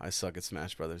 I suck at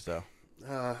Smash Brothers though.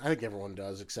 I think everyone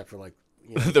does, except for like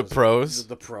the pros.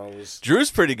 The pros.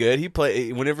 Drew's pretty good. He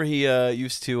whenever he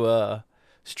used to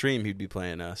stream, he'd be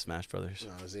playing Smash Brothers.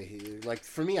 Like,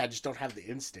 for me, I just don't have the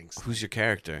instincts. Who's your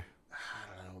character?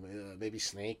 I don't know. Maybe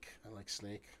Snake. I like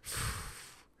Snake.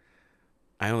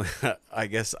 I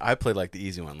guess I played like the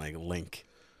easy one, like Link.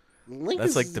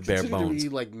 That's like the bare bones. To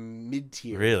be like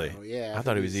mid-tier. Really? Though. Yeah. I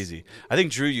thought it was easy. I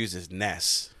think Drew uses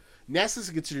Ness. Ness is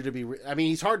considered to be. I mean,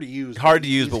 he's hard to use.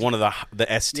 But one of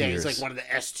the S tiers. Yeah, he's like one of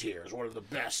the S tiers, one of the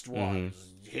best ones.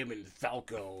 Him and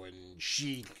Falco and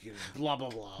Sheik and blah blah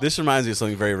blah. This reminds me of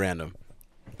something very random.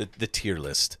 The tier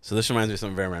list. So this reminds me of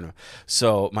something very random.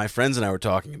 So my friends and I were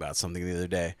talking about something the other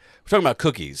day. We're talking about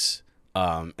cookies.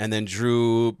 And then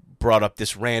Drew brought up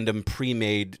this random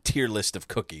pre-made tier list of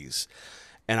cookies.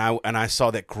 And I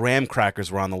saw that graham crackers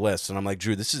were on the list, and I'm like,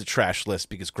 Drew, this is a trash list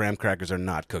because graham crackers are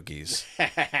not cookies.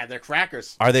 They're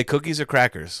crackers. Are they cookies or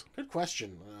crackers? Good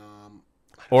question.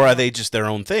 Or are they just their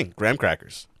own thing, graham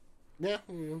crackers? Yeah,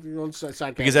 your own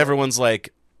side. Because everyone's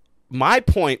like, my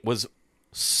point was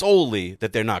solely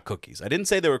that they're not cookies. I didn't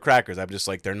say they were crackers. I'm just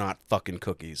like, they're not fucking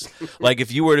cookies. Like, if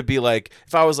you were to be like,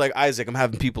 if I was like, Isaac, I'm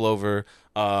having people over,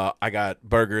 I got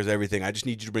burgers, everything, I just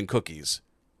need you to bring cookies.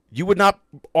 You would not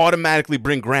automatically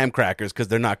bring graham crackers because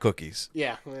they're not cookies.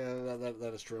 Yeah,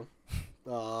 that is true.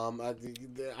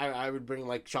 I would bring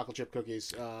like chocolate chip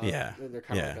cookies. They're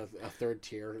kind of like a third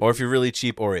tier. Or if you're really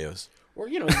cheap, Oreos. Or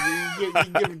you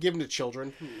give them to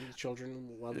children. Children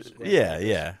love graham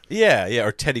crackers. Yeah.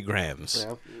 Or Teddy Grahams.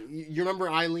 Yeah. You remember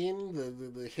Eileen,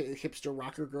 the hipster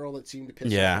rocker girl that seemed to piss?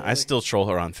 Yeah, I still troll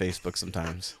her on Facebook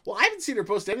sometimes. Well, I haven't seen her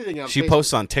post anything on Facebook. She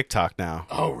posts on TikTok now.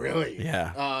 Oh, really?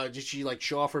 Yeah. Did she like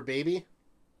show off her baby?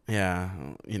 Yeah,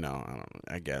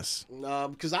 I guess.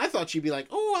 Because I thought she'd be like,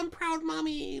 "Oh, I'm proud,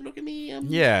 mommy. Look at me."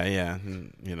 Yeah.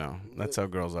 That's how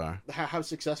girls are. How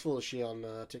successful is she on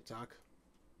TikTok?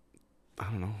 I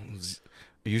don't know.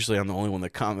 Usually I'm the only one that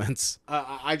comments.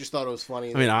 I just thought it was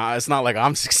funny. I mean, it's not like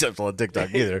I'm successful on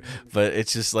TikTok either, but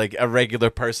it's just like a regular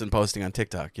person posting on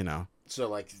TikTok, So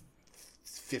like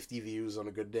 50 views on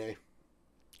a good day?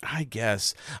 I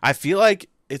guess. I feel like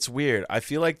it's weird. I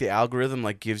feel like the algorithm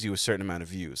like gives you a certain amount of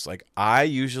views. Like I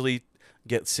usually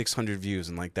get 600 views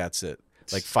and like that's it.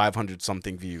 Like 500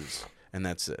 something views and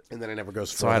that's it. And then it never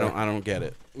goes further. So I don't get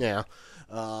it. Yeah.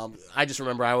 I just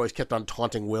remember I always kept on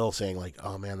taunting Will, saying like,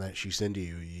 "Oh man, that she's into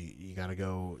you. You gotta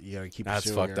go. You gotta keep."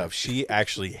 That's fucked her. up. She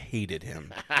actually hated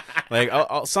him. Like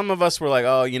some of us were like,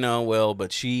 "Oh, Will,"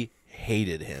 but she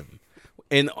hated him,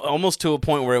 and almost to a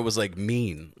point where it was like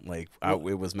mean. Like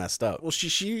it was messed up. Well,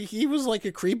 he was like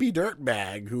a creepy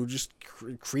dirtbag who just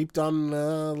creeped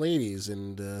on ladies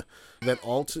and that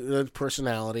alt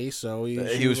personality. So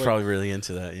he was like, probably really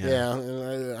into that. Yeah.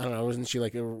 And I don't know. Wasn't she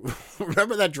like?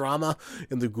 Remember that drama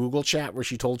in the Google chat where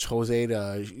she told Jose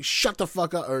to shut the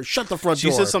fuck up or shut the front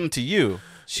door? She said something to you.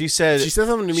 She said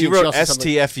something to me. She wrote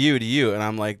STFU to you, and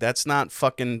I'm like, that's not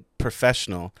fucking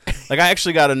professional. Like I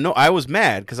actually got to know. I was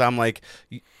mad because I'm like,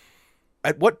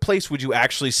 at what place would you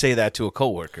actually say that to a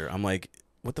coworker? I'm like,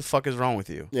 what the fuck is wrong with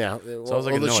you? Yeah. So I was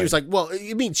like, annoyed. She was like, well,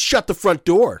 you mean shut the front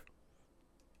door?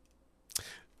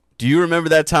 Do you remember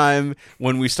that time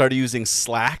when we started using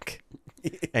Slack?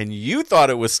 And you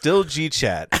thought it was still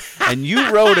GChat, and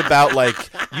you wrote about like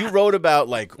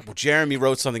Jeremy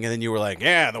wrote something, and then you were like,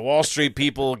 yeah, the Wall Street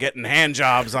people getting hand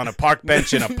jobs on a park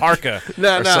bench in a parka.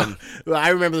 No. Well, I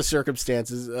remember the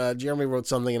circumstances. Jeremy wrote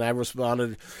something, and I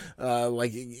responded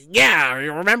like, yeah,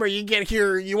 remember you get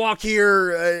here, you walk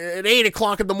here at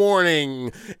 8:00 in the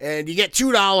morning, and you get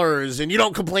 $2, and you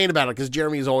don't complain about it because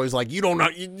Jeremy is always like, you're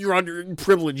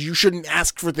underprivileged, you shouldn't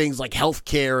ask for things like health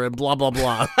care and blah blah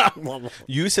blah. Blah, blah.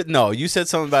 You said no. You said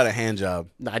something about a hand job.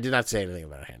 No, I did not say anything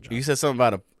about a hand job. You said something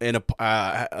about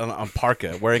a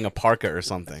parka, wearing a parka or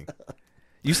something.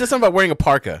 You said something about wearing a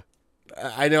parka.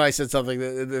 I know I said something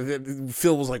that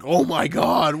Phil was like, "Oh my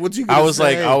God, what's he gonna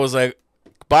say?" I was like,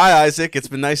 "Bye, Isaac. It's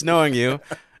been nice knowing you."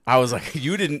 I was like,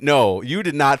 "You didn't know. You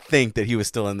did not think that he was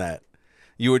still in that.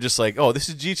 You were just like, oh, this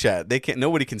is GChat.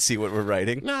 Nobody can see what we're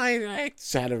writing." No, I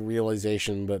just had a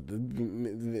realization, but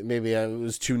maybe I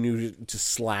was too new to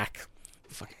Slack.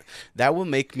 That will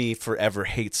make me forever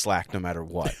hate Slack no matter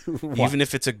what. Even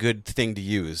if it's a good thing to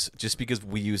use. Just because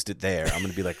we used it there, I'm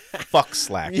going to be like, fuck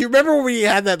Slack. You remember when we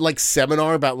had that like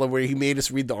seminar about where he made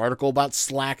us read the article about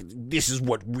Slack? This is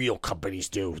what real companies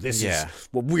do. This is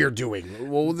what we're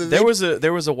doing. Well, there was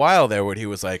a while there where he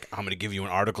was like, I'm going to give you an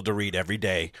article to read every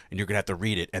day, and you're going to have to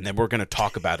read it, and then we're going to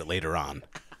talk about it later on.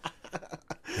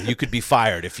 And you could be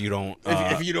fired if you don't...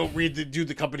 if you don't do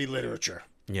the company literature.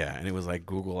 Yeah, and it was like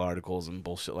Google articles and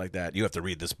bullshit like that. You have to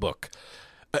read this book.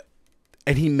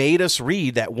 And he made us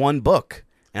read that one book.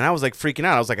 And I was like freaking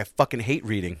out. I was like, I fucking hate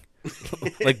reading.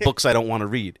 like books I don't want to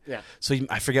read. Yeah. So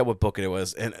I forget what book it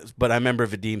was, but I remember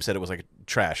Vadim said it was like a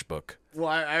trash book. Well,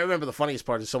 I remember the funniest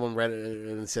part is someone read it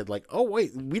and said like, "Oh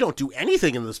wait, we don't do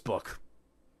anything in this book."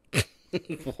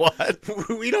 What?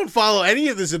 We don't follow any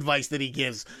of this advice that he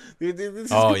gives.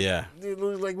 Yeah.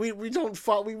 Like we don't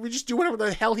follow. We just do whatever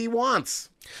the hell he wants.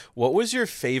 What was your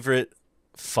favorite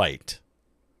fight?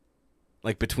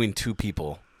 Like between two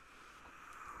people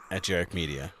at Jarek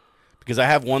Media? Because I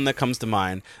have one that comes to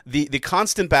mind. The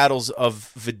constant battles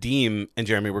of Vadim and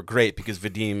Jeremy were great because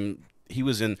Vadim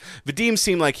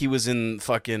seemed like he was in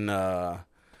fucking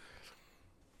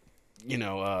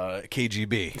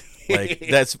KGB. Like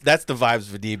that's the vibes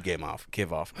Vadim gave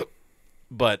off.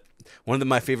 But one of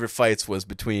my favorite fights was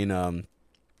between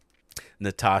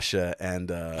Natasha and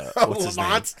what's his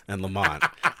name? And Lamont.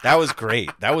 That was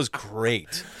great.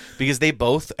 Because they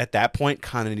both at that point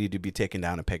kind of needed to be taken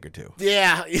down a peg or two.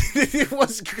 Yeah, it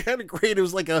was kind of great. It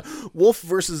was like a wolf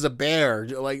versus a bear,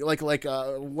 like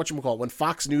whatchamacallit, when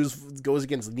Fox News goes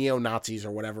against neo-Nazis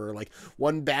or whatever, like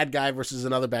one bad guy versus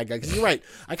another bad guy. Because you're right,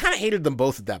 I kind of hated them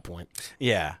both at that point.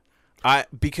 Yeah,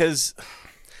 because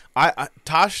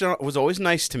Tasha was always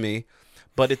nice to me.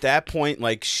 But at that point,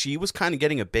 like, she was kind of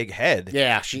getting a big head.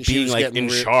 Yeah, she being was like getting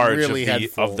in charge really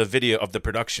of the video of the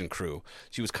production crew.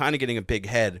 She was kind of getting a big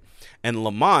head, and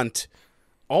Lamont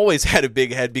always had a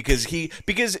big head because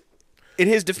in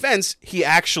his defense, he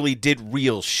actually did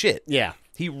real shit. Yeah,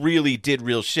 he really did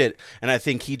real shit, and I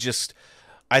think he just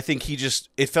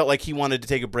it felt like he wanted to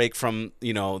take a break from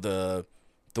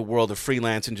the world of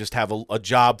freelance and just have a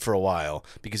job for a while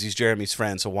because he's Jeremy's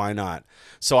friend, so why not?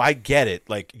 So I get it.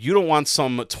 Like, you don't want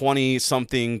some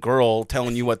 20-something girl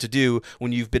telling you what to do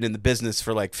when you've been in the business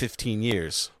for like 15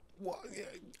 years. Well,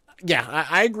 yeah,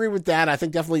 I agree with that. I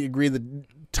think definitely agree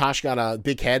that Tosh got a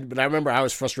big head, but I remember I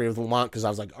was frustrated with Lamont because I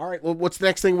was like, all right, well, what's the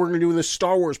next thing we're going to do in this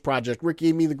Star Wars project? Rick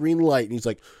gave me the green light, and he's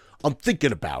like, I'm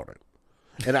thinking about it.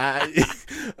 And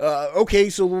okay,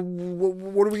 so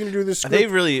what are we going to do this script? They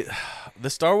really... The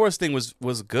Star Wars thing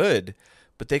was good,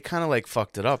 but they kind of like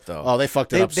fucked it up though. Oh, they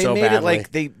fucked it up so made badly. It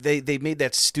like they made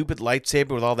that stupid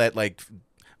lightsaber with all that like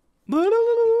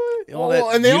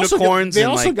and they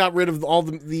also got rid of all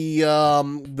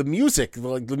the music.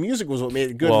 Like the music was what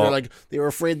made it good. Well, they were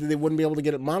afraid that they wouldn't be able to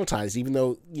get it monetized, even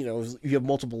though you have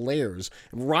multiple layers.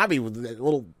 And Robbie was that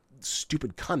little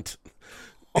stupid cunt.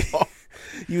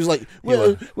 He was like,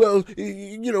 well,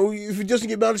 if it doesn't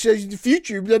get monetized in the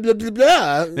future, blah, blah, blah,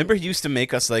 blah. Remember he used to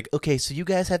make us like, okay, so you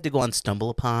guys have to go on Stumble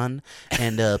Upon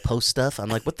and post stuff. I'm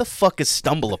like, what the fuck is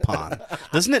Stumble Upon?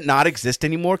 Doesn't it not exist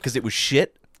anymore because it was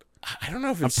shit? I don't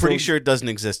know if I'm pretty sure it doesn't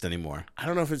exist anymore. I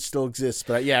don't know if it still exists,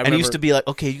 but yeah, I remember. And it used to be like,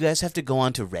 okay, you guys have to go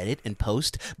on to Reddit and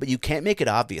post, but you can't make it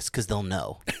obvious because they'll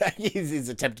know. His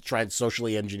attempt to try and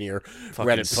socially engineer fucking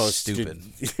Reddit posts. Stupid.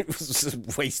 It was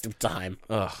a waste of time.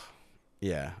 Ugh.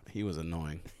 Yeah, he was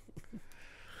annoying.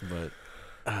 But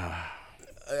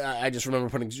I just remember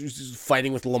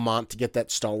fighting with Lamont to get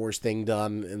that Star Wars thing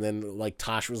done, and then like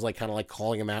Tosh was like kind of like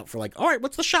calling him out for like, all right,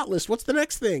 what's the shot list? What's the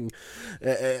next thing?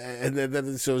 And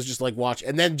then so it was just like watch.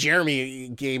 And then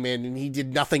Jeremy came in and he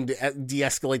did nothing to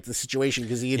de-escalate the situation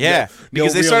because he had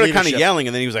because they started kind of yelling,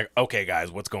 and then he was like, okay,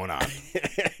 guys, what's going on?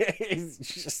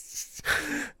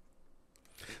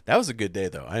 That was a good day,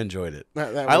 though. I enjoyed it.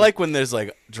 I like when there's,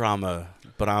 like, drama,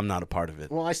 but I'm not a part of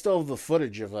it. Well, I still have the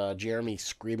footage of Jeremy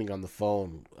screaming on the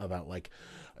phone about, like,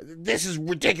 this is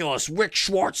ridiculous. Rick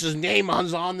Schwartz's name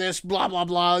is on this, blah, blah,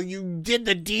 blah. You did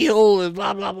the deal,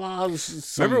 blah, blah, blah.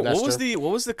 Remember, what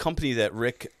was the company that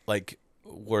Rick, like,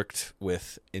 worked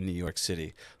with in New York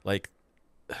City? Like,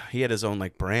 he had his own,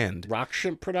 like, brand. Rock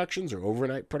Shimp Productions or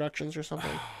Overnight Productions or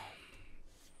something?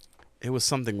 It was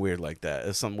something weird like that. It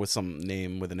was with some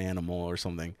name with an animal or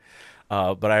something.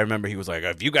 But I remember he was like,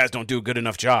 if you guys don't do a good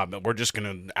enough job, we're just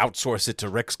going to outsource it to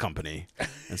Rick's company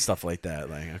and stuff like that.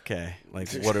 Like, okay.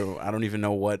 Like, I don't even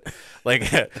know what,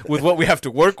 like, with what we have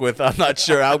to work with, I'm not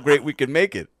sure how great we can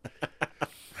make it.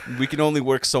 We can only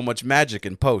work so much magic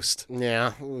in post.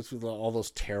 Yeah. It was with all those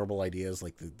terrible ideas,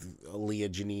 like the Aaliyah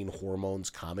Janine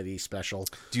Hormones comedy special.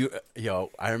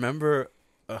 I remember,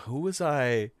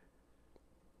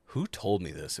 who told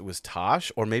me this? It was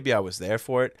Tosh, or maybe I was there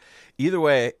for it. Either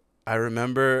way, I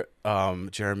remember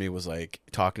Jeremy was like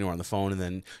talking to her on the phone, and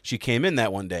then she came in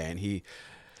that one day, and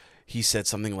he said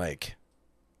something like,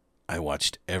 I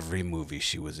watched every movie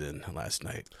she was in last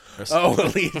night. Oh,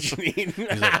 Janine.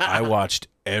 He's like, I watched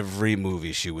every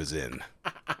movie she was in.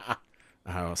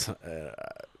 I was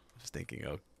thinking,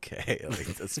 okay, like,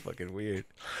 that's fucking weird.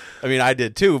 I mean, I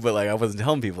did too, but like I wasn't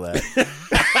telling people that.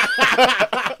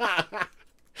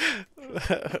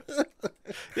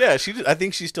 Yeah, I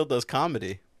think she still does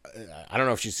comedy. I don't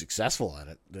know if she's successful at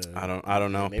it. I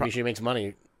don't know. Maybe she makes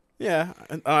money. Yeah,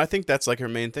 I think that's like her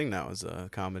main thing now is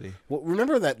comedy. Well,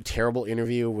 remember that terrible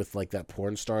interview with like that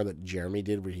porn star that Jeremy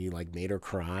did where he like made her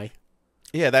cry?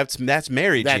 Yeah, that's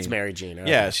Mary Jean. That's Mary Jean. Okay.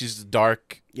 Yeah, she's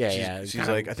dark. Yeah, She's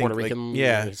like, I think, Puerto Rican,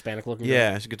 yeah, Hispanic looking.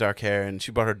 Yeah, she's got dark hair, and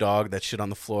she brought her dog that shit on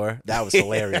the floor. That was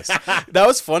hilarious. That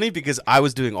was funny because I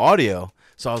was doing audio,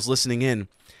 so I was listening in,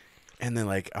 and then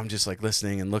like I'm just like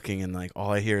listening and looking, and like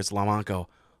all I hear is Lamont go,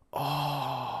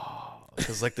 "Oh,"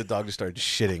 because like the dog just started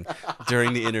shitting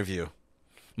during the interview.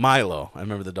 Milo, I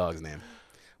remember the dog's name.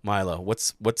 Milo.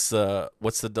 What's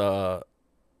the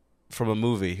from a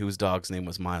movie whose dog's name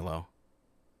was Milo?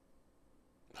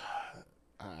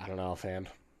 I don't know, fan.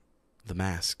 The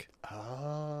Mask.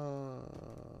 Oh,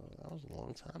 that was a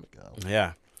long time ago.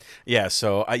 Yeah.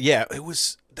 So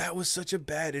that was such a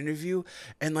bad interview,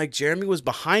 and like Jeremy was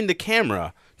behind the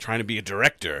camera trying to be a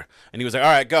director, and he was like,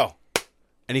 "All right, go,"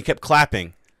 and he kept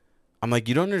clapping. I'm like,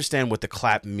 "You don't understand what the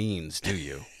clap means, do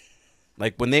you?"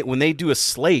 Like when they do a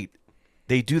slate,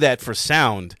 they do that for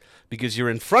sound because you're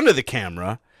in front of the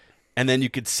camera, and then you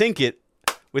could sync it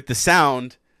with the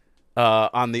sound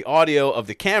on the audio of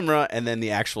the camera and then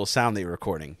the actual sound that you're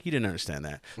recording. He didn't understand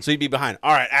that. So he'd be behind.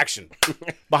 All right, action.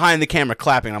 Behind the camera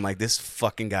clapping. I'm like, this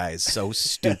fucking guy is so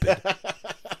stupid.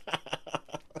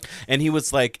 And he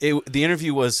was like, the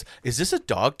interview was, is this a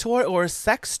dog toy or a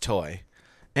sex toy?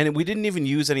 And we didn't even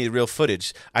use any real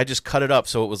footage. I just cut it up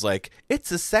so it was like,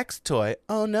 it's a sex toy.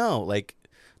 Oh, no. Like,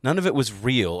 none of it was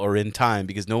real or in time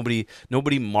because nobody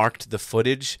marked the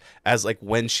footage as, like,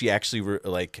 when she actually,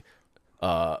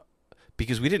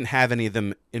 because we didn't have any of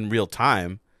them in real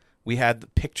time. We had the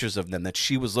pictures of them that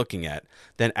she was looking at.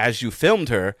 Then as you filmed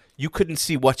her, you couldn't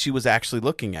see what she was actually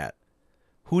looking at.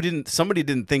 Somebody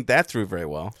didn't think that through very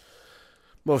well.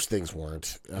 Most things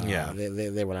weren't. Yeah.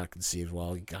 They were not conceived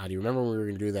well. God, you remember when we were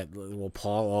going to do that? Well,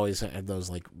 Paul always had those,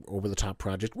 like, over-the-top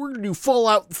projects. We're going to do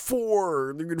Fallout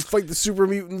 4. They're going to fight the super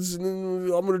mutants, and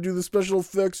then I'm going to do the special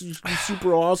effects. It's going to be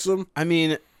super awesome. I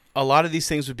mean, a lot of these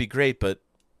things would be great, but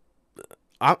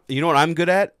you know what I'm good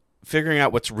at? Figuring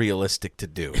out what's realistic to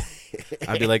do.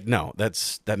 I'd be like, no,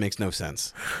 that makes no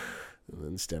sense. And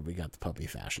instead, we got the puppy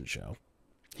fashion show.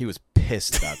 He was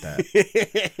pissed about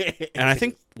that. And I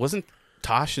think, wasn't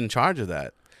Tosh in charge of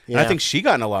that? Yeah. And I think she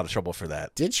got in a lot of trouble for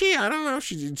that. Did she? I don't know.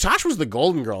 Tosh was the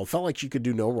golden girl. It felt like she could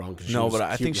do no wrong. No, but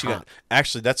I think she got...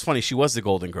 Actually, that's funny. She was the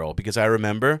golden girl because I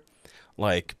remember,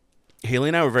 like, Haley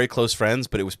and I were very close friends,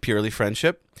 but it was purely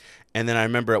friendship. And then I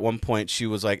remember at one point she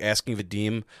was like asking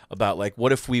Vadim about like,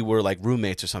 what if we were like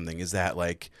roommates or something? Is that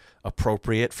like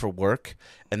appropriate for work?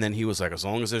 And then he was like, as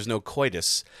long as there's no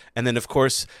coitus. And then of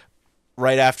course,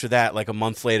 right after that, like a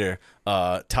month later,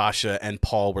 Tasha and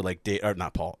Paul were like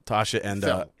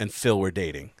Tasha and Phil were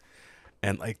dating.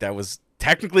 And like that was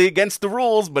technically against the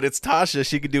rules, but it's Tasha.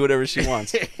 She could do whatever she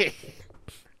wants.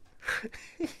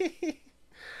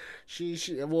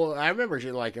 Well, I remember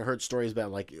I heard stories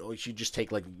about like she'd just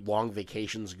take like long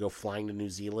vacations, go flying to New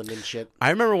Zealand and shit. I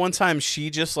remember one time she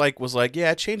just like was like,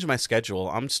 yeah, change my schedule.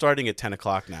 I'm starting at 10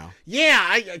 o'clock now.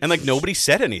 Yeah, and like nobody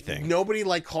said anything. Nobody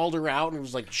like called her out and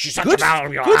was like, she's good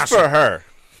for her.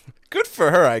 Good for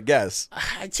her, I guess.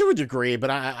 To a degree, but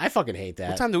I fucking hate that.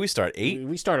 What time do we start? 8?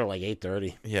 We started like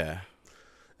 8:30. Yeah.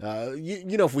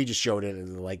 You know, if we just showed it at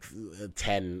like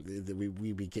 10,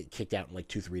 we'd be kicked out in like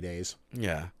 2-3 days.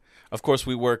 Yeah. Of course,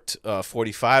 we worked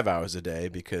 45 hours a day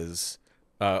because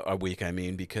a week. I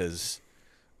mean, because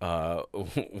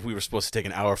we were supposed to take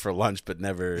an hour for lunch, but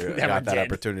never got that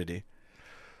opportunity.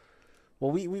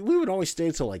 Well, we would always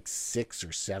stay till like 6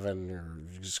 or 7,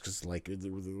 or just because like there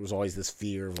was always this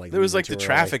fear of like there was like the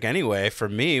traffic anyway. For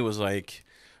me, it was like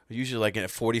usually like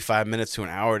 45 minutes to an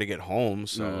hour to get home.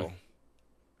 So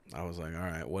I was like, all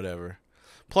right, whatever.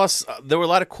 Plus, there were a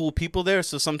lot of cool people there,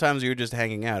 so sometimes you were just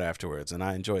hanging out afterwards, and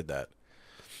I enjoyed that.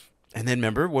 And then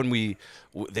remember when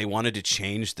they wanted to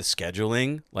change the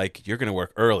scheduling, like you're going to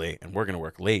work early and we're going to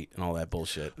work late and all that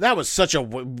bullshit. That was such a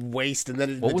waste. And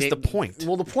then what was the point?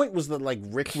 Well, the point was that like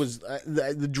Rick was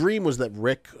the dream was that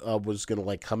Rick was going to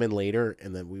like come in later,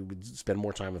 and then we would spend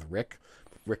more time with Rick.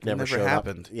 Rick never showed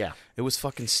happened. Up. Yeah, it was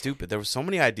fucking stupid. There were so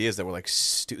many ideas that were like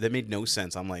that made no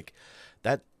sense. I'm like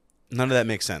that. None of that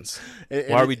makes sense.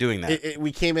 Why are we doing that?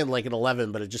 We came in like at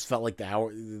 11, but it just felt like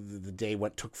the day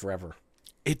took forever.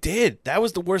 It did. That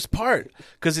was the worst part.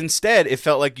 Because instead, it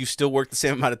felt like you still worked the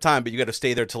same amount of time, but you got to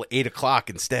stay there till 8 o'clock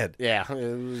instead. Yeah,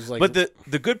 it was like. But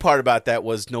the good part about that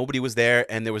was nobody was there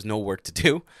and there was no work to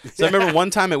do. So I remember one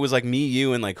time it was like me,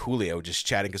 you, and like Julio just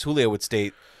chatting because Julio would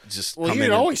stay. Well, he would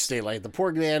always stay late. The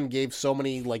poor man gave so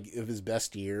many like of his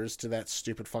best years to that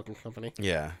stupid fucking company.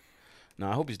 Yeah. No,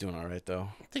 I hope he's doing all right though.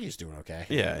 I think he's doing okay.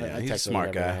 Yeah, I he's a text him smart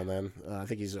every guy. now and then. I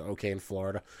think he's okay in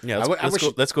Florida. Yeah,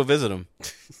 let's go visit him.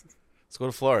 Let's go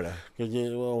to Florida. Well,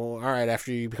 all right.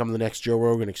 After you become the next Joe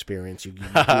Rogan experience, you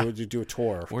do a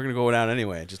tour. We're gonna go down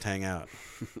anyway. Just hang out.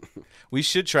 We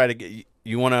should try to get.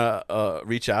 You want to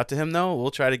reach out to him though? We'll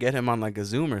try to get him on like a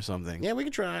Zoom or something. Yeah, we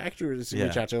can try. Actually,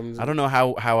 reach out to him. I don't know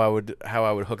how I would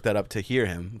hook that up to hear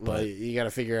him. But well, you got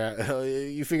to figure out.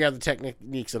 You figure out the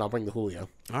techniques, and I'll bring the Julio.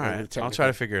 All right, I'll try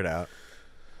to figure it out.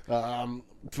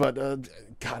 But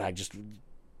God,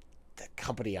 that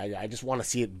company, I just want to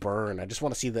see it burn. I just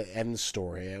want to see the end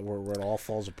story where it all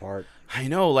falls apart. I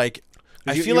know, like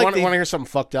I feel you like want to hear something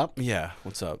fucked up. Yeah,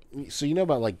 what's up? So you know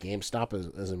about like GameStop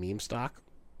as a meme stock?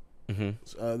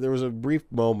 Mm-hmm. There was a brief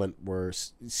moment where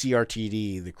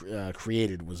CRTD, the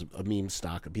created, was a meme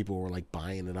stock, and people were like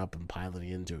buying it up and piling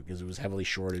into it because it was heavily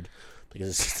shorted.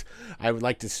 Because I would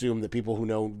like to assume that people who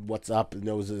know what's up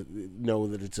know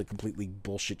that it's a completely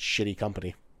bullshit, shitty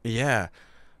company. Yeah,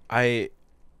 I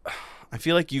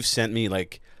feel like you sent me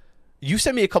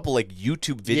a couple like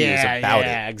YouTube videos about it.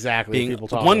 Yeah, exactly. People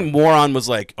talking one moron was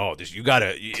like, "Oh,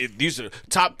 these are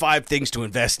top 5 things to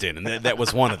invest in," and that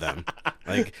was one of them.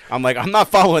 I'm not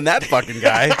following that fucking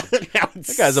guy.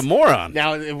 That guy's a moron.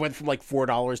 Now it went from like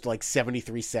 $4 to like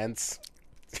 73 cents.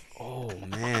 Oh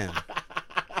man.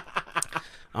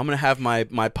 I'm going to have my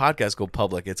podcast go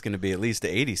public. It's going to be at least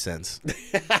 80 cents.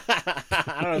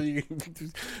 I don't know.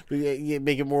 You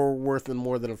make it more than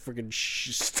a freaking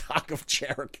stock of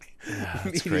Cherokee. Yeah,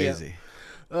 that's crazy.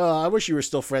 I wish you were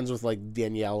still friends with like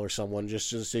Danielle or someone just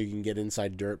so you can get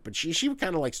inside dirt. But she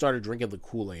kind of like started drinking the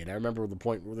Kool-Aid. I remember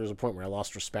there's a point where I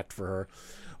lost respect for her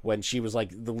when she was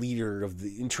like the leader of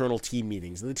the internal team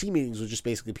meetings. And the team meetings were just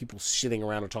basically people sitting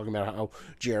around and talking about how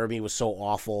Jeremy was so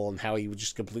awful and how he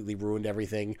just completely ruined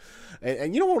everything.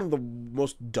 And you know, one of the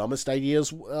most dumbest ideas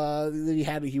that he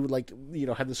had, he would like,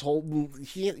 had this whole,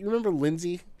 you remember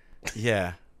Lindsay?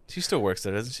 Yeah. She still works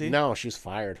there, doesn't she? No, she was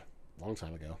fired a long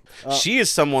time ago. She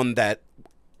is someone that,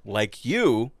 like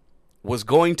you, was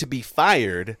going to be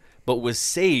fired, but was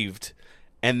saved,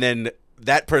 and then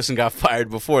that person got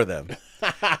fired before them.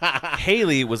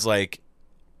 Haley was like,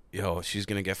 "Yo, she's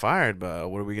gonna get fired, but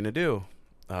what are we gonna do?"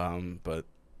 But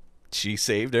she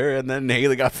saved her, and then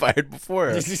Haley got fired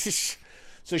before her.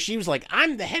 So she was like,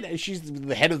 "I'm the head." She's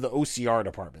the head of the OCR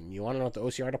department. You want to know what the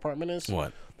OCR department is?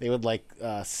 What? They would like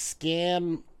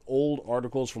scan old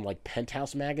articles from like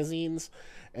Penthouse magazines,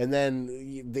 and then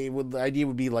the idea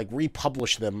would be like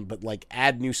republish them, but like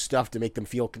add new stuff to make them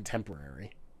feel contemporary.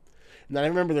 And then I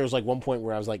remember there was like one point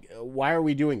where I was like, why are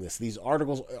we doing this? These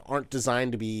articles aren't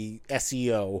designed to be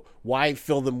SEO. Why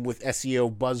fill them with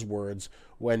SEO buzzwords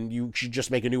when you should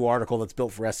just make a new article that's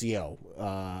built for SEO?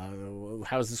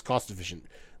 How is this cost efficient?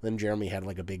 Then Jeremy had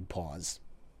like a big pause.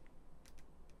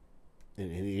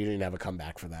 And he didn't have a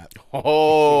comeback for that.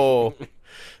 Oh,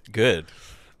 good.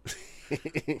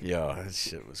 Yo, that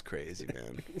shit was crazy,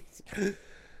 man.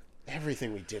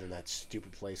 Everything we did in that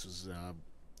stupid place was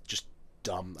just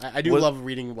dumb. I do love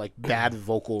reading like bad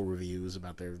vocal reviews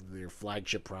about their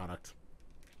flagship product.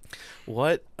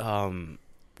 What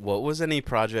was any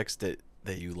projects that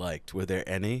you liked? Were there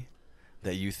any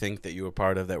that you think that you were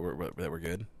part of that were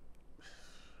good?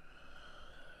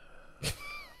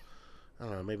 I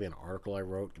don't know, maybe an article I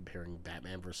wrote comparing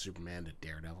Batman vs Superman to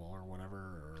Daredevil or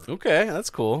whatever. Okay,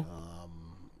 that's cool.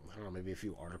 I don't know, maybe a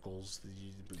few articles.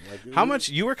 How much?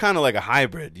 You were kind of like a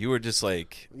hybrid. You were just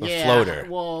like a floater.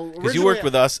 Well, because you worked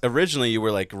with us originally. You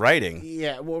were like writing.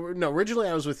 Yeah. Well, no. Originally,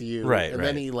 I was with you. Right. And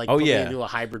then he like put me into a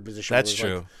hybrid position. That's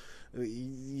true. Like,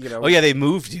 Oh yeah, they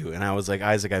moved you, and I was like,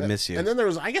 Isaac, I miss you. And then there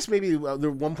was, I guess maybe there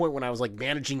was one point when I was like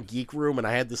managing Geek Room, and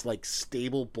I had this like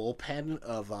stable bullpen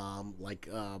of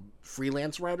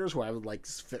freelance writers who I would like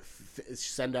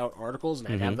send out articles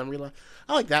and I'd have them read.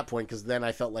 I like that point because then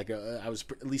I felt like I was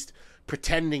at least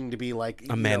pretending to be like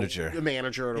a manager at a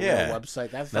real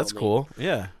website. That's cool.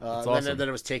 Yeah, that's awesome. Then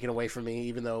it was taken away from me,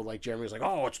 even though like Jeremy was like,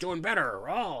 "Oh, it's doing better."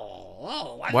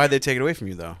 Why'd they take it away from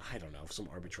you though? I don't know, for some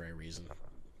arbitrary reason.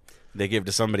 They gave it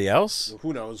to somebody else?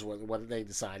 Who knows what they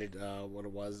decided,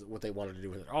 what they wanted to do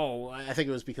with it. Oh, I think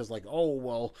it was because, like,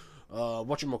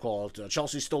 whatchamacallit,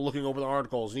 Chelsea's still looking over the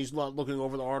articles, and he's not looking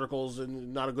over the articles,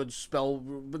 and not a good spell.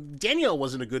 But Danielle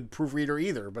wasn't a good proofreader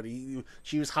either, but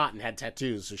she was hot and had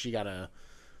tattoos, so she got a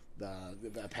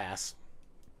pass.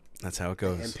 That's how it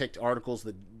goes. And picked articles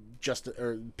that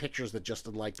pictures that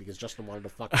Justin liked because Justin wanted to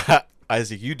fuck.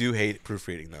 Isaac, you do hate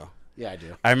proofreading, though. Yeah, I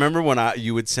do. I remember when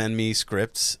you would send me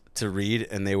scripts to read,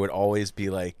 and they would always be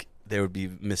like, there would be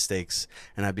mistakes,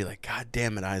 and I'd be like, God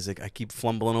damn it, Isaac, I keep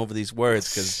fumbling over these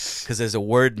words because there's a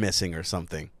word missing or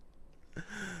something.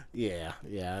 Yeah,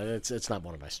 it's not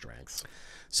one of my strengths.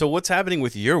 So what's happening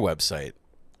with your website?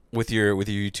 With your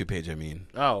YouTube page, I mean.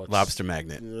 Oh, it's, Lobster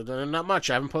Magnet. Not much.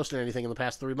 I haven't posted anything in the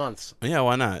past 3 months. Yeah,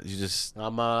 why not? You just.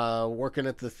 I'm working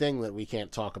at the thing that we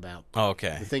can't talk about. Oh,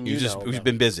 okay. The thing you've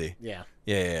been busy. Yeah.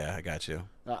 Yeah, I got you.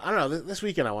 I don't know. This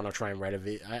weekend I want to try and write a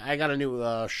video. I got a new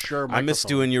Shure microphone. I miss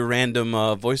doing your random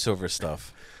voiceover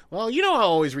stuff. Well, you know I'll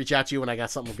always reach out to you when I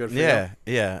got something good for you.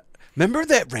 Yeah. Remember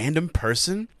that random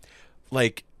person,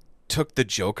 like, took the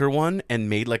Joker one and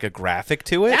made like a graphic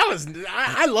to it?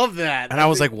 I love that. And I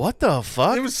was like, what the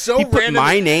fuck? It was so he put random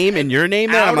my name and your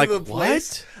name there. I'm like,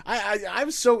 what? I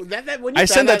was so that when you I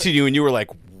sent that to you and you were like,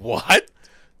 what?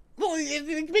 Well,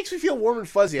 it makes me feel warm and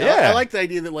fuzzy. Yeah. I like the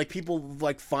idea that like people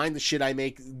like find the shit I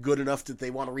make good enough that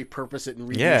they want to repurpose it and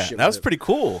redo shit. That was pretty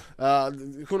cool.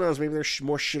 Who knows? Maybe there's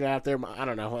more shit out there. I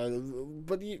don't know.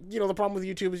 But you know, the problem with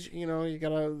YouTube is you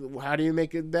gotta. How do you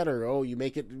make it better? Oh, you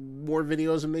make it more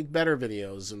videos and make better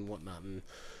videos and whatnot. And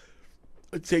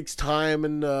it takes time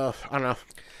and I don't know.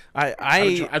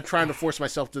 I'm trying to force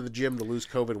myself to the gym to lose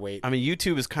COVID weight. I mean,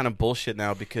 YouTube is kind of bullshit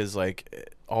now because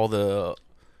like all the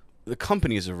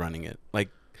companies are running it.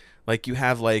 Like you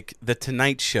have like the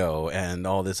Tonight Show and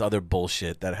all this other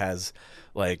bullshit that has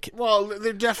like. Well,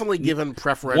 they're definitely given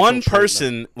preferential. One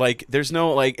person, like there's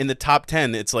no like in the top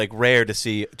 10. It's like rare to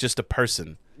see just a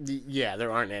person. Yeah,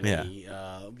 there aren't any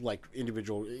like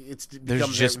individual.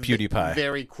 There's just PewDiePie.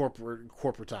 Very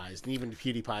corporatized, and even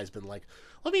PewDiePie's been like.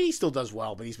 I mean, he still does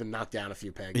well, but he's been knocked down a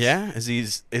few pegs. Yeah, is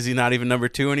he not even number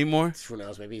 2 anymore? Who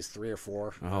knows? Maybe he's 3 or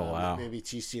 4. Oh wow. Maybe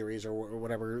T-Series or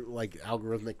whatever like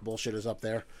algorithmic bullshit is up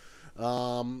there.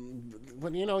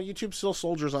 But you know, YouTube still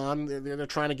soldiers on. They're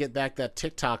trying to get back that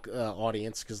TikTok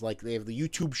audience because like they have the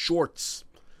YouTube Shorts.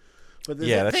 But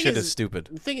that shit is stupid.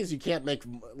 The thing is, you can't make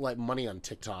like money on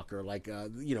TikTok or like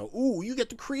ooh, you get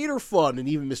the creator fund, and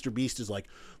even Mr. Beast is like,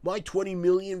 my 20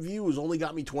 million views only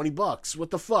got me $20. What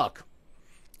the fuck?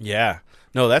 Yeah,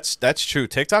 no, that's true.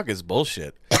 TikTok is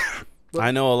bullshit. I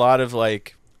know a lot of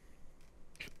like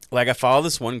I follow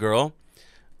this one girl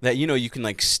that you can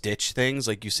like stitch things.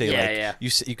 Like you say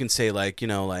you can say like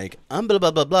blah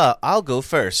blah blah blah. I'll go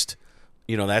first.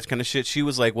 That kind of shit. She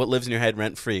was like, "What lives in your head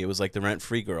rent free?" It was like the rent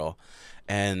free girl,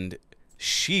 and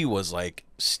she was like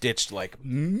stitched like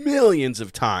millions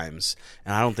of times,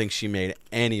 and I don't think she made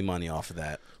any money off of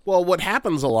that. Well, what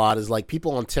happens a lot is like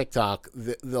people on TikTok,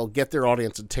 they'll get their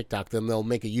audience on TikTok, then they'll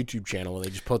make a YouTube channel where they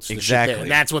just post the shit there,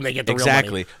 and that's when they get the real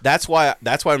money. That's why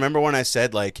I remember when I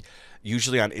said like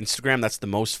usually on Instagram that's the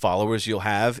most followers you'll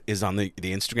have is on the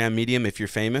Instagram medium if you're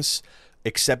famous,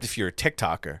 except if you're a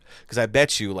TikToker, because I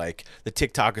bet you like the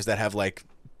TikTokers that have like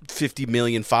 50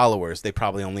 million followers, they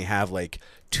probably only have like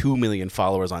 2 million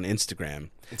followers on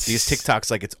Instagram. Because TikTok's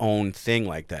like its own thing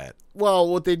like that. Well,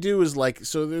 what they do is like,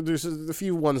 so there's a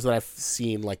few ones that I've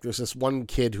seen. Like there's this one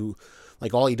kid who,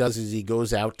 like all he does is he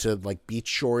goes out to like beach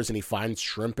shores and he finds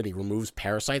shrimp and he removes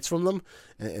parasites from them.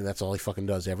 And that's all he fucking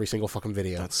does every single fucking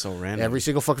video. That's so random. Every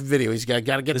single fucking video. He's got to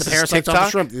get the parasites off the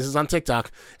shrimp. This is on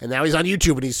TikTok. And now he's on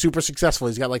YouTube and he's super successful.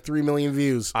 He's got like 3 million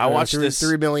views. I watched this.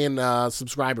 3 million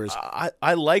subscribers.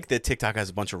 I like that TikTok has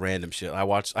a bunch of random shit. I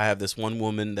have this one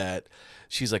woman that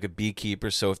she's like a beekeeper.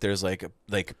 So if there's a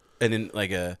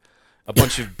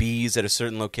bunch of bees at a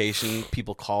certain location,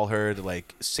 people call her to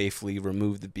like safely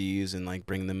remove the bees and like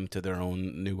bring them to their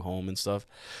own new home and stuff.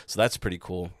 So that's pretty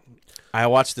cool. I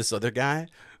watched this other guy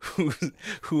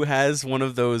who has one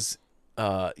of those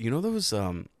those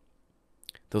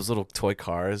little toy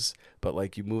cars, but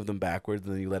like you move them backwards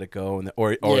and then you let it go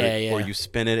or you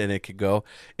spin it and it could go.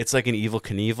 It's like an Evel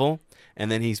Knievel, and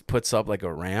then he puts up like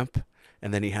a ramp.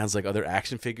 And then he has like other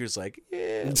action figures like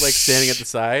standing at the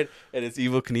side, and it's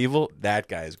Evel Knievel. That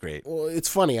guy is great. Well, it's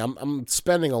funny. I'm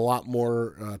spending a lot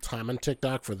more time on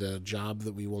TikTok for the job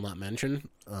that we will not mention.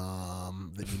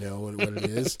 That you know what it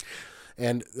is.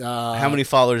 And how many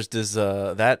followers does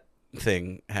that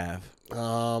thing have?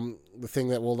 The thing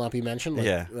that will not be mentioned.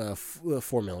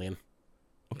 4 million.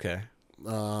 Okay. But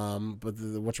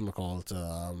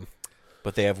whatchamacallit?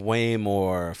 But they have way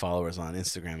more followers on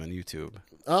Instagram and YouTube.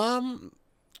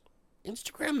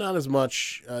 Instagram not as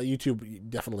much. YouTube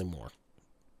definitely more.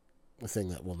 The thing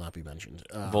that will not be mentioned.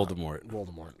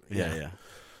 Voldemort. Yeah.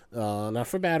 Not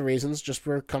for bad reasons, just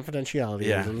for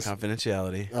confidentiality reasons. Yeah,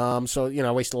 confidentiality. So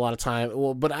I waste a lot of time.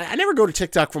 Well, but I never go to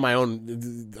TikTok for my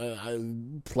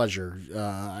own pleasure.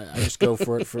 I just go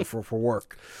for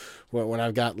work. When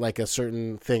I've got like a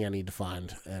certain thing I need to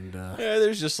find, and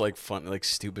there's just like fun, like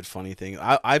stupid, funny things.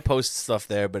 I post stuff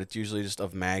there, but it's usually just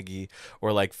of Maggie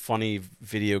or like funny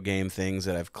video game things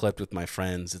that I've clipped with my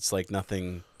friends. It's like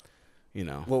nothing you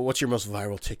know. Well, what's your most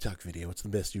viral TikTok video? What's the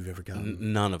best you've ever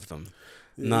gotten? None of them.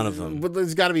 None of them. But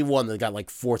there's got to be one that got like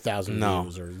 4,000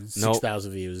 views or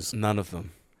 6,000 views. None of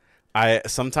them.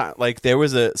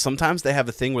 Sometimes they have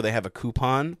a thing where they have a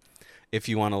coupon if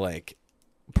you want to like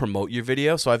promote your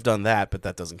video. So I've done that, but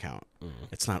that doesn't count.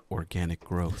 It's not organic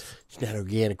growth. It's not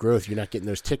organic growth. You're not getting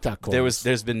those TikTok calls.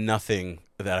 There's been nothing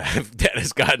that that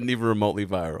has gotten even remotely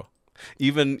viral.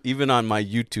 Even on my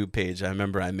YouTube page, I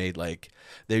remember I made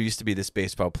there used to be this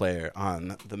baseball player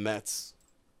on the Mets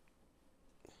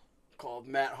called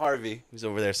Matt Harvey, who's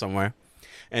over there somewhere,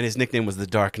 and his nickname was the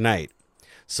Dark Knight.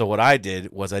 So what I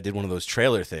did was I did one of those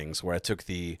trailer things where I took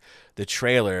the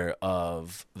trailer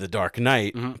of The Dark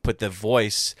Knight, put the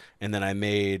voice, and then I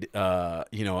made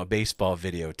a baseball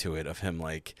video to it of him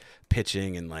like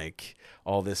pitching and like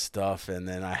all this stuff. And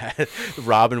then I had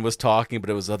Robin was talking, but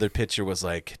it was other pitcher was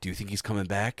like, "Do you think he's coming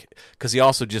back?" Because he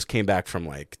also just came back from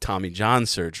like Tommy John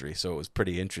surgery, so it was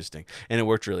pretty interesting, and it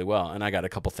worked really well. And I got a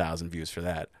couple thousand views for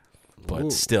that,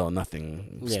 but still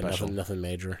nothing special, nothing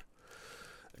major.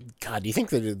 God, do you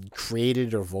think that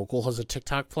Created or Vocal has a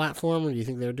TikTok platform, or do you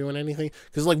think they're doing anything?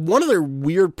 Because like one of their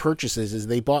weird purchases is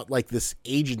they bought like this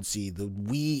agency, the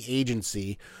We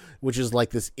Agency, which is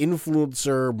like this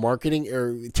influencer marketing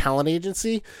or talent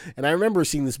agency. And I remember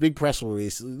seeing this big press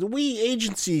release: the We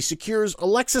Agency secures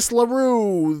Alexis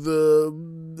LaRue,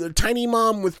 the tiny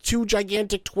mom with 2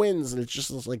 gigantic twins, and it's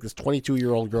just like this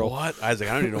 22-year-old girl. What, Isaac?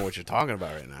 I don't even know what you're talking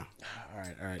about right now.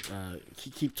 All right.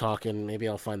 Keep talking. Maybe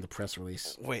I'll find the press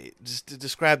release. Wait, just to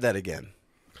describe that again.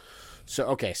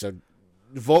 So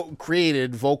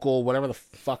Created, Vocal, whatever the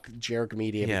fuck Jarek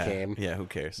Media became. Yeah, who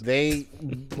cares? They,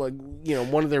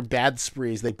 one of their bad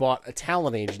sprees, they bought a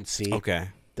talent agency. Okay.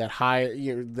 That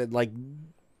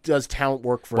does talent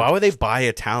work for. Why would they buy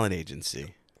a talent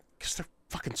agency? Because they're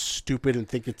fucking stupid and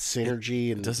think it's synergy.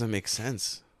 It doesn't make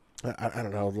sense. I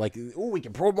don't know, we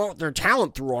can promote their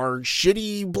talent through our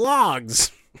shitty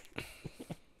blogs.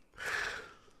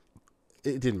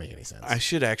 It didn't make any sense. I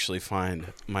should actually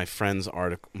find my friend's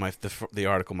article, the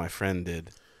article my friend did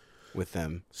with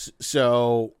them.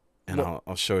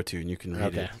 I'll show it to you, and you can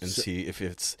read it and see if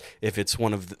it's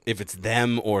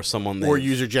them or someone or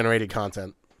user generated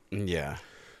content. Yeah.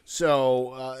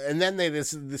 So, and then they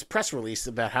this press release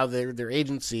about how their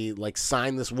agency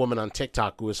signed this woman on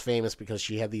TikTok who was famous because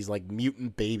she had these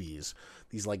mutant babies,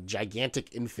 these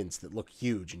gigantic infants that look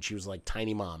huge, and she was like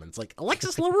tiny mom, and it's like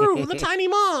Alexis LaRue, the tiny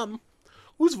mom,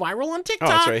 who's viral on TikTok.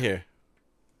 Oh, it's right here.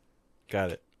 Got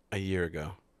it. A year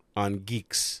ago on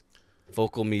Geeks,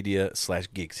 Vocal Media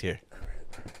 /Geeks here.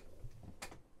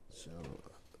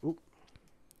 So,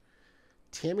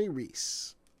 Tammy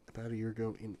Reese about a year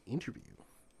ago in interview.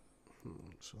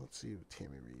 So let's see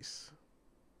Tammy Reese.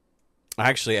 I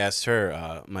actually asked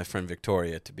her, my friend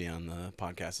Victoria, to be on the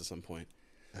podcast at some point.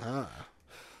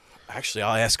 Actually,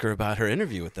 I'll ask her about her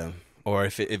interview with them, or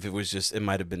if it was just, it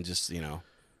might have been just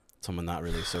someone not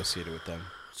really associated with them.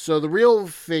 So the real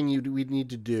thing we'd need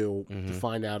to do to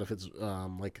find out if it's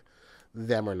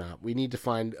them or not, we need to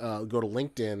go to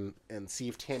LinkedIn and see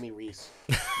if Tammy Reese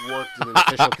worked in an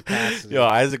official capacity. Yo,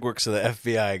 Isaac works for the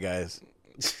FBI, guys.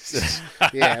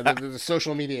 Yeah, the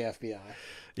social media FBI.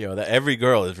 Yo, every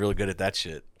girl is really good at that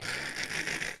shit.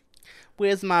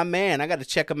 Where's my man? I got to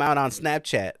check him out on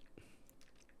Snapchat.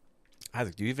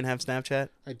 Isaac, do you even have Snapchat?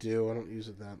 I do. I don't use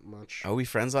it that much. Are we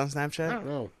friends on Snapchat? I don't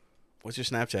know. What's your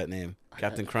Snapchat name?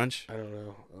 Captain Crunch? I don't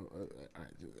know.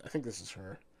 I think this is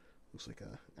her. Looks like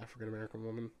a African-American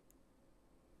woman.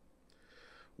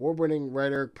 Award-winning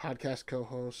writer, podcast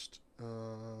co-host.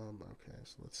 Okay,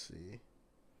 so let's see.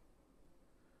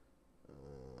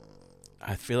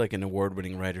 I feel like an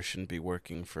award-winning writer shouldn't be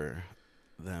working for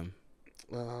them.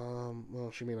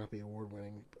 Well, she may not be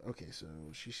award-winning. Okay, so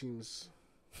she seems...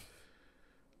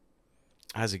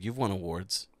 Isaac, you've won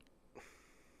awards.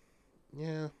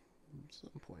 Yeah, at some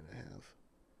point I have.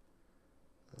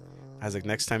 Isaac,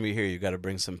 next time you're here, you got to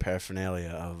bring some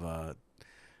paraphernalia of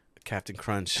Captain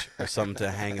Crunch or something to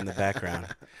hang in the background,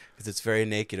 because it's very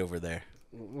naked over there.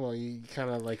 Well, you kind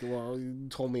of you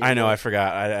told me. I know, I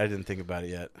forgot. I didn't think about it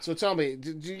yet. So tell me,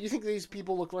 do you think these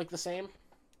people look like the same?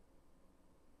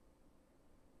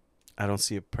 I don't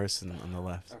see a person on the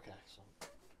left. Okay. So.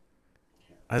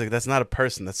 Isaac, that's not a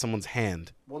person. That's someone's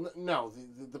hand. Well, no,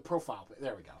 the profile.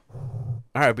 There we go.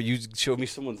 All right, but you showed me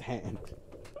someone's hand.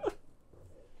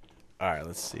 All right,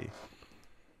 let's see.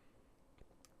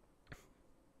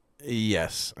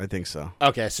 Yes, I think so.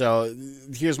 Okay, so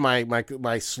here's my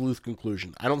sleuth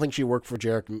conclusion. I don't think she worked for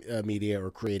Jarek Media or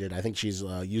Created. I think she's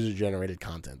user-generated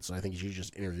content. So I think she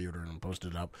just interviewed her and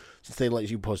posted it up, since they let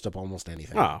you post up almost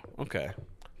anything. Oh, okay.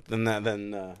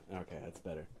 Okay, that's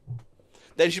better.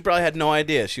 Then she probably had no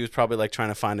idea. She was probably like trying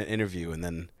to find an interview, and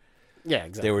then Yeah,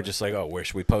 exactly. they were just like, "Oh, where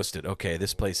should we post it? Okay,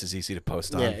 this place is easy to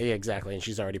post on." Yeah, exactly. And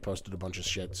she's already posted a bunch of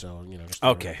shit, so just throw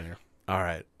it Okay. out there. All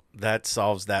right. That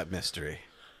solves that mystery.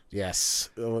 Yes,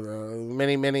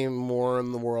 many, many more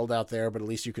in the world out there, but at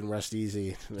least you can rest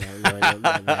easy.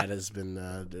 That has been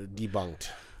debunked.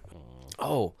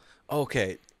 Oh,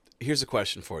 okay. Here's a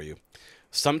question for you.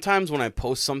 Sometimes when I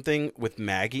post something with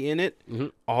Maggie in it,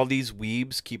 all these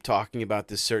weebs keep talking about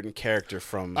this certain character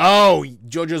from... Oh,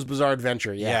 JoJo's Bizarre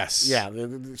Adventure. Yeah. Yes. Yeah.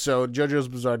 So JoJo's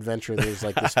Bizarre Adventure, there's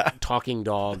like this talking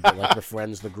dog that like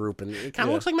befriends the group, and it kind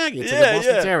of looks like Maggie. It's like a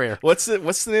Boston Terrier. What's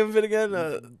the name of it again?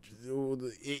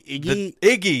 Iggy.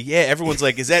 Iggy. Yeah, everyone's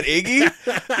like, is that Iggy?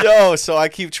 Yo, so I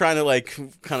keep trying to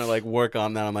kind of work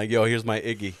on that. I'm like, yo, here's my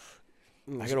Iggy.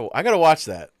 I gotta watch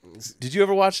that. Did you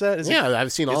ever watch that?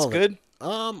 I've seen all of it. It's good?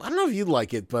 I don't know if you'd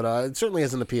like it, but it certainly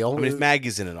has an appeal. I mean, if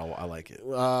Maggie's in it, I like it.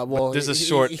 Well, but there's a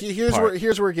short part.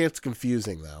 Here's where it gets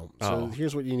confusing, though. So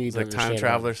here's what you need to understand. Time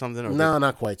travel or something? Or no,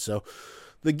 not quite. So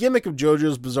the gimmick of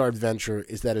JoJo's Bizarre Adventure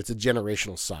is that it's a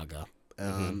generational saga.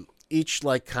 Each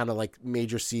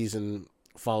major season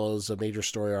follows a major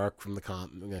story arc from the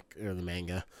comic or the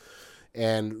manga,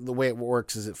 and the way it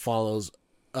works is it follows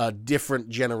a different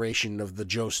generation of the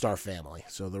Joestar family.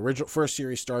 So the original first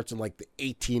series starts in the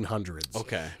 1800s.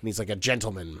 Okay. And he's like a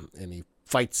gentleman, and he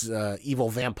fights evil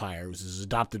vampire who's his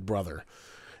adopted brother.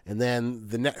 And then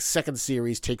the second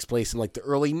series takes place in the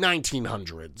early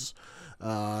 1900s.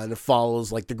 And it follows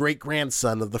the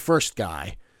great-grandson of the first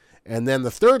guy. And then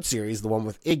the third series, the one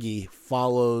with Iggy,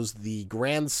 follows the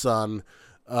grandson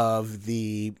of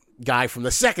the guy from the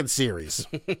second series.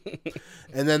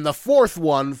 And then the fourth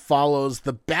one follows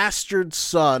the bastard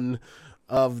son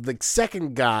of the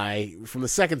second guy from the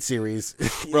second series.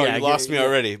 Bro, you lost me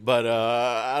already, but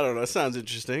I don't know. It sounds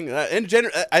interesting. In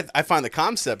general, I find the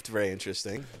concept very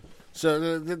interesting.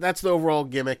 So that's the overall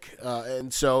gimmick.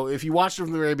 And so if you watched it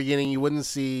from the very beginning, you wouldn't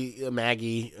see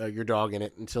Maggie, your dog, in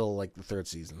it until the third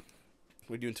season.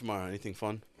 What are we doing tomorrow? Anything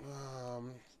fun?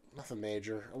 Nothing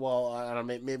major. Well, I don't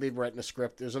know, maybe writing a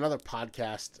script. There's another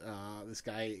podcast this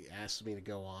guy asked me to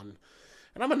go on.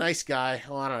 And I'm a nice guy.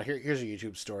 Oh, I don't know. Here's a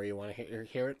YouTube story. You want to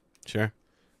hear it? Sure.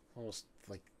 Almost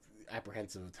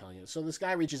apprehensive of telling you. So this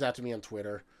guy reaches out to me on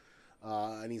Twitter.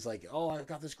 And he's like, oh, I've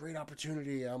got this great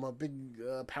opportunity. I'm a big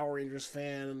Power Rangers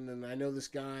fan, and I know this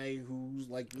guy who's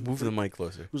Move the mic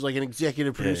closer. Who's an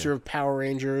executive producer of Power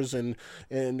Rangers, and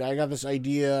I got this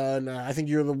idea, and I think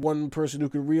you're the one person who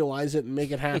could realize it and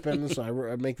make it happen. So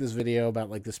I make this video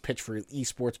about this pitch for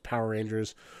esports Power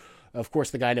Rangers. Of course,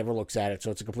 the guy never looks at it,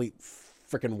 so it's a complete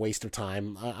freaking waste of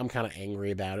time. I'm kind of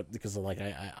angry about it because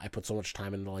I put so much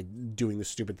time into doing this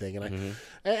stupid thing,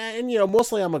 and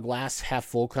mostly I'm a glass half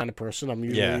full kind of person. I'm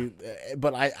usually,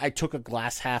 but I took a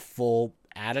glass half full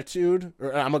attitude,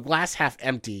 or I'm a glass half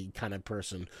empty kind of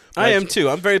person. But I am too.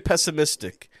 I'm very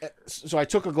pessimistic. So I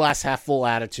took a glass half full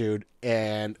attitude,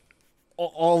 and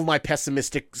all of my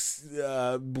pessimistic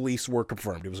beliefs were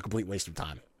confirmed. It was a complete waste of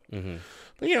time.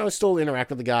 But, I still interact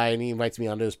with the guy, and he invites me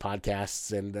onto his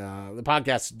podcasts, and the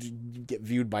podcasts get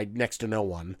viewed by next to no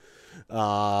one.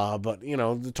 But,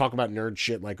 to talk about nerd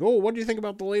shit oh, what do you think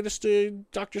about the latest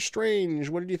Doctor Strange?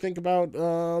 What did you think about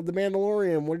The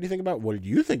Mandalorian? What did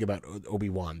you think about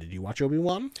Obi-Wan? Did you watch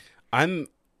Obi-Wan? I'm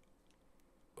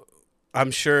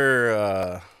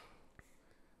sure...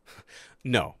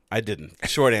 No, I didn't.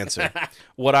 Short answer.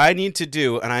 What I need to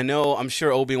do, and I'm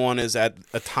sure Obi-Wan is at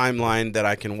a timeline that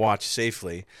I can watch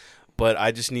safely, but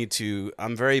I just need to,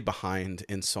 I'm very behind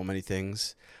in so many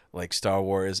things, like Star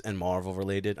Wars and Marvel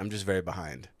related. I'm just very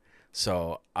behind.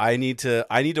 So I need to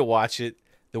watch it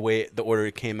the order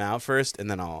it came out first, and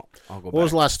then I'll go back. What was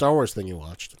the last Star Wars thing you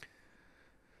watched?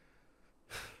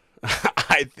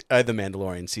 I The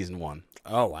Mandalorian season 1.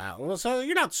 Oh wow! Well, so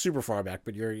you're not super far back,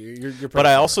 but you're. But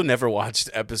I also never watched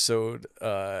episode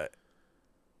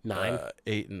 9,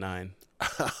 8, and 9.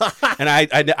 And I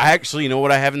actually,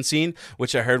 what I haven't seen,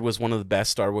 which I heard was one of the best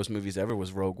Star Wars movies ever,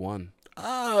 was Rogue One.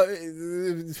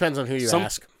 It depends on who you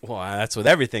ask. Well, that's with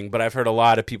everything, but I've heard a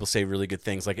lot of people say really good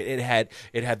things. It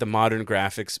had the modern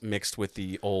graphics mixed with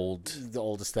the old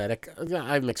aesthetic.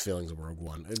 I have mixed feelings of Rogue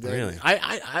One. Really?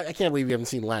 I can't believe you haven't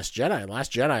seen Last Jedi.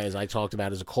 Last Jedi, as I talked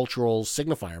about, is a cultural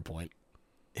signifier point.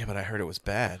 Yeah, but I heard it was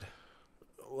bad.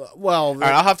 Well, all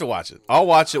right, I'll have to watch it. I'll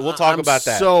watch it. We'll talk about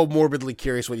that. I'm so morbidly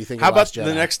curious what you think. How of Last about Jedi.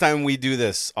 the next time we do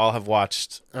this? I'll have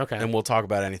watched. Okay. And we'll talk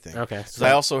about anything. Okay. Because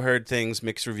I also heard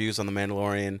mixed reviews on The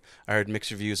Mandalorian. I heard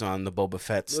mixed reviews on the Boba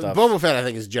Fett stuff. Boba Fett, I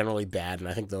think, is generally bad, and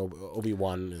I think the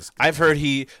Obi-Wan is. I've heard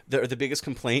the biggest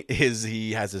complaint is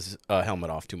he has his helmet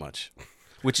off too much.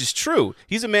 which is true.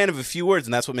 He's a man of a few words,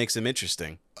 and that's what makes him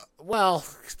interesting. Well,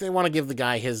 they want to give the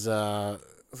guy his.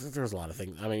 There's a lot of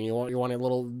things. I mean, you want a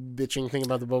little bitching thing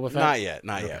about the Boba Fett?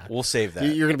 Not yet. We'll save that.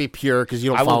 You're going to be pure because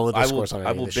you don't follow the discourse on any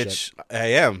I will of this bitch. shit. I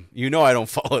am. You know I don't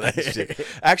follow that shit.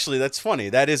 Actually, that's funny.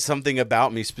 That is something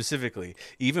about me specifically.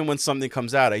 Even when something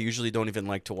comes out, I usually don't even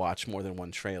like to watch more than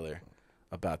one trailer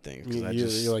about things.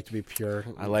 You like to be pure.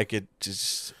 I like it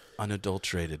just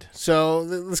unadulterated. So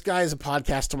this guy has a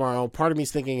podcast tomorrow. Part of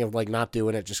me's thinking of like not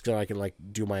doing it just so I can like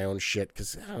do my own shit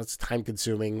because it's time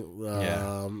consuming.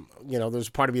 You know, there's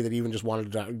a part of me that even just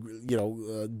wanted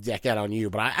to deck out on you,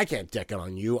 but I can't deck out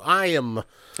on you. I am.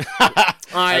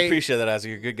 I appreciate that, Isaac.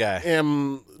 You're a good guy.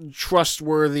 Am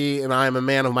trustworthy and I am a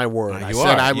man of my word.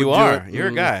 You are. You're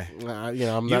a guy.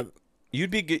 I'm not.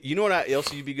 You'd be good. You know what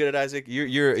else you'd be good at, Isaac? You'd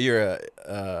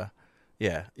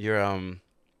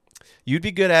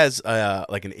be good as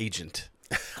like an agent.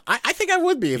 I think I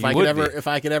would be if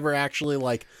I could ever actually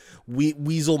like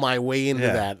weasel my way into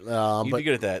that. You'd be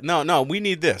good at that. No, we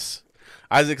need this.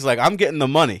 Isaac's like, I'm getting the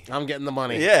money.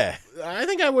 Yeah. I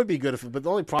think I would be good but the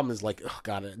only problem is like, oh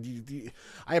god,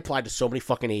 I applied to so many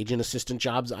fucking agent assistant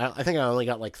jobs. I think I only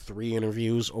got like 3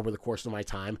 interviews over the course of my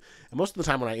time. And most of the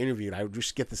time when I interviewed, I would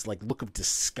just get this like look of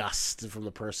disgust from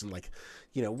the person, like,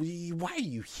 you know, why are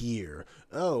you here?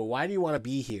 Oh, why do you want to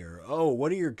be here? Oh,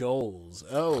 what are your goals?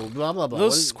 Oh, blah, blah, blah.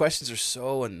 Those questions are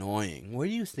so annoying. Where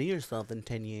do you see yourself in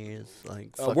 10 years?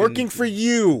 Like working for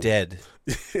you. Dead.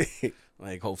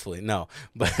 Like, hopefully. No.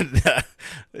 But,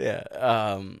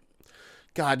 yeah.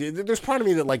 God, there's part of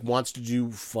me that like wants to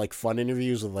do like fun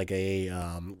interviews with like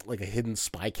a hidden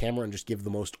spy camera and just give the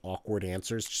most awkward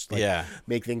answers, just like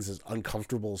make things as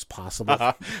uncomfortable as possible.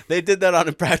 They did that on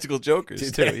Impractical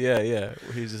Jokers too. Yeah.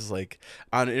 Where he's just like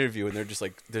on an interview and they're just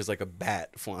like there's like a bat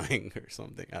flying or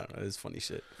something. I don't know. It's funny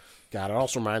shit. God, it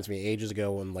also reminds me ages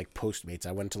ago when like Postmates,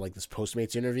 I went to like this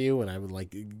Postmates interview and I would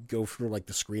like go through like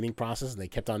the screening process and they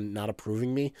kept on not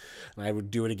approving me and I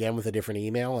would do it again with a different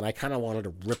email and I kind of wanted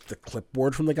to rip the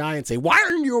clipboard from the guy and say, why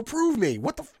didn't you approve me?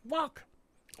 What the fuck?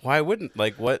 Why wouldn't?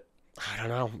 Like what? I don't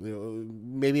know.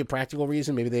 Maybe a practical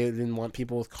reason. Maybe they didn't want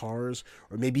people with cars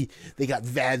or maybe they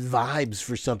got bad vibes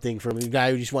for something from a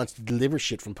guy who just wants to deliver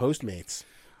shit from Postmates.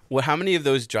 Well, how many of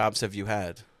those jobs have you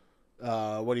had?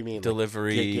 What do you mean?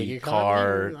 Delivery, like,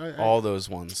 car, all those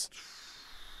ones.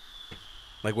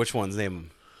 Like which ones? Name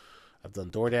them. I've done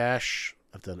DoorDash.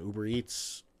 I've done Uber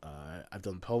Eats. I've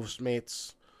done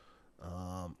Postmates.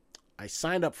 I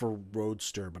signed up for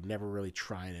Roadster, but never really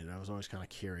tried it. I was always kind of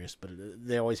curious, but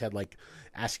they always had like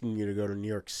asking you to go to New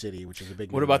York City, which is a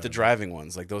big. What about the driving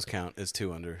ones? Like those count as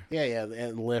 2 under? Yeah,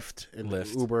 and Lyft and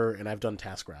Uber, and I've done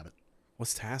TaskRabbit.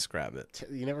 What's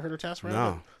TaskRabbit? You never heard of TaskRabbit?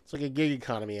 No. It's like a gig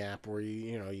economy app where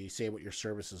you say what your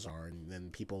services are, and then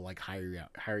people like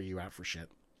hire you out for shit.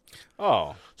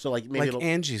 Oh, so like maybe like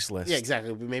Angie's List. Yeah,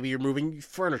 exactly. Maybe you're moving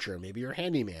furniture. Maybe you're a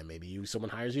handyman. Maybe someone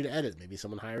hires you to edit. Maybe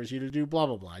someone hires you to do blah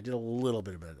blah blah. I did a little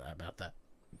bit about that.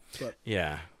 But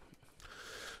yeah.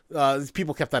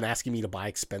 People kept on asking me to buy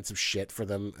expensive shit for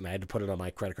them, and I had to put it on my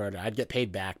credit card. I'd get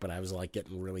paid back, but I was like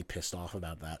getting really pissed off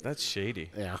about that. That's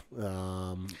shady. Yeah.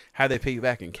 How'd they pay you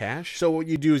back in cash? So what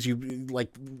you do is you like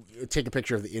take a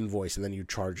picture of the invoice, and then you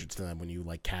charge it to them when you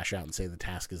like cash out and say the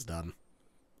task is done.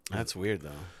 That's weird though.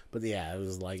 But yeah, it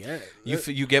was like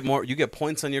you get more. You get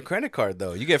points on your credit card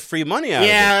though. You get free money out of it.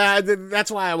 Yeah,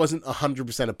 that's why I wasn't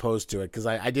 100% opposed to it because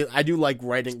I do like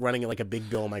running like a big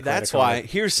bill on my credit card. That's why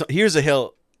here's a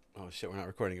hill. Oh shit, we're not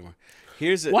recording anymore.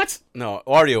 What? No,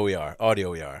 audio we are.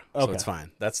 Okay. So it's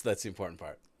fine. That's the important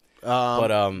part.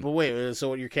 But wait,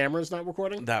 so your camera's not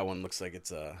recording? That one looks like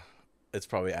it's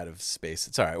probably out of space.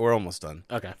 It's all right. We're almost done.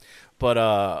 Okay. But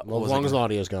as long as the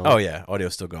audio's going. Oh yeah,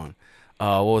 audio's still going.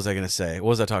 What was I gonna say? What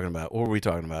was I talking about? What were we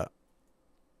talking about?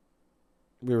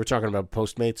 We were talking about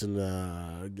Postmates and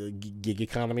the gig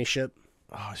economy shit.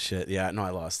 Oh shit! Yeah, no, I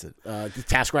lost it.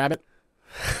 TaskRabbit.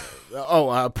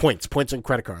 Points and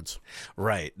credit cards.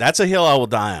 Right. That's a hill I will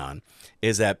die on.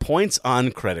 Is that points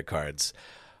on credit cards?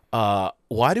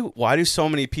 Why do so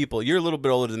many people? You're a little bit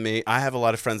older than me. I have a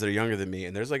lot of friends that are younger than me,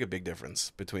 and there's like a big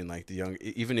difference between like the young,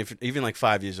 even like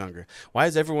 5 years younger. Why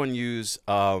does everyone use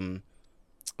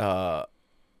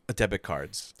debit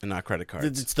cards and not credit cards?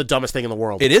 It's the dumbest thing in the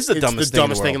world. It is the dumbest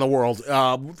thing in the world.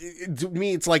 To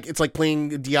me, it's like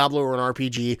playing Diablo or an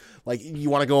RPG. Like, you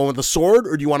want to go in with the sword,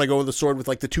 or do you want to go with the sword with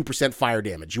like the 2% fire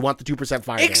damage? You want the 2%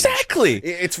 fire damage. Exactly.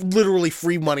 It's literally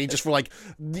free money just for like,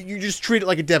 you just treat it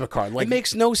like a debit card. Like, it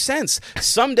makes no sense.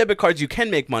 Some debit cards you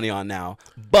can make money on now,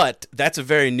 but that's a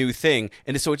very new thing,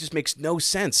 and so it just makes no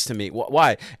sense to me.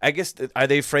 Why? I guess are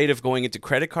they afraid of going into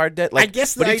credit card debt? Like, I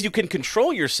guess. But if you can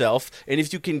control yourself, and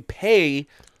if you can can pay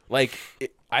like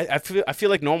I feel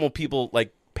like normal people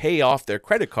like pay off their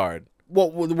credit card. Well,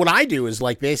 what I do is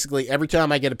like basically every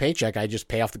time I get a paycheck, I just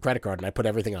pay off the credit card and I put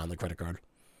everything on the credit card.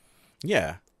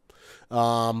 Yeah.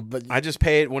 But I just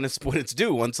pay it when it's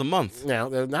due once a month.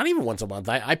 no, not even once a month.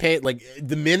 I pay it like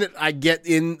the minute I get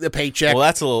in the paycheck. Well,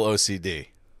 that's a little OCD.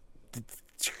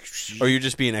 Or you're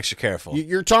just being extra careful.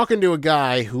 You're talking to a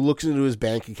guy who looks into his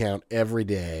bank account every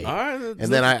day. All right,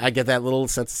 and then I get that little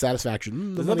sense of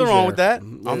satisfaction. There's nothing wrong with that.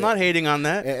 I'm not hating on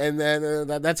that. And then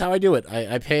that's how I do it.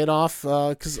 I pay it off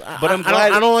because I'm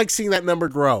glad I don't like seeing that number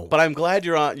grow. But I'm glad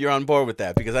you're on board with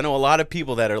that, because I know a lot of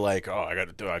people that are like, oh, I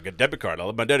got a debit card. I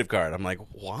love my debit card. I'm like,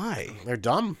 why? They're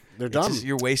dumb. They're dumb.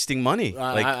 You're wasting money.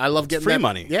 Like, I love getting free that,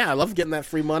 money. Yeah, I love getting that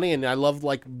free money, and I love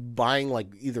like buying like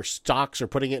either stocks or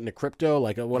putting it into crypto.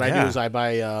 Like what I do is I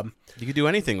buy you could do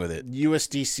anything with it.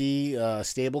 USDC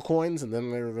stable coins, and then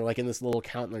they're like in this little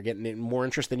account, and they're getting more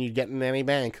interest than you'd get in any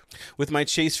bank. With my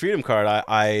Chase Freedom card,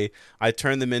 I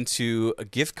turn them into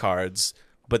gift cards,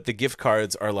 but the gift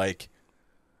cards are like,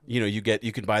 you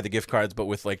can buy the gift cards, but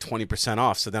with like 20%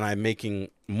 off. So then I'm making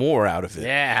more out of it.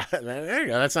 Yeah, there you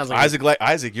go. That sounds like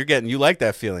Isaac. You like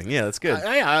that feeling? Yeah, that's good.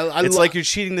 It's like you're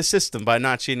cheating the system by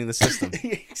not cheating the system.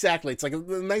 Exactly. It's like a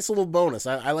nice little bonus.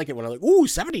 I like it when I'm like, ooh,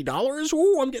 $70.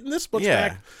 Ooh, I'm getting this much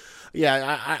back.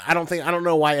 Yeah, I don't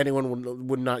know why anyone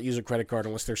would not use a credit card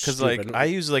unless they're stupid. Because like I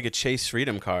use like a Chase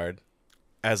Freedom card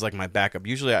as like my backup.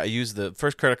 Usually I use the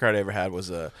first credit card I ever had was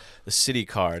the Citi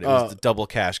card. It was the double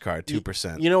cash card,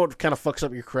 2%. You know what kind of fucks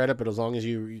up your credit, but as long as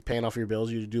you're paying off your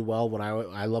bills, you do well. What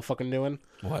I love fucking doing.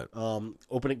 What?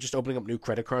 Opening up new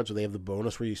credit cards where they have the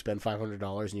bonus where you spend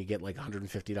 $500 and you get like $150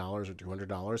 or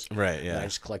 $200. Right. Yeah. And I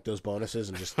just collect those bonuses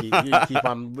and just keep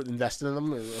on investing in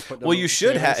them. Well, you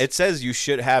should have. It says you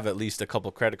should have at least a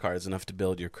couple credit cards, enough to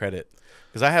build your credit.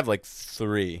 Because I have like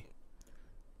 3.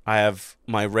 I have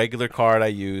my regular card I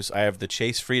use. I have the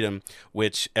Chase Freedom,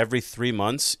 which every 3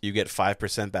 months you get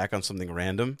 5% back on something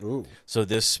random. Ooh. So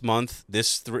this month,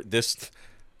 this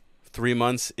 3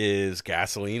 months is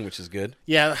gasoline, which is good.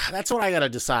 Yeah, that's what I got to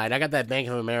decide. I got that Bank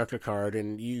of America card,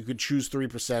 and you could choose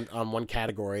 3% on one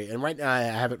category. And right now I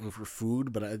have it for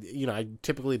food, but I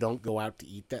typically don't go out to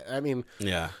eat that. I mean,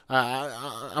 yeah,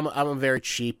 I'm a very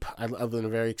cheap. I live in a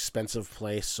very expensive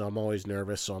place, so I'm always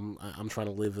nervous. So I'm trying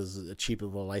to live as cheap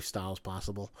of a lifestyle as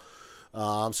possible.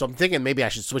 So I'm thinking maybe I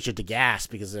should switch it to gas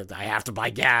because I have to buy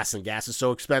gas, and gas is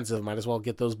so expensive. Might as well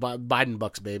get those Biden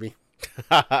bucks, baby.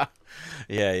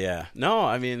 Yeah. No,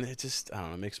 I mean, it just, I don't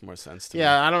know, it makes more sense to me.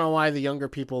 Yeah, I don't know why the younger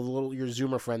people, your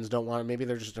Zoomer friends don't want it. Maybe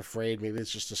they're just afraid. Maybe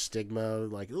it's just a stigma.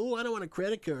 Like, oh, I don't want a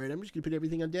credit card. I'm just going to put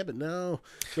everything on debit. No.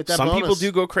 Get that bonus. People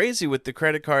do go crazy with the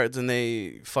credit cards and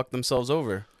they fuck themselves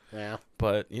over. Yeah.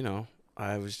 But,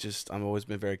 I've always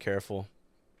been very careful.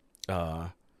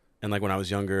 And like when I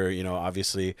was younger,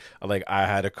 obviously, like I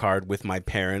had a card with my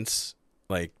parents,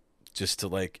 like just to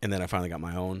like, and then I finally got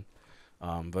my own.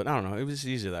 But I don't know. It was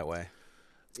easier that way.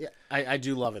 Yeah, I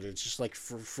do love it. It's just like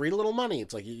for free little money.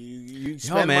 It's like you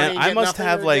spend man, money. I must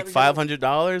have like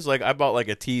 $500. Like I bought like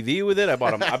a TV with it. I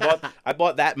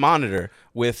bought that monitor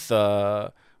with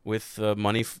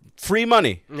money, free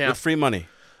money. Yeah. With free money.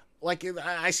 Like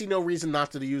I see no reason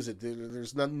not to use it.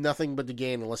 There's nothing but to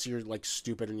gain unless you're like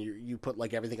stupid and you put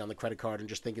like everything on the credit card and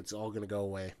just think it's all gonna go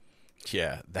away.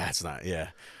 Yeah, that's not. Yeah.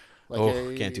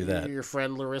 Like, can't do that. Your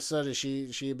friend Larissa, is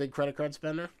she a big credit card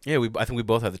spender? Yeah, I think we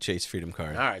both have the Chase Freedom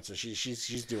card. All right, so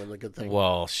she's doing the good thing.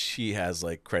 Well, she has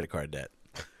like credit card debt.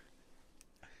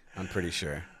 I'm pretty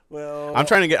sure. Well, I'm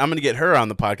going to get her on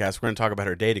the podcast. We're going to talk about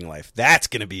her dating life. That's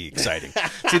going to be exciting.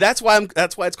 See, that's why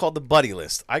it's called the Buddy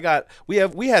List. We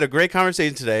had a great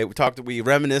conversation today. We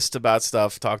reminisced about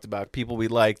stuff, talked about people we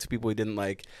liked, people we didn't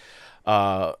like,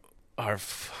 our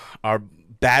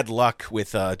bad luck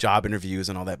with job interviews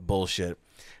and all that bullshit.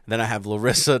 And then I have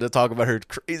Larissa to talk about her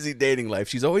crazy dating life.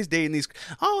 She's always dating this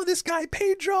guy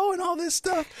Pedro and all this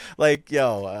stuff. Like,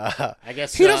 I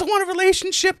guess he doesn't want a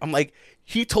relationship. I'm like,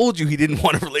 he told you he didn't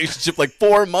want a relationship like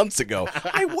 4 months ago.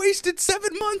 I wasted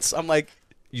 7 months. I'm like,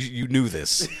 you knew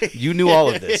this. You knew all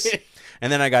of this.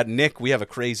 And then I got Nick. We have a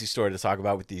crazy story to talk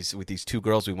about with these 2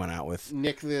 girls we went out with.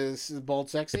 Nick, the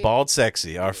bald sexy? The bald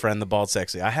sexy. Our friend, the bald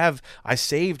sexy. I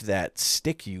saved that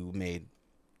stick you made.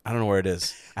 I don't know where it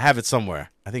is. I have it somewhere.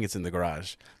 I think it's in the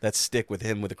garage. That stick with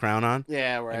him with the crown on.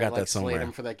 Yeah, where I got that slayed somewhere.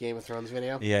 him for that Game of Thrones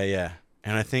video. Yeah.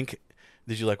 And I think,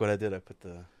 did you like what I did? I put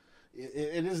the...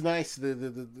 It is nice,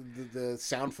 the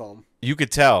sound foam. You could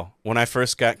tell when I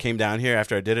first came down here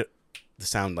after I did it, the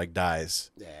sound like dies.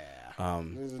 Yeah.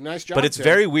 It was a nice job. But it's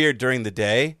very weird during the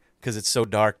day because it's so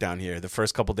dark down here. The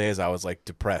first couple days I was like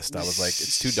depressed. I was like,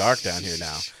 it's too dark down here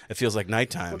now. It feels like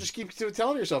nighttime. Well, just keep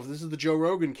telling yourself this is the Joe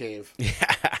Rogan cave.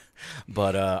 Yeah.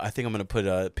 But I think I'm going to put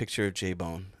a picture of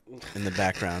J-Bone in the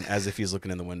background as if he's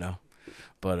looking in the window.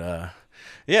 But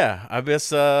yeah, I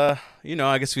guess, I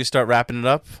guess we start wrapping it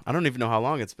up. I don't even know how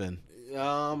long it's been.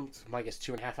 I guess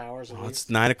 2.5 hours. It's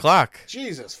 9:00.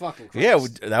 Jesus fucking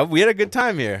Christ. Yeah, we had a good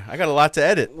time here. I got a lot to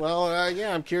edit. Well,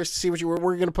 yeah, I'm curious to see where you're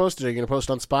going to post today. You're going to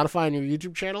post on Spotify and your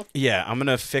YouTube channel? Yeah, I'm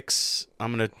going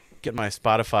to get my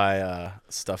Spotify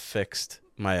stuff fixed.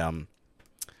 My, what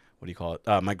do you call it?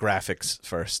 My graphics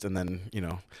first. And then,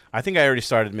 I think I already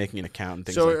started making an account and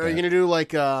things like that. So are you going to do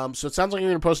like, so it sounds like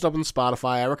you're going to post it up on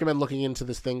Spotify. I recommend looking into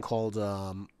this thing called,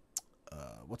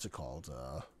 what's it called?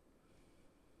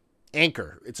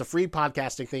 Anchor. It's a free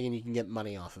podcasting thing, and you can get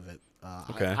money off of it.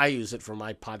 Okay. I use it for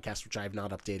my podcast, which I have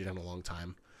not updated in a long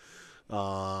time,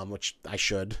 which I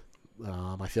should.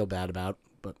 I feel bad about,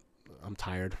 but I'm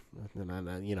tired, and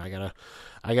I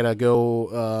gotta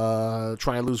go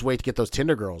try and lose weight to get those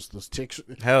Tinder girls, those chicks.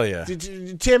 Hell yeah,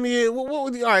 Tim. All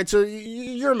right, so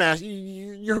you're a mass.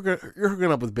 You're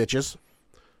hooking up with bitches.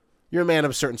 You're a man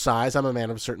of a certain size. I'm a man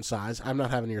of a certain size. I'm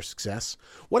not having your success.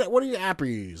 What app are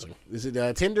you using? Is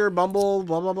it Tinder, Bumble,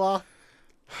 blah, blah, blah?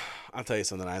 I'll tell you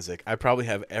something, Isaac. I probably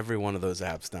have every one of those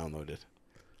apps downloaded.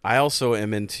 I also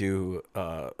am into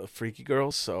freaky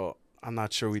girls, so I'm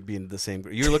not sure we'd be in the same.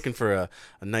 You're looking for a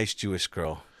nice Jewish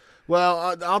girl.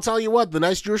 Well, I'll tell you what. The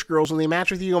nice Jewish girls, when they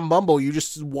match with you on Bumble, you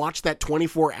just watch that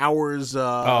 24 hours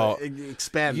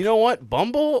expand. You know what?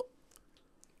 Bumble,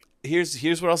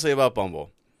 here's what I'll say about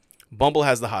Bumble. Bumble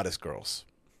has the hottest girls.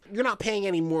 You're not paying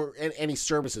any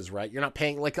services, right? You're not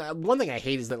paying one thing I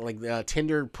hate is that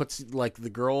Tinder puts the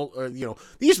girl,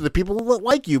 these are the people that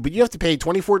like you, but you have to pay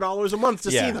 $24 a month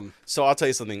to see them. So I'll tell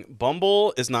you something.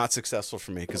 Bumble is not successful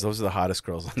for me because those are the hottest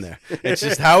girls on there. It's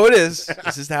just how it is.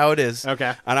 This is how it is.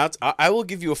 Okay. And I will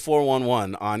give you a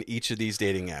 411 on each of these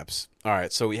dating apps. All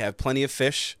right. So we have Plenty of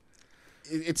Fish.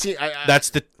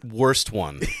 That's the worst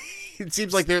one. It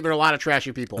seems like there are a lot of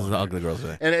trashy people. The ugly girls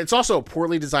there. And it's also a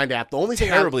poorly designed app. The only thing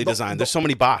terribly designed. There's so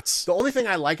many bots. The only thing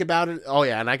I like about it,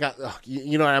 and I got,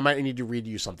 I might need to read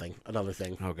you something. Another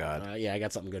thing. Oh God. I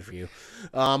got something good for you.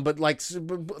 But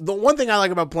the one thing I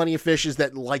like about Plenty of Fish is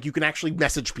that you can actually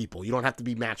message people. You don't have to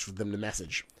be matched with them to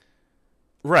message.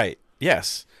 Right.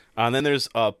 Yes. And then there's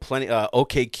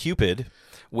OK Cupid,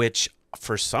 which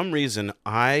for some reason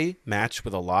I match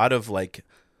with a lot of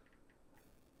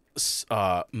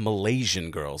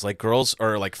Malaysian girls, girls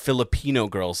or Filipino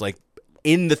girls,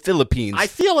 in the Philippines. I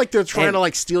feel like they're trying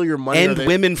to steal your money. And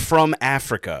women from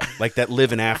Africa, that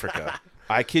live in Africa.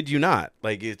 I kid you not.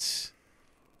 It's,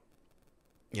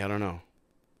 I don't know.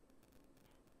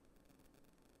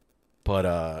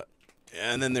 But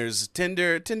and then there's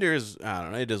Tinder. Tinder is, I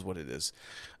don't know. It is what it is.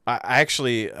 I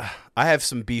have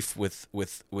some beef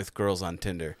with girls on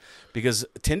Tinder because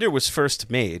Tinder was first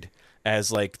made as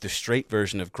the straight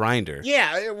version of Grindr.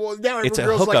 Yeah, well, now it's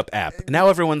a hookup app. Now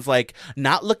everyone's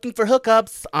not looking for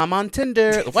hookups. I'm on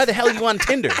Tinder. Why the hell are you on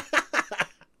Tinder?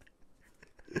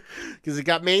 Because it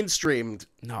got mainstreamed.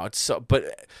 No, it's so.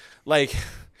 But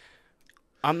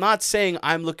I'm not saying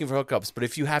I'm looking for hookups. But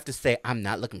if you have to say I'm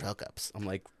not looking for hookups, I'm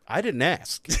I didn't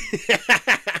ask.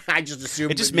 I just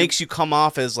assumed it just makes you come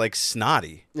off as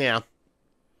snotty. Yeah,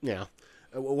 yeah.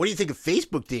 What do you think of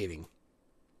Facebook dating?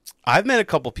 I've met a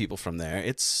couple people from there.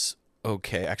 It's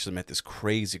okay. Actually, met this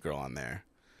crazy girl on there.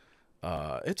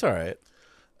 It's all right.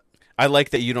 I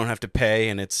like that you don't have to pay,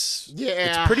 and it's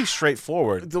pretty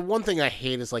straightforward. The one thing I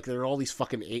hate is there are all these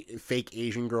fucking fake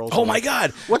Asian girls. Oh my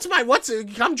God!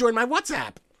 Come join my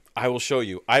WhatsApp. I will show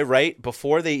you. I write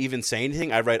before they even say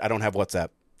anything. I don't have WhatsApp.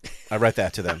 I write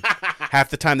that to them. Half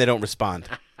the time they don't respond.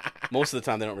 Most of the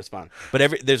time they don't respond.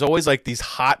 But there's always thase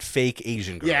hot fake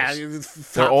Asian girls. Yeah,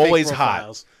 they're always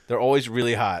hot. They're always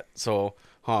really hot. So,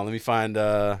 let me find.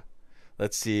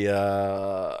 Let's see.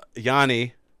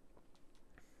 Yanni.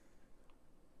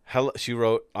 Hello. She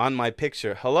wrote on my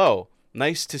picture. Hello.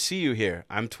 Nice to see you here.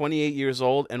 I'm 28 years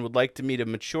old and would like to meet a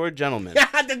mature gentleman.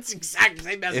 Yeah, that's exactly the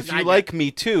same message. If you like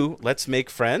me too, let's make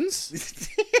friends.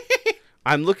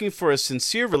 I'm looking for a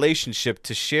sincere relationship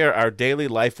to share our daily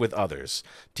life with others.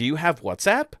 Do you have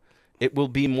WhatsApp? It will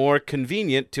be more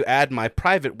convenient to add my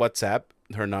private WhatsApp,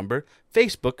 her number.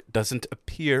 Facebook doesn't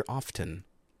appear often.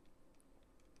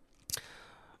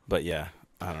 But yeah,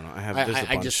 I don't know. There's a bunch.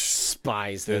 I just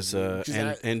despise this.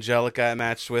 There's Angelica I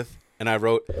matched with, and I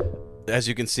wrote, as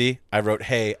you can see,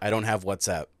 hey, I don't have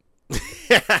WhatsApp.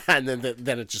 And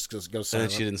then it just goes silent. And then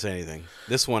she didn't say anything.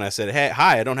 This one I said, hey,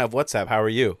 hi, I don't have WhatsApp. How are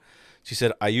you? She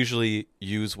said, I usually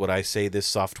use what I say this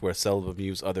software, seldom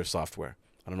use other software.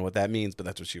 I don't know what that means, but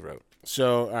that's what she wrote.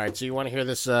 So, all right. So you want to hear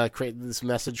this this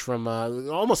message from, it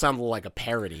almost sounded like a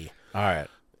parody. All right.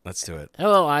 Let's do it.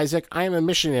 Hello, Isaac. I am a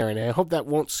missionary, and I hope that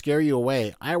won't scare you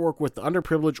away. I work with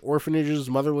underprivileged orphanages,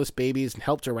 motherless babies, and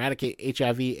help to eradicate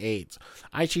HIV/AIDS.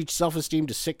 I teach self-esteem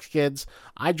to sick kids.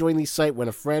 I joined this site when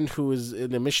a friend who is a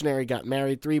missionary got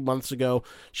married 3 months ago.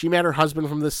 She met her husband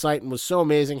from this site and was so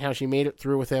amazing how she made it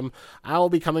through with him. I will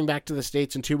be coming back to the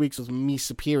States in 2 weeks with Miss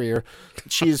Superior.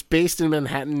 She is based in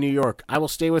Manhattan, New York. I will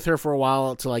stay with her for a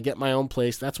while until I get my own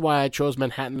place. That's why I chose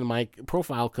Manhattan in my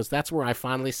profile, because that's where I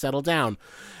finally settled down.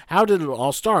 How did it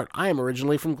all start? I am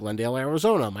originally from Glendale,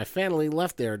 Arizona. My family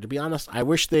left there. To be honest, I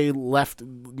wish they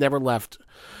never left.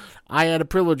 I had a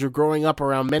privilege of growing up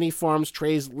around many farms,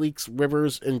 trails, lakes,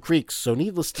 rivers, and creeks. So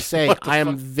needless to say, I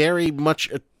am very much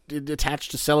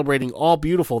attached to celebrating all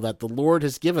beautiful that the Lord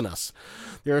has given us.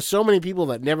 There are so many people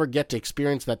that never get to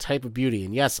experience that type of beauty.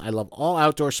 And yes, I love all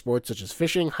outdoor sports such as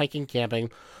fishing, hiking, camping.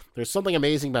 There's something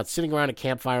amazing about sitting around a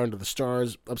campfire under the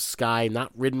stars of sky,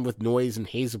 not ridden with noise and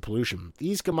haze of pollution.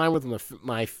 These combined with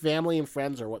my family and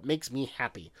friends are what makes me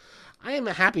happy. I am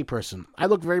a happy person. I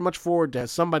look very much forward to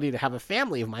somebody to have a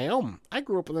family of my own. I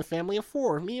grew up in a family of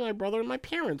 4, me, my brother, and my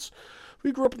parents.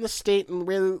 We grew up in the state and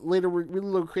later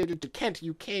relocated to Kent,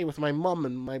 UK with my mum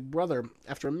and my brother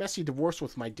after a messy divorce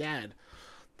with my dad.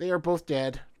 They are both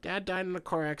dead. Dad died in a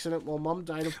car accident while Mum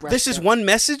died of breast This is one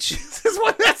message? This is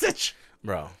one message!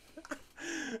 Bro.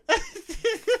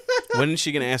 When is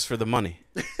she going to ask for the money?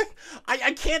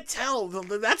 I can't tell.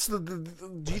 That's the.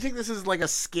 Do you think this is like a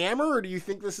scammer, or do you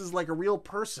think this is like a real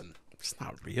person? It's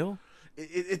not real.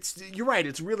 It's. You're right.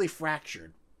 It's really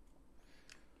fractured.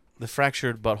 The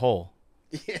fractured butthole.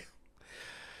 Yeah.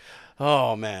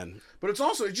 Oh, man. But it's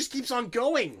also, it just keeps on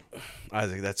going.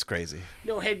 Isaac, that's crazy.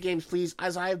 No head games, please,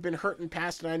 as I have been hurt in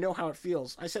past and I know how it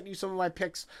feels. I sent you some of my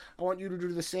pics. I want you to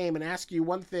do the same and ask you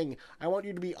one thing. I want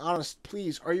you to be honest,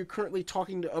 please. Are you currently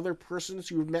talking to other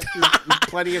persons you have met through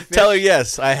Plenty of Fish? Tell her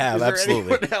yes, I have, absolutely. Is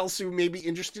there anyone else who may be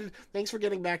interested? Thanks for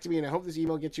getting back to me, and I hope this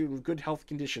email gets you in good health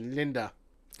condition.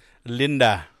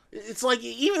 Linda. It's like,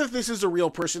 even if this is a real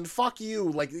person, fuck you.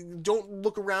 Like, don't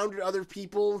look around at other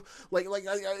people. Like,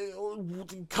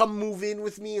 come move in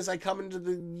with me as I come into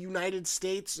the United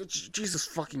States. Jesus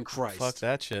fucking Christ. Fuck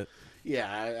that shit. Yeah,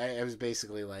 I was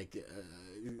basically like,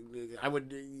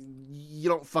 you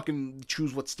don't fucking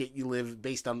choose what state you live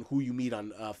based on who you meet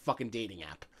on a fucking dating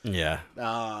app. Yeah.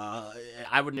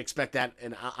 I wouldn't expect that,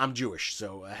 and I'm Jewish,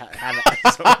 so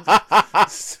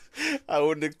I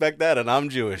wouldn't expect that, and I'm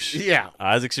Jewish. Yeah.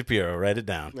 Isaac Shapiro, write it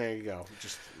down. There you go.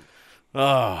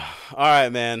 Oh, all right,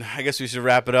 man. I guess we should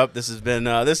wrap it up. This has been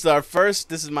this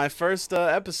is my first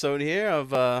episode here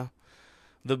of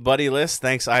the Buddy List.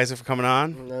 Thanks, Isaac, for coming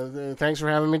on. Thanks for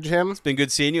having me, Jim. It's been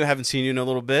good seeing you. I haven't seen you in a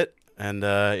little bit. And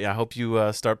I hope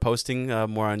you start posting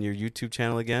more on your YouTube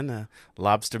channel again,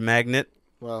 Lobster Magnet.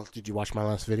 Well, did you watch my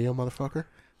last video, motherfucker?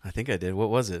 I think I did. What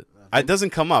was it? It doesn't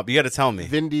come up. You got to tell me.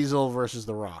 Vin Diesel versus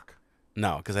The Rock.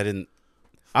 No, because I didn't.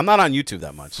 I'm not on YouTube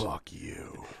that much. Fuck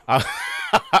you. I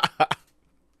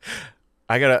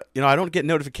gotta. I don't get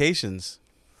notifications.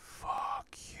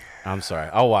 Fuck you. I'm sorry.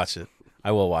 I'll watch it.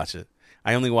 I will watch it.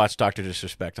 I only watch Dr.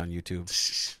 Disrespect on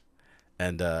YouTube.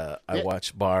 And I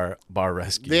watch Bar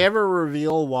Rescue. They ever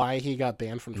reveal why he got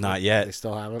banned from Twitter? Not yet. They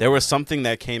still haven't? There was something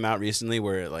that came out recently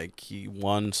where he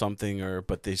won something,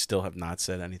 but they still have not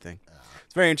said anything.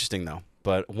 It's very interesting, though.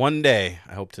 But one day,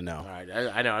 I hope to know. All right.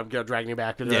 I know. I'm dragging you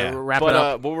back. Yeah. Wrap it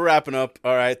up. But we're wrapping up.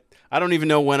 All right. I don't even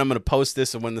know when I'm going to post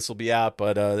this and when this will be out,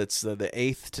 but it's the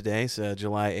 8th today, so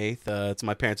July 8th. It's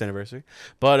my parents' anniversary.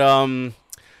 But,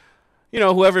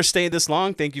 whoever stayed this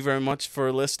long, thank you very much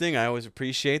for listening. I always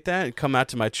appreciate that. And come out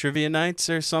to my trivia nights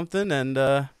or something, and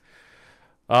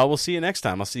we'll see you next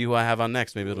time. I'll see who I have on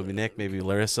next. Maybe it'll be Nick, maybe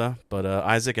Larissa. But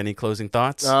Isaac, any closing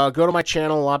thoughts? Go to my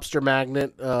channel, Lobster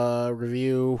Magnet,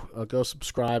 review. Go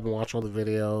subscribe and watch all the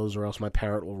videos, or else my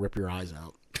parrot will rip your eyes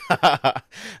out. All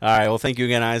right. Well, thank you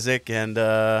again, Isaac. And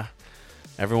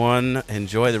everyone,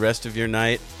 enjoy the rest of your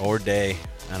night or day,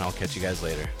 and I'll catch you guys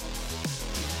later.